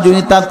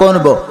সহযোগিতা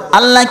করব।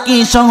 আল্লাহ কি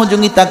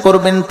সহযোগিতা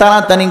করবেন?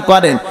 তাড়াতাড়ি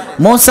করেন।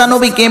 মুসা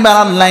নবীকে এবার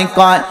আল্লাহ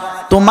কয়,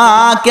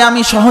 তোমাকে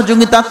আমি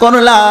সহযোগিতা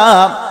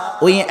করলাম,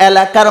 ওই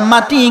এলাকার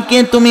মাটিকে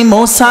তুমি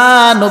মুসা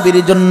নবীর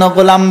জন্য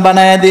গোলাম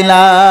বানায়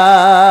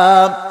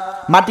দিলাম।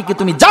 মাটিকে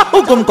তুমি যা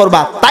হুকুম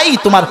করবা তাই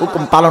তোমার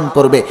হুকুম পালন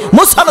করবে।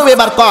 মুসা নবী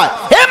এবার কয়,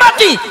 হে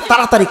মাটি,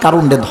 তাড়াতাড়ি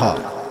কারণে ধর।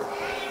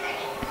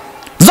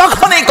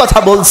 যখন এই কথা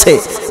বলছে,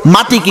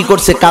 মাটি কি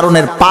করছে?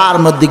 কারণের পার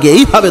মধ্যে গিয়ে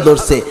এইভাবে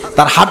ধরছে,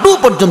 তার হাঁটু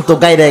পর্যন্ত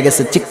গায়ে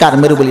গেছে। চিৎকার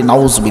মেরে বলি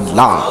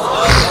নাউজুবিল্লাহ।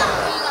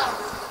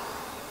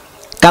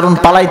 কারণ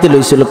পালাইতে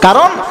লইছিল।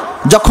 কারণ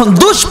যখন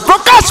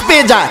দুষ্প্রকাশ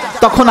পেয়ে যায়,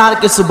 তখন আর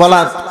কিছু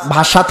বলার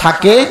ভাষা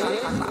থাকে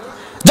না।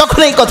 যখন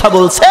এই কথা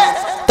বলছে,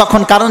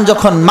 তখন কারণ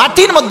যখন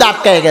মাটির মধ্যে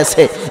আটকায়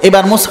গেছে,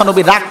 এবার মুসা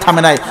নবী রাগ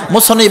থামে নাই।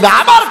 মুসা নবী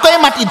আবার কয়ে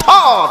মাটি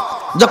ধর,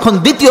 যখন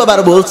দ্বিতীয়বার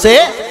বলছে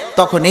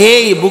তখন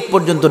এই বুক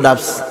পর্যন্ত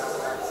ডাবছে।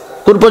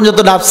 কোন পর্যন্ত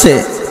ডাবছে?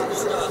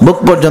 বুক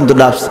পর্যন্ত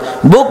ডাবছে।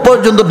 বুক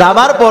পর্যন্ত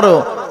ডাবার পরও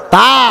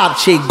তার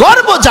সেই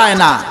গর্ব যায়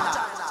না।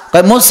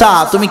 কয় মুসা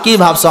তুমি কি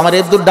ভাবছো আমার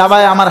এদুর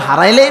ডাবায় আমার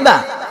হারাইলেই বা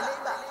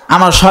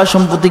আমার সয়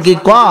সম্পত্তি কি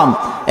কম?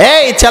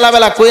 এই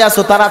ছেলেবেলা কই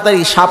আছো,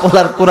 তাড়াতাড়ি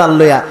সাপলার কুড়াল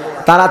লইয়া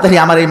তাড়াতাড়ি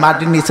আমার এই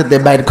মাটির নিচে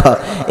দিয়ে বাইর কর।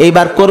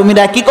 এইবার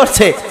কর্মীরা কি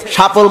করছে,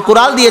 সাপল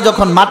কুড়াল দিয়ে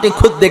যখন মাটি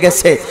খুঁজতে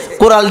গেছে,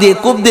 কুড়াল দিয়ে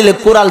কূপ দিলে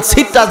কুড়াল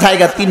ছিটটা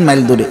জায়গা 3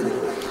 মাইল দূরে।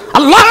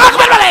 আল্লাহু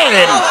আকবার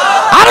বলেন,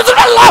 আর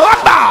জোরে আল্লাহু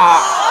আকবার।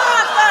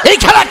 এই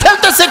খেলা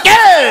খেলতেছে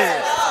কে?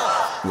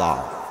 আল্লাহ।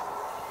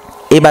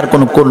 এবার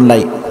কোনো কোন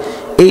নাই,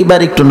 এইবার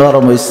একটু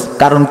নরম হইছে,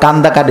 কারণ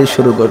কান্দাকাটি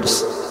শুরু করছে।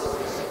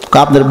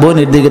 আপনার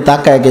বোনের দিকে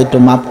তাকায় একটু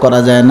মাফ করা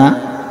যায় না?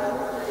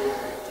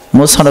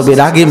 মুসা নবী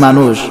রাগী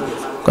মানুষ,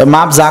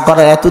 মাপ যা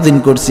করার এতদিন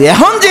করছি,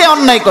 এখন যে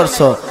অন্যায়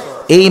করছো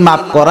এই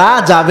মাপ করা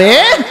যাবে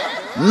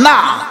না।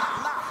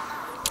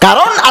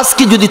 কারণ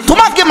আজকে যদি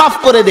তোমাকে মাফ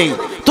করে দেই,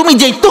 তুমি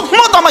যেই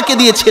তুহমত আমাকে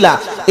দিয়েছিলা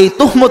এই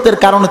তুহমতের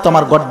কারণে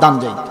তোমার গর্দান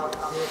যাই,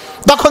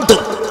 তখন তো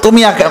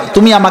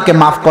তুমি আমাকে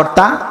মাফ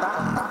করতা।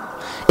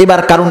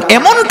 এবার কারণ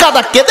এমন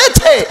কাদা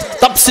কেঁদেছে,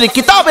 তাফসীর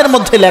কিতাবের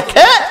মধ্যে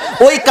লেখে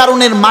ওই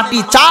কারণের মাটি,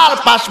 4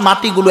 পাশ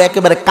মাটিগুলো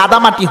একেবারে কাদা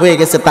মাটি হয়ে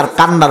গেছে তার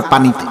কান্নার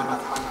পানিতে।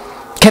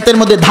 ক্ষেতের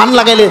মধ্যে ধান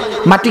লাগাইলে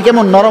মাটি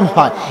কেমন নরম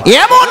হয়,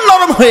 এমন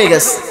নরম হয়ে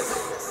গেছে।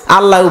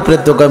 আল্লাহ উপরে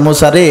তো কয়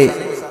মুসা রে,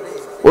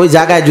 ওই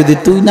জায়গায় যদি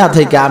তুই না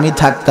থেকে আমি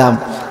থাকতাম,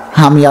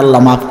 আমি আল্লাহ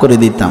মাফ করে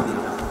দিতাম।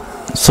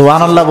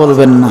 সুবহানাল্লাহ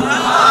বলবেন না?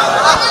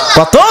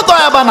 কত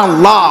দয়াবান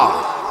আল্লাহ।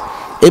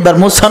 এবার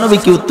মুসা নবী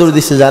কি উত্তর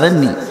দিছে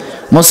জানেননি?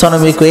 মুসা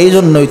নবী কয় এই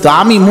জন্যই তো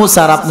আমি মুসা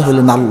আর আপনি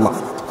হলেন আল্লাহ।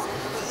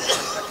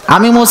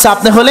 আমি মুসা,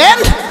 আপনি হলেন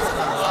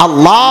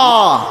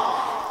আল্লাহ।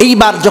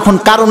 এইবার যখন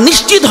কারণ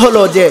নিশ্চিত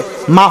হলো যে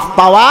মাফ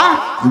পাওয়া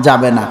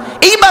যাবে না,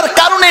 এইবার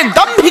কারণের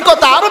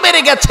দাম্ভিকতা আরো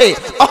বেড়ে গেছে,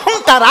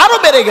 অহংকার আরো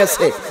বেড়ে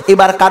গেছে।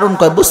 এবার কারণ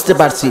কয় বুঝতে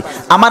পারছি,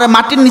 আমার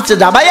মাটির নিচে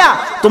যাবাইয়া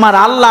তোমার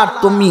আল্লাহ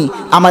তুমি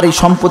আমার এই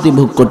সম্পত্তি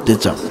ভোগ করতে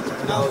চাও।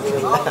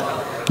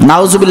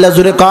 নাউজুবিল্লাহ,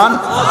 জুড়ে কন।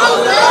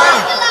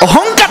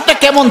 অহংকারটা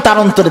কেমন তার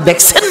অন্তরে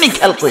দেখছেন নি?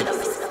 খেয়াল করে।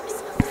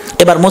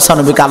 এবার মুসা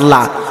নবীকে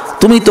আল্লাহ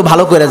তুমি তো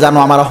ভালো করে জানো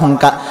আমার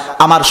অহংকার,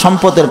 আমার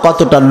সম্পদের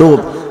কতটা লোভ।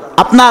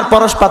 আপনার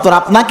পরশপাতর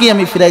আপনাকেই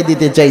আমি ফিরাই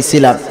দিতে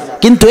চাইছিলাম,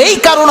 কিন্তু এই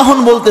কারণ এখন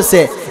বলতেছে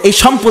এই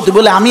সম্পত্তি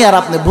বলে আমি আর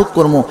আপনি ভোগ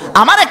করবো।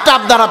 আমার একটা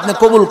আবদার আপনি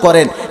কবুল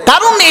করেন,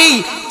 কারণ এই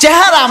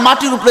চেহারা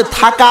মাটির উপরে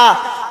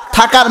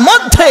থাকার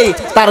মধ্যেই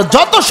তার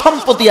যত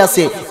সম্পত্তি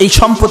আছে এই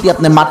সম্পত্তি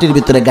আপনি মাটির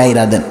ভিতরে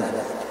গাইরা দেন।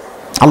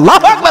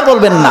 আল্লাহু আকবার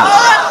বলবেন না?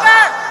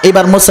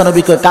 এবার মুসা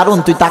নবী কয় কারণ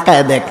তুই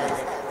তাকায় দেখ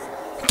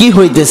কি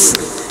হইতেছে।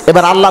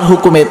 এবার আল্লাহর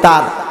হুকুমে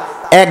তার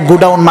এক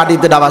গোডাউন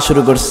মাটিতে ডাবা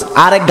শুরু করছে,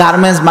 আরেক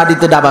গার্মেন্টস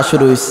মাটিতে ডাবা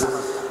শুরু হয়েছে,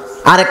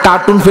 আরেক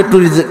কার্টুন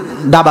ফ্যাক্টরি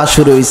ডাবা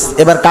শুরু হয়েছে।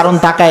 এবার কারণ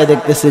তাকায়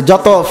দেখতেছে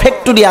যত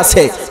ফ্যাক্টরি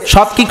আছে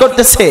সব কি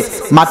করতেছে,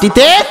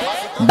 মাটিতে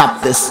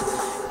ডাবতেছে।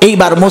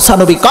 এইবার মুসা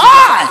নবী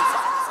কয়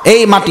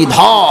এই মাটি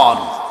ধর।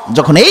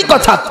 যখন এই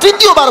কথা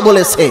তৃতীয়বার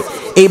বলেছে,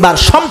 এইবার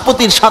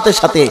সম্পত্তির সাথে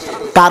সাথে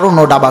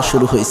কারণও ডাবা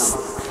শুরু হয়েছে।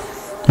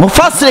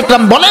 মুফাসসির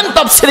ইকরাম বলেন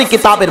তাফসীরে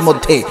কিতাবের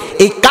মধ্যে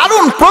এই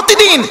কারণ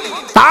প্রতিদিন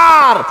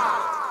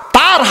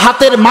তার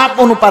হাতের মাপ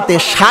অনুপাতে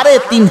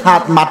 3.5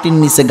 হাত মাটির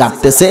নিচে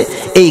গাড়তেছে।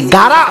 এই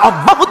গাড়া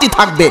অব্যাহতি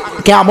থাকবে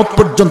কিয়ামত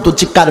পর্যন্ত।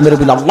 চিৎকার মেরে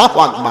বলি আল্লাহু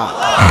আকবার।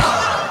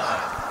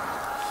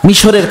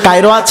 মিশরের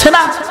কায়রো আছে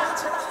না,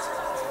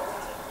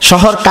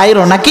 শহর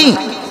কায়রো নাকি?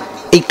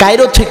 এই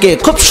কায়রো থেকে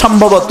খুব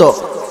সম্ভবত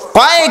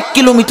কয়েক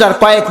কিলোমিটার,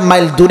 কয়েক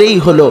মাইল দূরেই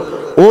হলো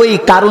ওই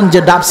কারণ যে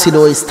ডাব ছিল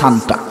ওই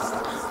স্থানটা।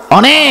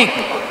 অনেক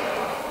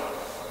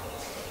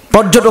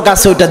পর্যটক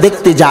আছে ওইটা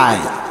দেখতে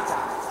যায়।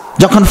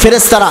 যখন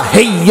ফেরেশতারা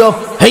হেইয়ো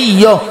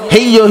হেইয়ো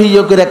হেইয়ো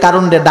হেইয়ো করে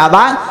কারণে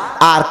ডাবায়,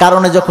 আর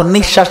কারণে যখন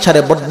নিঃশ্বাস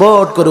ছাড়ে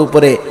বটবট করে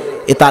উপরে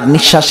তার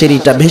নিঃশ্বাসের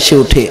ইটা ভেসে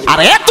ওঠে, আর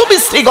এত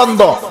বিশ্রী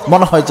গন্ধ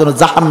মনে হয় যেন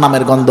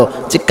জাহান্নামের গন্ধ।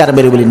 চিৎকার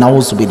মেরে বলি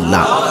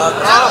নাউজুবিল্লাহ।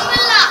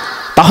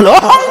 তাহলে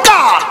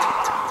অহংকার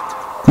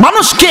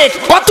মানুষকে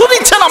কত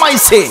নিচে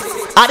নামাইছে।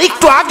 আর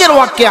একটু আগের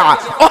ওয়াকিয়া,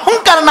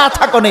 অহংকার না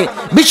থাকলে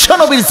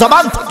বিশ্বনবীর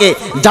জবান থেকে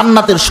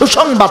জান্নাতের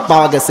সুসংবাদ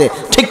পাওয়া গেছে।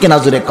 ঠিক কিনা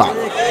জোরে কর?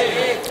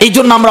 এই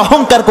জন্য আমরা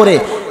অহংকার করে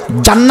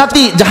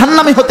জান্নাতি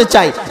জাহান্নামী হতে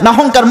চাই না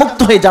অহংকার মুক্ত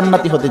হয়ে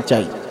জান্নাতি হতে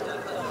চাই?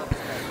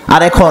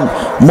 আর এখন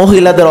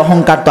মহিলাদের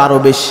অহংকার তো আরো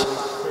বেশি।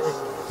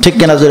 ঠিক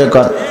কিনা জোরে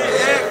কর?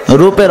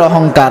 রূপের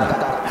অহংকার।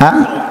 হ্যাঁ,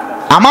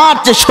 আমার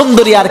যে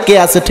সুন্দরী আর কে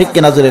আছে? ঠিক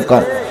কিনা জোরে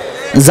কর?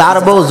 যার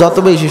বউ যত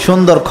বেশি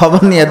সুন্দর,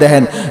 খবর নিয়ে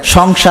দেখেন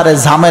সংসারে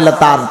ঝামেলা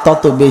তার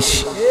তত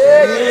বেশি।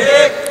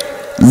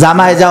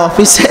 জামাই যা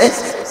অফিসে,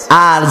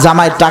 আর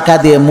জামাই টাকা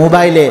দিয়ে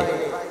মোবাইলে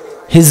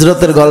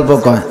হিজরতের গল্প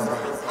কয়।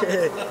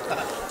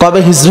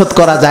 কবে হিজরত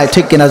করা যায়?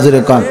 ঠিক কিনা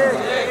জোরে কন?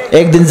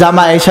 একদিন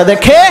জামাই এসে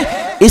দেখে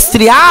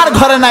স্ত্রী আর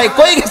ঘরে নাই।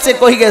 কই গেছে?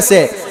 কই গেছে?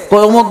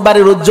 কই অমুক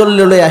বাড়ির উজ্জ্বল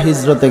লইয়া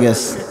হিজরতে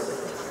গেছে।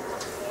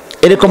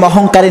 এরকম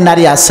অহংকারী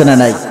নারী আছে না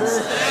নাই?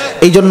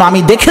 এই জন্য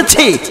আমি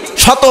দেখেছি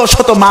শত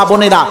শত মা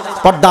বোনেরা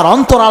পর্দার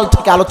অন্তরাল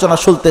থেকে আলোচনা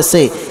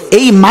শুনতেছে,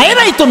 এই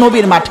মায়েরাই তো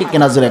নবীর মা, ঠিক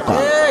কিনা জোরে কর?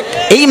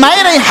 এই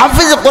মায়েরাই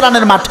হাফিজ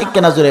কোরআনের মা, ঠিক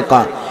কিনা জোরে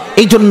কর?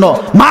 এই জন্য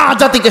মা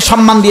জাতিকে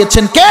সম্মান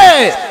দিয়েছেন কে?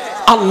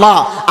 আল্লাহ।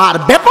 আর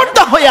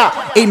বেপরদা হইয়া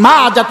এই মা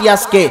জাতি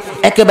আজকে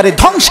একেবারে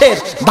ধ্বংসের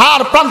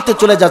দ্বার প্রান্তে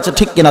চলে যাচ্ছে,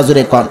 ঠিক কিনা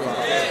জোরে কর?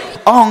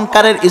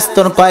 অহংকারের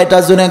স্তর কয়টা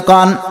জোরে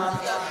কন?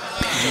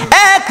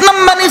 এক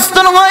নম্বর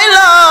স্তর হইল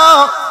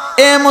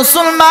এ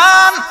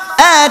মুসলমান,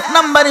 এক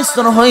নম্বর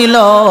স্তর হইল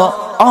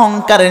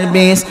অহংকারের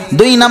বীজ,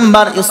 দুই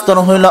নম্বর স্তর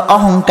হইল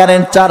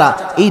অহংকারের চারা।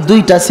 এই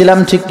দুইটা ছিলাম,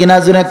 ঠিক কিনা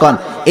জোরে কন?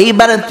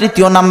 এইবারে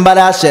তৃতীয়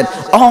নাম্বারে আসেন।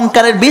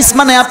 অহংকারের বীজ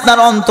মানে আপনার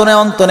অন্তরে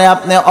অন্তরে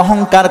আপনি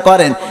অহংকার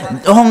করেন,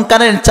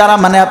 অহংকারের চারা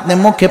মানে আপনি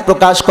মুখে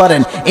প্রকাশ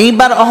করেন।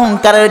 এইবার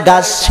অহংকারের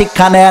গাছ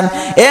শিক্ষা নেন।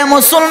 এ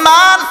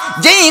মুসলমান,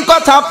 যেই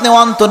কথা আপনি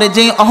অন্তরে,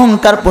 যেই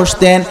অহংকার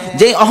পোষতেন,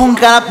 যেই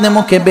অহংকার আপনি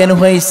মুখে বের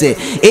হয়েছে,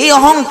 এই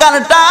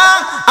অহংকারটা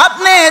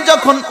আপনি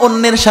যখন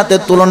অন্যের সাথে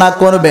তুলনা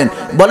করবেন,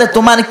 বলে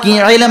তোমার কি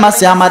ইলম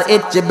আছে, আমার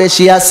এর চেয়ে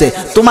বেশি আছে,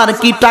 তোমার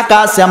কি টাকা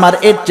আছে, আমার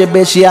এর চেয়ে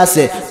বেশি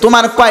আছে,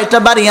 তোমার কয়টা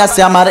বাড়ি আছে,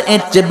 আমার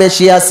এর চেয়ে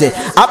বেশি আছে,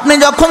 আপনি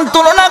যখন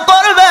তুলনা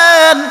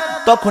করবেন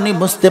তখনই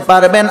বুঝতে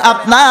পারবেন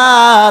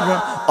আপনার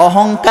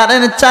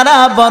অহংকারের চারা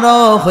বড়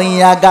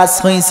হইয়া গাছ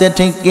হইছে,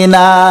 ঠিক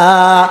কিনা?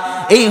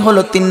 এই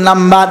হলো 3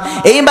 নাম্বার।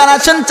 এইবার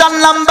আসেন 4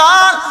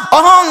 নাম্বার।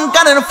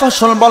 অহংকারের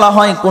ফসল বলা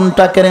হয়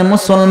কোনটাকে রে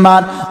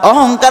মুসলমান?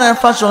 অহংকারের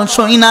ফসল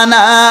সইনা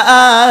না,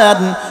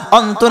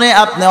 অন্তরে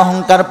আপনি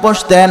অহংকার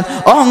পোষতেন,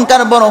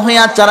 অহংকার বড়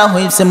হইয়া চারা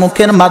হইছে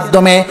মুখের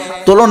মাধ্যমে,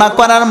 তুলনা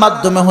করার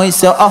মাধ্যমে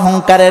হইছে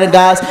অহংকারের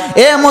গাছ।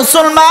 এ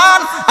মুসলমান,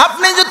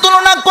 আপনি যে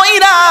তুলনা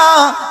কইরা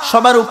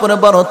সবার উপরে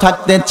বড়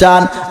থাকতে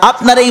চান,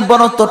 আপনার এই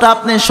বড়ত্বটা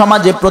আপনি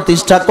সমাজে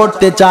প্রতিষ্ঠা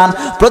করতে চান,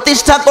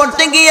 প্রতিষ্ঠা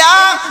করতে গিয়া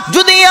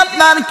যদি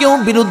আপনার কেউ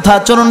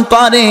বিরুদ্ধাচরণ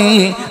করে,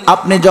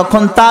 আপনি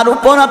যখন তার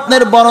উপর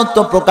আপনার বড়ত্ব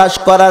প্রকাশ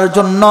করার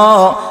জন্য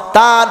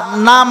তার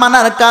না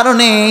মানার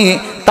কারণে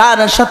তার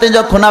সাথে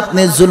যখন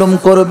আপনি জুলুম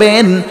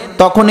করবেন,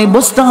 তখনই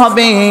বুঝতে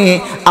হবে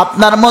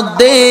আপনার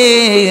মধ্যে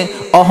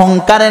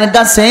অহংকারের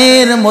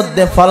গাছের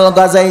মধ্যে ফল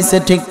গজাইছে,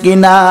 ঠিক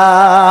কিনা?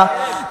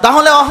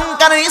 তাহলে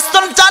অহংকারের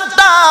স্তর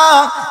 4টা।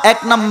 1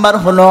 নাম্বার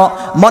হলো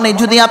মনে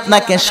যদি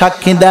আপনাকে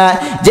সাক্ষী দেয়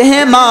যে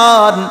হে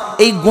মন,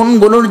 এই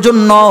গুণগুলোর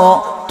জন্য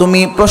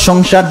তুমি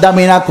প্রশংসার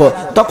দাবি রাখো,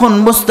 তখন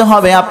বুঝতে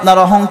হবে আপনার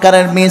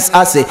অহংকারের বীজ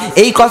আছে।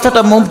 এই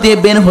কথাটা মুখ দিয়ে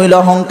বের হইল,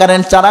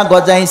 অহংকারের চারা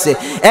গজাইছে।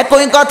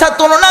 একই কথা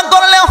তুলনা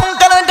করলে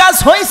অহংকারের গাছ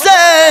হইছে।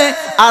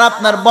 আর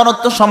আপনার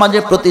বড়ত্ব সমাজে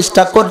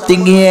প্রতিষ্ঠা করতে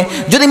গিয়ে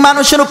যদি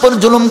মানুষের উপর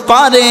জুলুম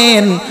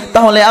করেন,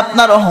 তাহলে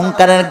আপনার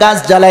অহংকারের গাছ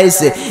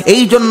জ্বালাইছে।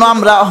 এই জন্য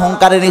আমরা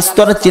অহংকারের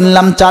স্তর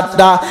চিনলাম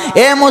 4টা।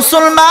 এ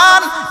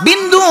মুসলমান,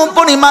 বিন্দু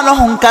পরিমাণ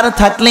অহংকার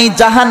থাকলেই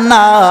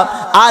জাহান্নাম,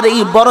 আর এই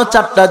বড়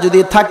 4টা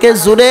যদি থাকে,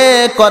 জুড়ে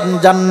কোন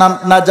জান্নাত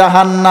না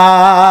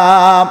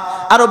জাহান্নাম?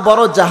 আরো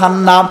বড়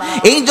জাহান্নাম।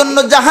 এই জন্য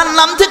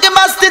জাহান্নাম থেকে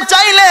বাঁচতে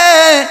চাইলে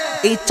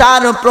এই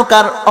 4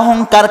 প্রকার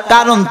অহংকার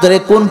কার অন্তরে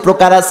কোন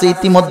প্রকার আছে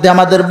ইতিমধ্যে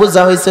আমাদের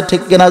বোঝা হয়েছে,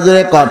 ঠিক কিনা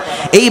জোরে কর?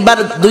 এইবার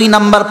 2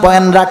 নাম্বার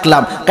পয়েন্ট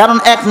রাখলাম, কারণ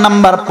 1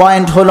 নাম্বার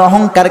পয়েন্ট হলো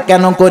অহংকার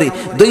কেন করি,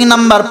 2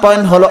 নাম্বার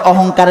পয়েন্ট হলো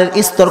অহংকারের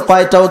স্তর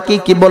কয়টাও কি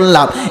কি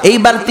বললাম।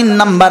 এইবার 3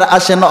 নাম্বার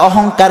আসেন,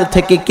 অহংকার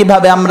থেকে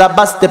কিভাবে আমরা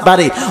বাঁচতে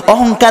পারি,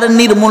 অহংকার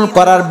নির্মূল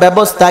করার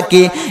ব্যবস্থা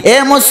কি? এ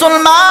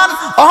মুসলমান,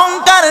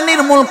 অহংকার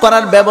নির্মূল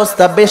করার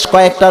ব্যবস্থা বেশ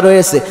কয়েকটা রয়েছে।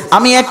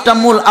 আমি একটা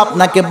মূল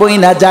আপনাকে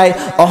বইলা যাই।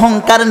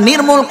 অহংকার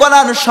নির্মূল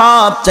করার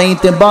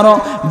সবচাইতে বড়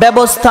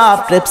ব্যবস্থা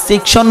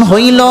প্রেসক্রিপশন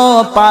হইল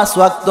 5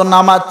 ওয়াক্ত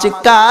নামাজ।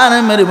 চিৎকার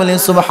মেরে বলি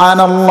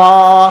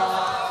সুবহানাল্লাহ।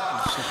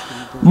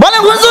 বলে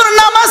হুজুর,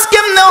 নামাজ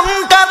কেমনে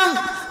অহংকার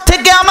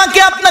থেকে আমাকে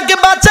আপনাকে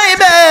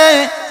বাঁচাইবে?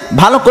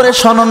 ভালো করে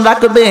স্মরণ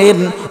রাখবেন,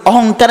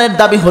 অহংকারের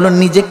দাবি হলো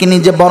নিজেকে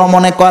নিজে বড়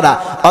মনে করা।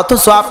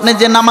 অথচ আপনি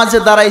যে নামাজে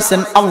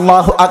দাঁড়াইছেন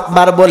আল্লাহু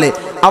আকবার বলে,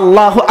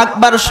 আল্লাহু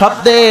আকবার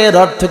শব্দের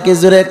অর্থ কি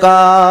জোরে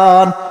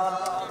কর?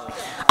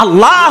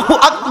 আল্লাহু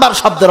আকবার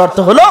শব্দের অর্থ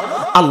হলো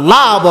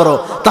আল্লাহ বড়।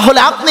 তাহলে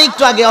আপনি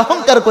একটু আগে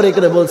অহংকার করে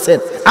করে বলছেন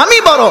আমি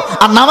বড়,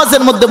 আর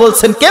নামাজের মধ্যে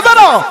বলছেন কে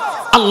বড়?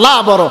 আল্লাহ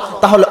বড়।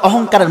 তাহলে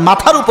অহংকারের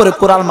মাথার উপরে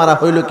কোরাল মারা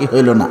হইল কি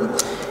হইল না?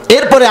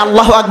 এরপরে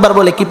আল্লাহু আকবার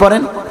বলে কি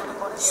পড়েন?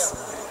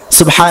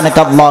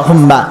 সুবহানাকা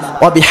আল্লাহুম্মা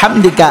ওয়া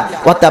বিহামদিকা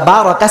ওয়া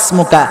তাবারাকা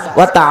ইসমুকা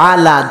ওয়া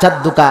তাআলা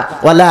জাদ্দুকা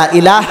ওয়া লা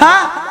ইলাহা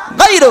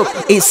গায়রুক।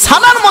 এই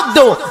সানার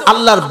মধ্যেও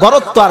আল্লাহর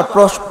বড়ত্ব আর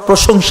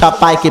প্রশংসা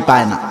পায় কি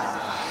পায় না?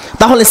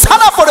 তাহলে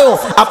সানা পড়েও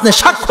আপনি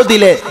সাক্ষ্য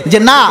দিলে যে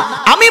না,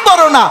 আমি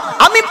বড় না,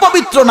 আমি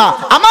পবিত্র না,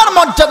 আমার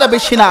মর্যাদা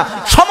বেশি না,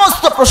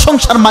 সমস্ত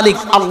প্রশংসার মালিক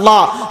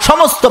আল্লাহ,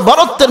 সমস্ত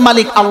বড়ত্বের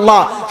মালিক আল্লাহ,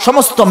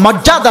 সমস্ত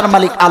মর্যাদার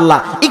মালিক আল্লাহ।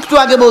 একটু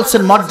আগে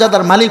বলছেন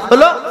মর্যাদার মালিক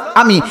হলো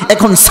আমি,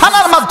 এখন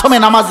সানার মাধ্যমে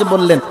নামাজে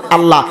বললেন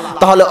আল্লাহ।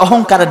 তাহলে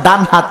অহংকারের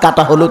ডান হাত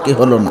কাটা হলো কি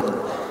হলো না?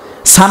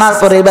 সানার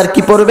পরে এবার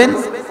কি পড়বেন?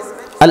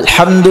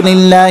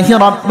 আলহামদুলিল্লাহি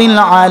রাব্বিল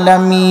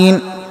আলামিন।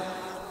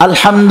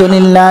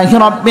 আলহামদুলিল্লাহি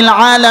রাব্বিল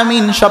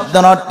আলামিন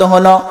শব্দের অর্থ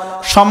হলো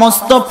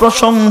সমস্ত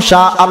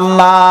প্রশংসা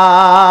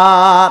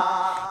আল্লাহর।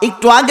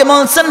 একটু আগে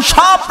বলছেন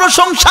সব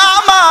প্রশংসা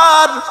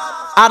আমার,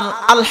 আর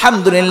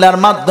আলহামদুলিল্লাহর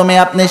মাধ্যমে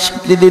আপনি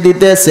স্বীকৃতি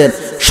দিতেছেন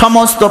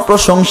সমস্ত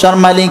প্রশংসার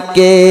মালিক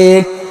কে?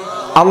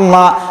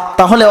 আল্লাহ।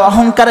 তাহলে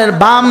অহংকারের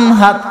বাম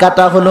হাত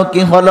কাটা হলো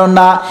কি হলো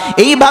না?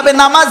 এইভাবে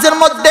নামাজের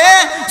মধ্যে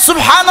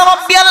সুবহান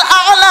রাব্বিয়াল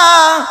আ'লা,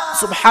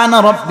 সুবহান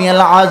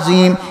রাব্বিয়াল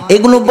আযীম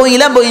এগুলো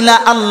বইলা বইলা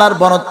আল্লাহর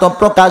বরত্ব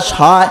প্রকাশ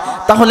হয়।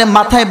 তাহলে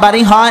মাথায়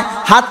বাড়ি হয়,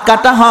 হাত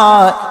কাটা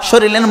হয়,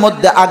 শরীরের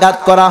মধ্যে আঘাত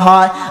করা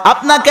হয়।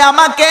 আপনাকে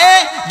আমাকে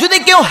যদি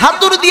কেউ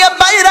হাতুড় দিয়ে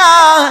বাইরা,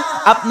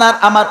 আপনার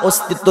আমার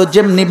অস্তিত্ব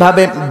যেমনি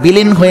ভাবে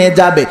বিলীন হয়ে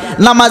যাবে।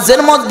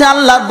 নামাজের মধ্যে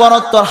আল্লাহর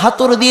বরত্ব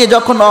হাতুড় দিয়ে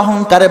যখন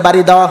অহংকারে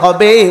বাড়ি দেওয়া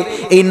হবে,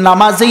 এই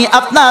নামাজেই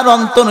আপনার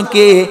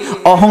অন্তরকে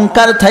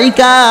অহংকার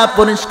থাইকা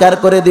পরিষ্কার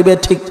করে দিবে,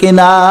 ঠিক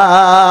কিনা?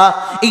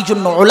 এই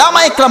জন্য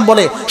উলামা ইকরাম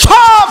বলে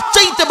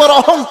সবচেয়ে বড়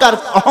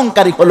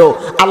অহংকারী হলো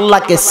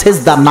আল্লাহকে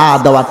সেজদা না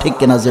দেওয়া, ঠিক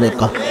কিনা? জোরে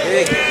কর।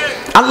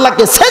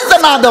 আল্লাহকে সেজদা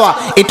না দেওয়া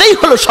এটাই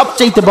হলো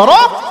সবচেয়ে বড়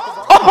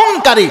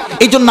অহংকারী।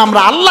 এই জন্য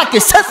আমরা আল্লাহকে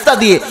সেজদা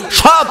দিয়ে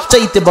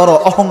সবচেয়ে বড়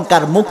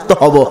অহংকার মুক্ত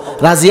হব।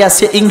 রাজি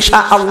আছে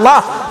ইনশাআল্লাহ?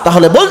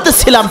 তাহলে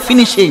বলতেছিলাম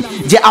ফিনিশিং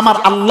যে আমার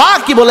আল্লাহ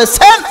কি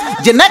বলেছেন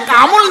যে নেক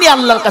আমল নিয়ে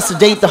আল্লাহর কাছে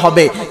যাইতে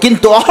হবে,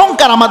 কিন্তু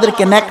অহংকার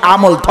আমাদেরকে নেক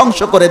আমল ধ্বংস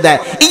করে দেয়।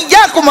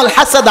 ইয়াকুমুল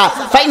হাসাদা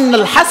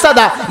ফাইনাল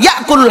হাসাদা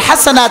ইয়াকুলুল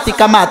হাসানাতি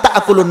কামা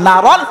তাকুলুন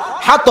নারুল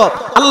হাতব।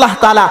 আল্লাহ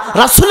তাআলা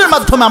রাসূলের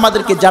মাধ্যমে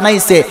আমাদেরকে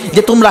জানাইছে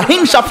যে তোমরা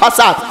হিংসা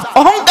ফাসাদ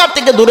অহংকার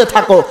থেকে দূরে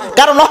থাকো,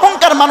 কারণ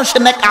অহংকার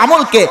মানুষের নেক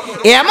আমলকে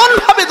এমন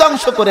ভাবে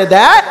ধ্বংস করে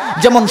দেয়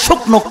যেমন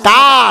শুকনো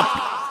কাঠ,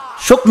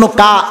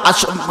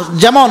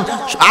 যেমন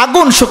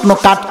আগুন শুকনো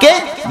কাঠকে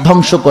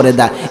ধ্বংস করে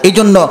দেয়। এই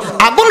জন্য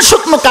আগুন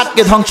শুকনো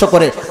কাঠকে ধ্বংস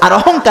করে, আর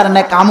অহংকার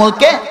নেক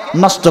আমলকে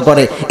নষ্ট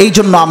করে। এই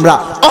জন্য আমরা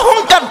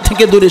অহংকার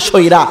থেকে দূরে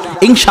সইরা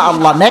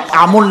ইনশাআল্লাহ নেক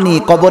আমল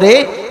নিয়ে কবরে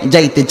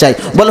যাইতে চাই।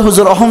 বলে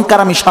হুজুর অহংকার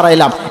আমি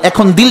সরাইলাম,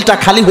 এখন দিলটা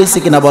খালি হয়েছে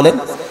কিনা বলেন?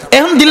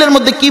 এখন দিলের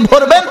মধ্যে কি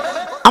ভরবেন?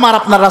 আমার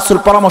আপনার রাসূল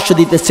পরামর্শ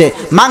দিতেছে,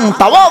 মান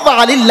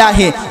তাওয়াযা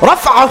লিল্লাহি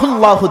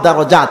রাফআহুল্লাহু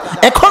দারাজাত।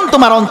 এখন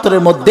তোমার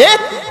অন্তরের মধ্যে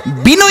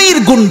বিনয়ীর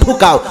গুণ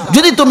ঢুকাও।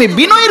 যদি তুমি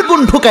বিনয়ীর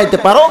গুণ ঢুকাইতে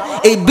পারো,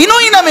 এই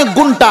বিনয়ী নামে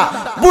গুণটা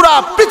পুরা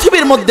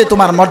পৃথিবীর মধ্যে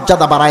তোমার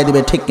মর্যাদা বাড়ায়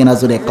দেবে, ঠিক কিনা?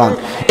 জোরে কন।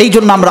 এই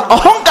জন্য আমরা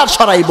অহংকার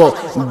সরাইব,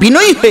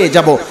 বিনয়ী হয়ে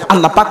যাব।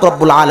 আল্লাহ পাক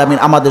রব্বুল আলামিন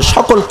আমাদের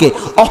সকলকে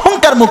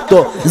অহংকার মুক্ত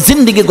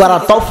জিন্দেগি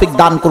গড়ার তৌফিক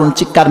দান করুন।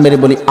 চিৎকার মেরে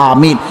বলি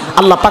আমিন।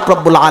 আল্লাহ পাক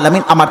রব্বুল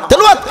আলামিন আমার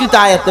তেলাওয়াতকৃত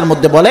আয়াতের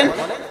মধ্যে বলেন,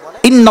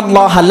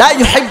 ইন্নাল্লাহা লা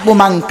ইউহিব্বু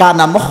মান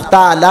কানা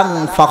মুখতালান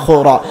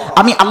ফাখুরা।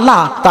 আমি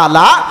আল্লাহ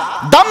তাআলা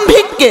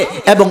দাম্ভিককে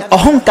এবং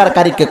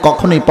অহংকারকারীকে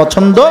কখনোই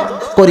পছন্দ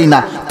করি না।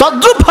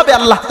 তদ্রূপ ভাবে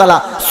আল্লাহ তাআলা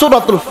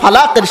সূরাতুল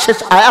ফালাকের শেষ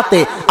আয়াতে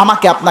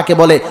আমাকে আপনাকে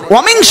বলে,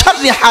 ওয়া মিন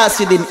শাররি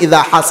হাসিদিন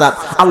ইযা হাসাদ।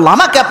 আল্লাহ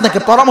আমাকে আপনাকে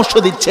পরামর্শ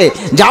দিচ্ছে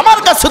যে আমার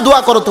কাছে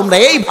দোয়া করো তোমরা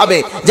এইভাবে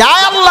যে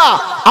আয় আল্লাহ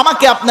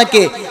আমাকে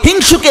আপনাকে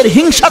হিংসুকের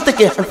হিংসা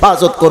থেকে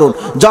হেফাজত করুন।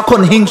 যখন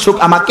হিংসুক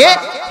আমাকে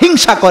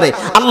হিংসা করে,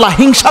 আল্লাহ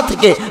হিংসা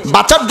থেকে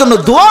বাঁচার জন্য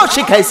দোয়াও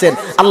শিখাইছেন।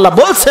 আল্লাহ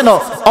বলছেন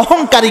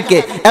অহংকারীকে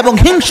এবং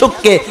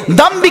হিংসুককে,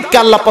 দাম্ভিককে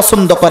আল্লাহ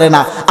পছন্দ করে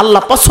না।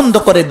 আল্লাহ পছন্দ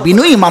করে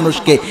বিনয়ী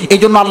মানুষকে। এই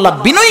জন্য আল্লাহ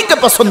বিনয়ীকে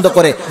পছন্দ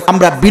করে।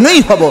 আমরা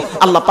বিনয়ী হব।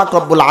 আল্লাহ পাক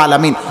রব্বুল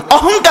আলামিন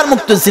অহংকার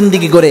মুক্ত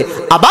জিন্দেগি করে,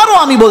 আবারও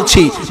আমি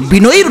বলছি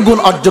বিনয়ীর গুণ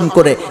অর্জন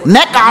করে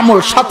নেক আমল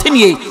সাথে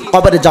নিয়েই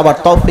কবরে যাওয়ার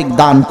তৌফিক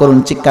দান করুন।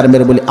 চিৎকার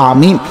মেরে বলি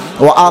আমিন।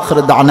 ওয়া আখির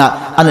দাওয়ানা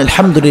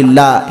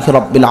আলহামদুলিল্লাহি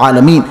রাব্বিল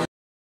আলামিন।